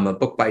 a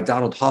book by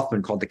Donald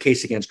Hoffman called The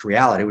Case Against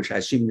Reality, which I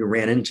assume you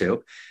ran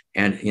into.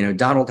 And,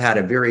 Donald had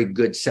a very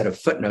good set of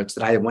footnotes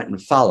that I went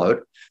and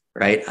followed,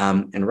 right?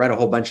 And read a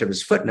whole bunch of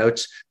his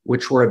footnotes,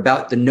 which were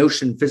about the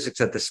notion in physics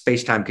that the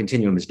space-time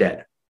continuum is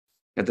dead.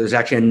 That there's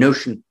actually a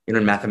notion,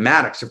 in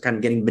mathematics of kind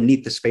of getting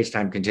beneath the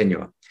space-time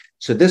continuum.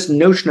 So this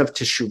notion of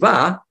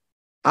teshuvah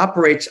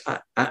operates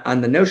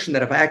on the notion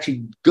that if I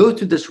actually go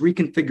through this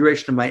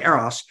reconfiguration of my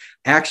eros,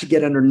 I actually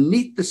get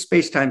underneath the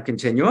space-time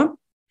continuum.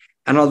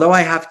 And although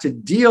I have to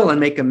deal and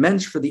make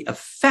amends for the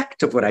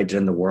effect of what I did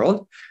in the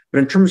world, but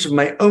in terms of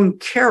my own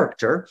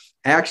character,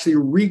 I actually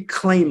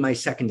reclaim my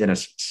second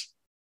innocence,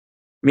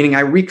 meaning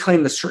I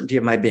reclaim the certainty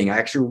of my being. I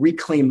actually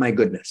reclaim my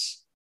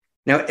goodness.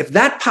 Now, if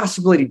that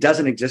possibility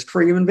doesn't exist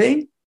for a human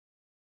being,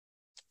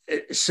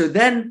 so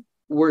then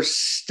we're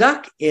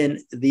stuck in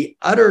the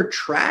utter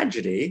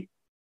tragedy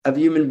of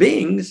human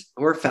beings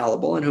who are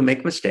fallible and who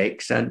make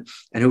mistakes and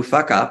who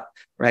fuck up,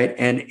 right?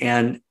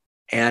 And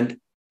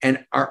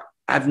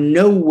have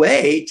no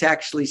way to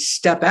actually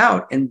step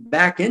out and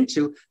back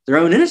into their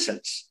own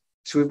innocence.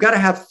 So we've got to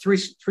have three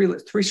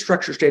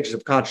structure stages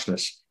of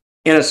consciousness: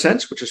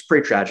 innocence, which is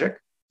pre-tragic;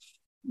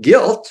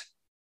 guilt,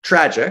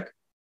 tragic;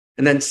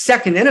 and then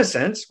second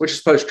innocence, which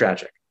is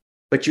post-tragic.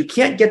 But you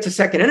can't get to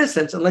second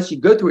innocence unless you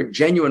go through a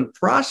genuine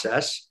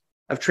process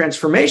of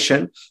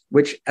transformation,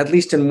 which, at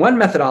least in one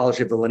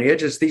methodology of the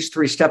lineage, is these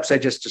 3 steps I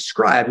just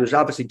described. There's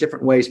obviously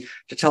different ways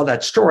to tell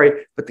that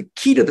story, but the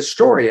key to the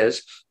story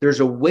is there's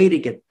a way to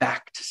get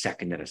back to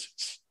second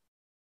innocence,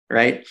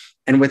 right?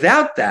 And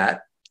without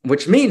that,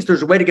 which means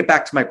there's a way to get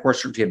back to my core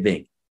certainty of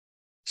being.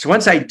 So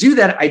once I do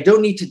that, I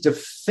don't need to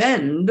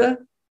defend,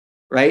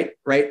 right,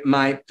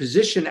 my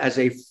position as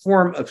a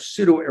form of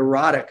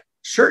pseudo-erotic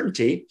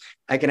certainty.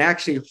 I can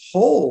actually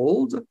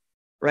hold,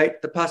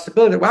 right, the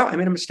possibility that, wow, I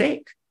made a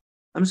mistake.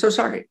 I'm so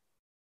sorry.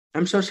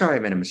 I'm so sorry I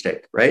made a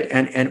mistake, right?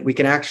 And we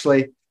can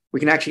actually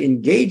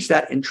engage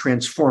that and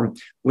transform.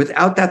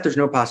 Without that, there's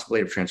no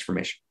possibility of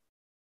transformation.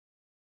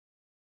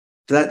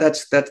 So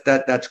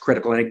that's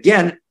critical. And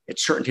again,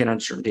 it's certainty and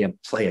uncertainty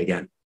at play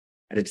again.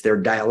 And it's their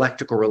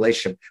dialectical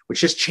relationship, which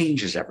just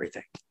changes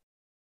everything.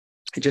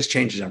 It just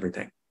changes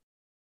everything.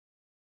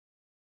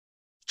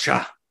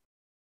 Cha.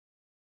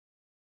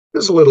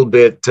 This is a little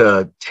bit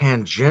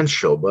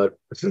tangential, but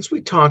since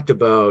we talked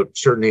about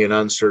certainty and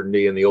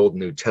uncertainty in the Old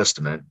and New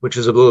Testament, which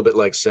is a little bit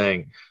like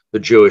saying the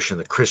Jewish and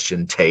the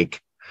Christian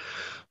take,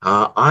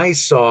 I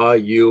saw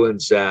you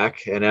and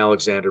Zak and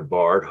Alexander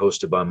Bard,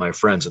 hosted by my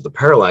friends at the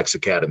Parallax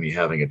Academy,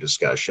 having a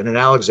discussion. And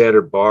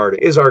Alexander Bard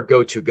is our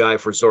go-to guy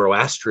for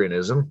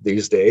Zoroastrianism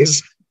these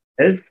days.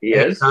 He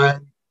is.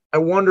 I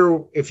wonder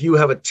if you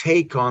have a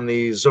take on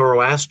the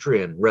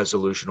Zoroastrian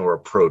resolution or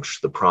approach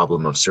to the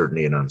problem of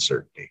certainty and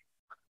uncertainty.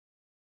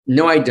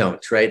 No, I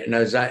don't, right? In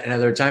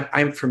other words,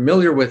 I'm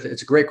familiar with,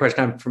 it's a great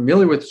question. I'm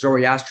familiar with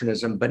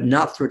Zoroastrianism, but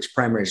not through its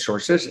primary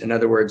sources. In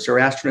other words,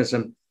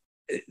 Zoroastrianism,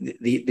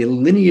 the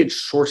lineage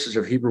sources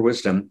of Hebrew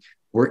wisdom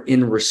were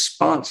in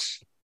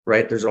response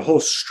right? There's a whole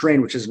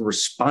strain which is in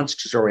response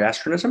to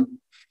Zoroastrianism,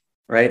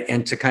 right?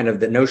 And to kind of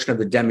the notion of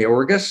the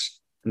demiurgus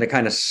and the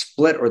kind of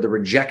split or the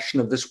rejection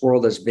of this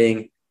world as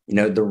being,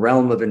 the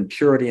realm of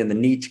impurity and the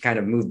need to kind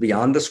of move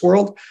beyond this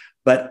world.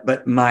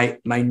 But my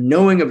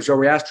knowing of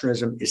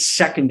Zoroastrianism is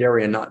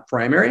secondary and not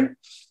primary.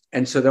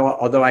 And so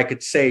although I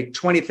could say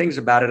 20 things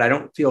about it, I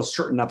don't feel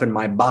certain enough in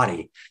my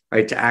body,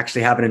 right, to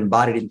actually have an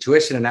embodied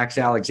intuition. And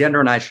actually,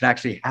 Alexander and I should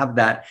actually have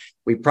that.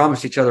 We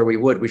promised each other we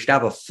would. We should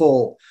have a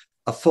full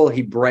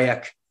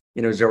Hebraic,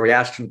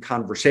 Zoroastrian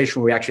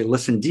conversation where we actually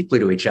listen deeply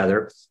to each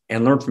other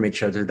and learn from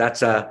each other.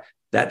 That's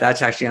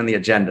actually on the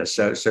agenda.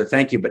 So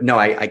thank you. But no,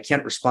 I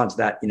can't respond to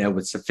that,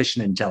 with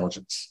sufficient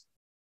intelligence.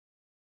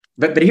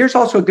 But here's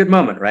also a good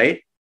moment,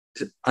 right?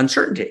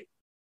 Uncertainty.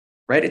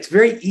 Right? It's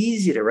very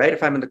easy to, right?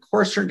 If I'm in the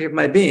core certainty of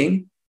my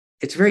being,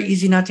 it's very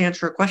easy not to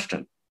answer a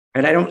question.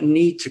 Right? I don't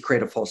need to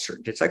create a false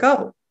certainty. It's like,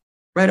 oh,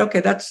 right, okay,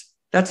 that's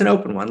an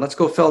open one. Let's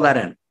go fill that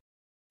in.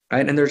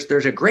 Right? And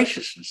there's a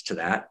graciousness to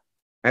that,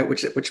 right?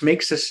 Which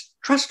makes us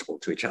trustable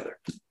to each other.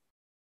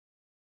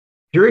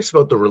 Curious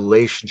about the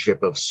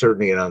relationship of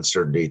certainty and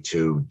uncertainty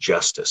to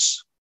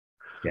justice.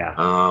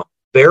 Yeah.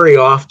 Very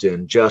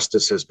often,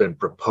 justice has been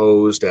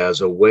proposed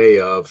as a way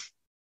of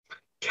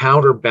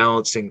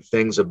counterbalancing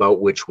things about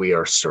which we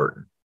are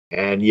certain.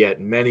 And yet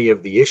many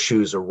of the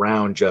issues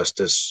around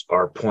justice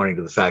are pointing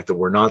to the fact that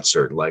we're not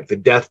certain. Like the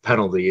death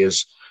penalty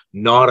is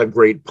not a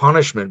great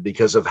punishment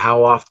because of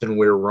how often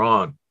we're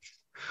wrong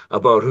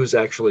about who's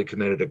actually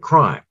committed a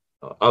crime,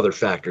 other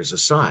factors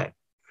aside.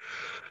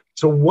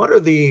 So what are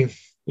the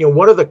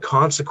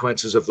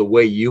consequences of the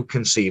way you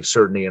conceive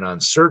certainty and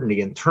uncertainty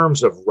in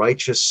terms of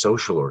righteous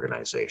social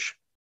organization?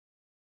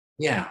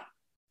 Yeah.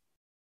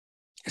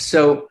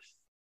 So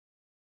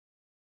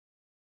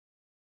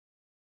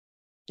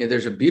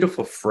there's a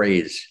beautiful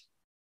phrase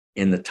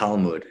in the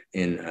Talmud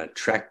in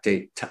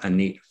Tractate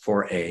Ta'anit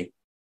 4a,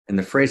 and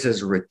the phrase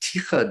is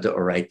Reticha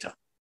de'oraita,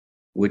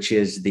 which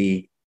is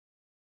the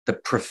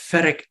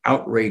prophetic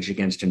outrage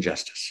against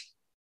injustice.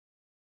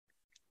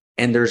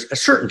 And there's a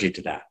certainty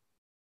to that,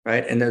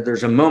 right? And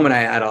there's a moment I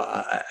had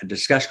a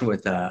discussion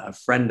with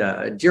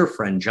a dear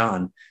friend,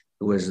 John,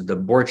 who was the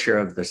board chair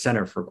of the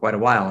center for quite a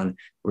while, and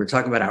we were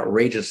talking about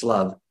outrageous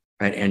love,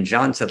 right? And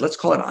John said, let's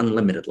call it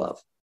unlimited love.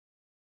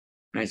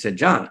 And I said,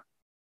 John,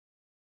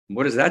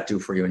 what does that do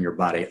for you in your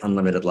body?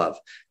 Unlimited love,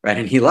 right?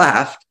 And he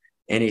laughed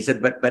and he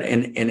said, but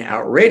in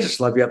outrageous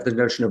love, you have the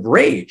notion of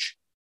rage.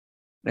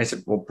 And I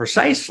said, well,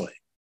 precisely,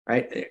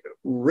 right?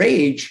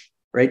 Rage,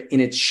 right, in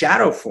its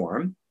shadow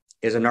form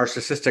is a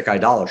narcissistic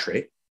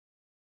idolatry,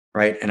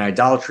 right? An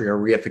idolatry or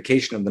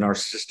reification of the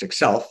narcissistic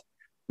self.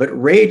 But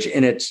rage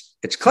in its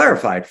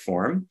clarified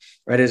form,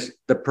 right, is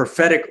the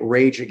prophetic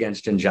rage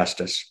against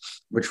injustice,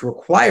 which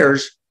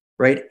requires,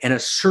 right, an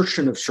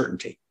assertion of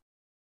certainty.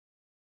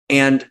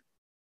 And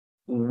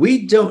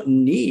we don't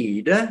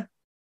need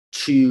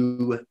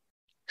to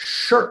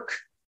shirk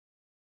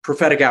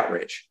prophetic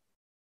outrage,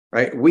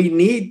 right? We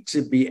need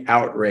to be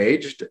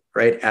outraged,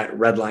 right, at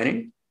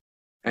redlining.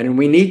 And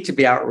we need to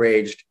be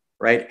outraged,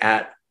 right,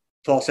 at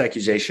false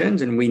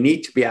accusations. And we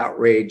need to be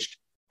outraged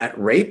at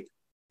rape.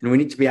 And we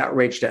need to be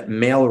outraged at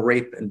male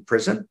rape in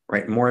prison,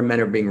 right? More men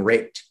are being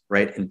raped,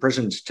 right, in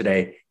prisons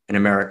today in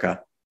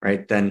America,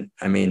 right, than,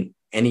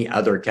 any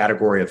other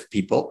category of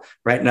people,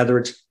 right? In other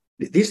words,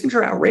 these things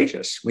are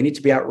outrageous. We need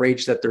to be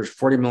outraged that there's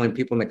 40 million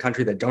people in the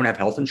country that don't have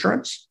health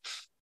insurance,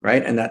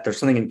 right? And that there's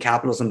something in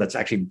capitalism that's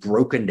actually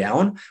broken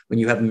down when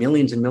you have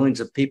millions and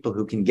millions of people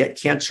who can get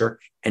cancer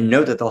and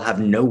know that they'll have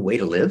no way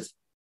to live,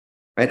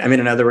 right?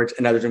 In other words,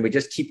 we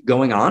just keep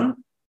going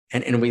on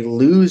and we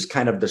lose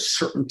kind of the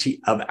certainty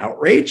of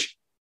outrage,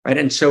 right?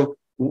 And so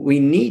we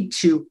need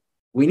to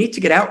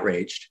get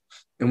outraged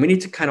and we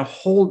need to kind of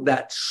hold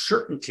that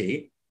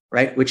certainty,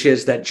 right? Which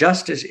is that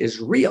justice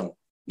is real.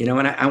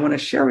 And I want to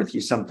share with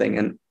you something.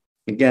 And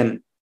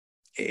again,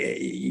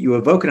 you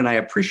evoke it and I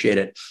appreciate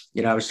it.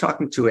 I was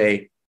talking to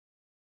a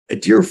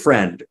dear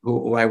friend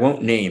who I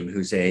won't name,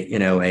 who's a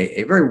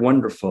very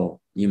wonderful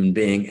human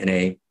being and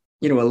a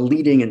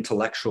leading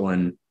intellectual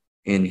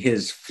in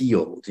his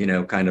field,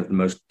 kind of the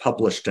most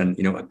published and,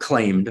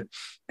 acclaimed.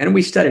 And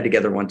we study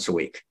together once a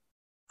week.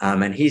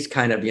 And he's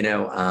kind of,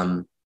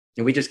 and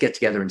we just get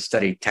together and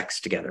study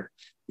text together,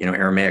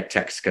 Aramaic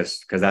text,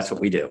 because that's what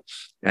we do.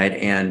 Right.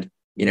 And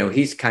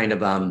he's kind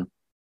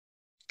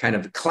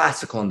of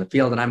classical in the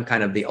field, and I'm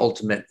kind of the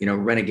ultimate,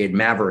 renegade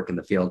maverick in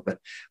the field. But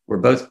we're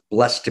both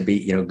blessed to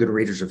be, good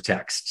readers of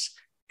texts.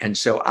 And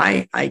so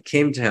I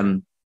came to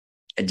him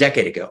a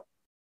decade ago,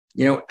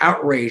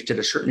 outraged at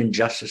a certain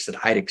injustice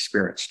that I'd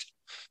experienced,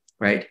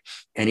 right?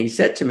 And he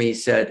said to me,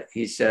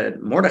 he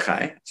said,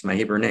 Mordechai, it's my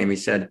Hebrew name. He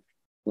said,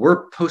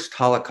 we're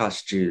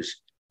post-Holocaust Jews.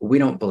 We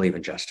don't believe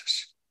in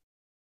justice.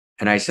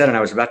 And I said, and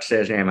I was about to say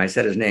his name. I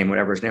said his name,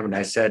 whatever his name, and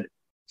I said,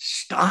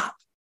 stop.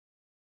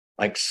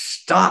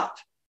 Stop.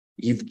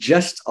 You've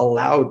just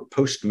allowed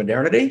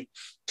postmodernity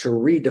to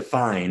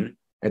redefine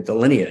the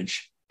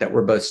lineage that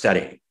we're both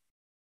studying,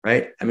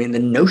 right? The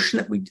notion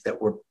that we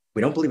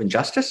don't believe in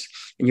justice,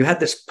 and you had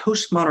this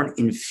postmodern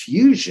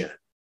infusion,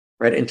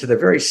 right, into the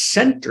very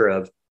center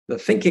of the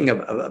thinking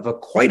of a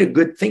quite a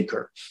good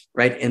thinker,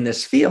 right, in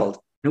this field.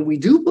 And we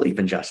do believe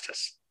in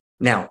justice.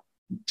 Now,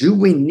 do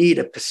we need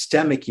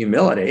epistemic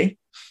humility,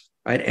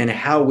 right, and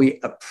how we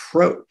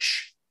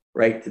approach,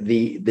 right,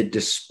 the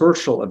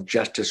dispersal of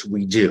justice?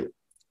 We do.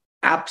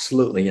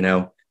 Absolutely.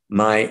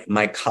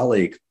 My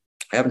colleague,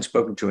 I haven't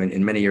spoken to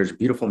in many years, a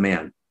beautiful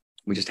man.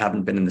 We just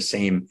haven't been in the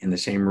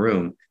same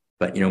room.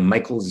 But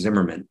Michael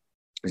Zimmerman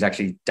was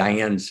actually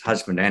Diane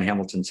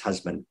Hamilton's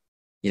husband.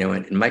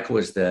 And Michael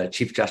was the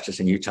Chief Justice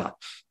in Utah.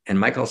 And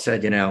Michael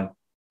said,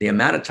 the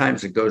amount of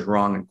times it goes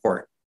wrong in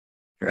court,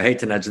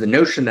 right? And that's the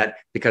notion that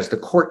because the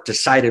court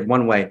decided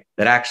one way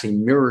that actually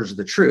mirrors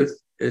the truth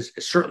is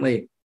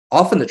certainly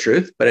often the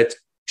truth, but it's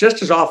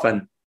just as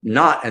often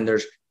not. And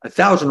there's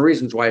 1,000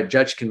 reasons why a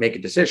judge can make a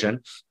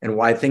decision and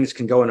why things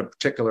can go in a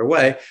particular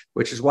way,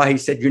 which is why he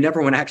said you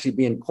never want to actually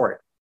be in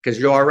court, because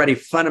you're already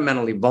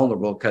fundamentally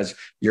vulnerable because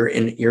you're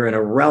in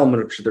a realm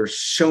in which there's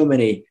so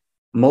many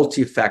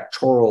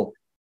multifactorial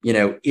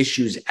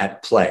issues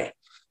at play.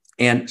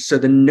 And so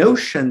the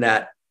notion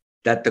that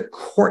the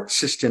court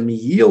system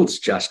yields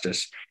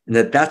justice and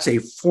that's a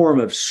form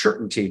of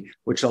certainty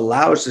which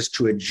allows us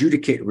to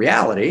adjudicate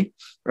reality,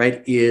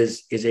 right,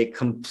 is a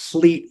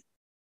complete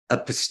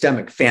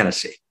epistemic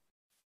fantasy.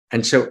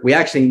 And so we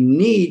actually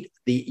need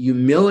the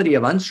humility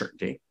of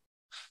uncertainty,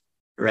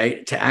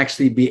 right, to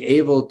actually be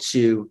able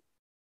to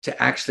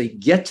actually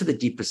get to the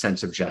deepest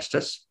sense of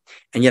justice.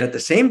 And yet at the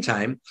same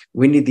time,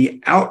 we need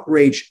the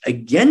outrage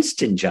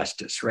against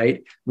injustice,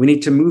 right? We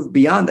need to move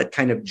beyond that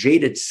kind of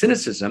jaded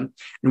cynicism.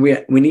 And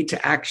we need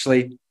to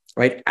actually,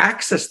 right,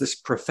 access this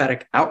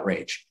prophetic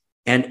outrage.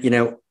 And,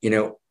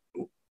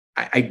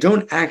 I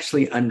don't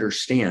actually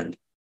understand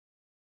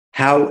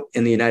how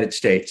in the United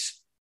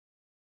States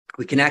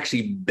we can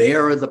actually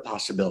bear the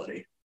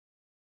possibility,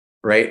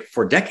 right,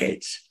 for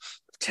decades,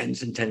 of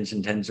tens and tens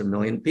and tens of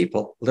million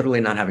people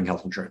literally not having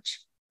health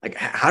insurance. Like,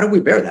 how do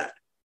we bear that?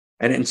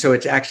 And so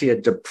it's actually a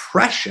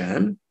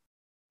depression,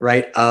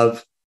 right,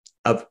 of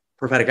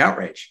prophetic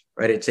outrage,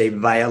 right? It's a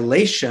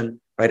violation,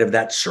 right, of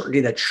that certainty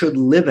that should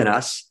live in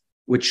us,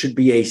 which should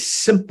be a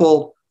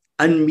simple,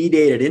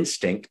 unmediated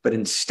instinct. But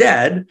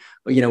instead,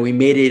 we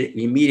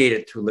mediate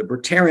it through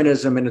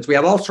libertarianism. And we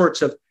have all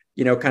sorts of,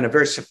 kind of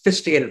very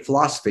sophisticated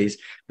philosophies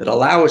that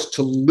allow us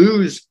to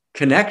lose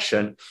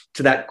connection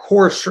to that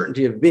core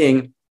certainty of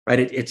being, right?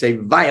 It's a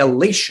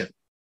violation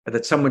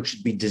that someone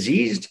should be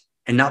diseased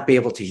and not be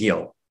able to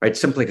heal, right?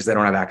 Simply because they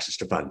don't have access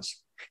to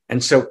funds.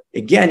 And so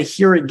again,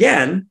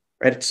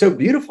 right, it's so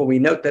beautiful. We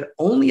note that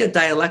only a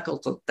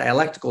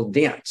dialectical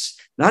dance,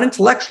 not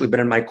intellectually, but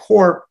in my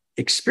core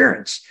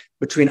experience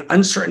between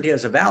uncertainty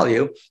as a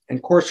value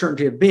and core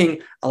certainty of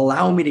being,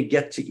 allow me to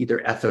get to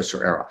either ethos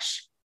or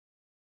eros.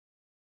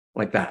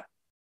 Like that.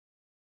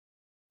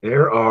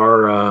 There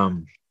are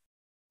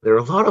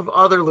a lot of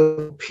other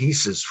little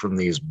pieces from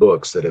these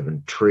books that have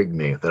intrigued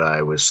me that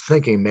I was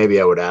thinking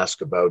maybe I would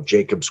ask about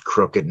Jacob's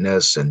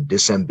crookedness and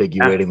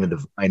disambiguating the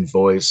divine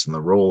voice and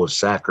the role of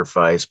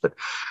sacrifice. But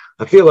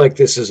I feel like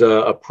this is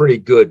a pretty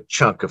good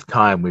chunk of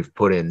time we've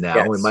put in now.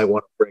 Yes. We might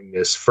want to bring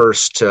this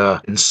first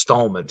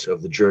installment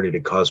of the journey to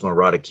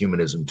Cosmo-Erotic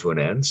Humanism to an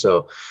end.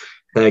 So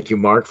thank you,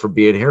 Marc, for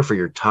being here, for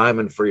your time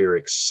and for your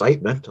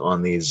excitement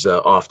on these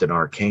often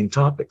arcane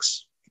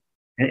topics.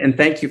 And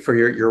thank you for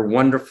your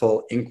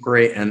wonderful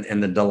inquiry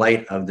and the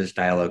delight of this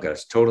dialogue. I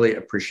was totally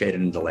appreciated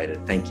and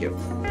delighted. Thank you.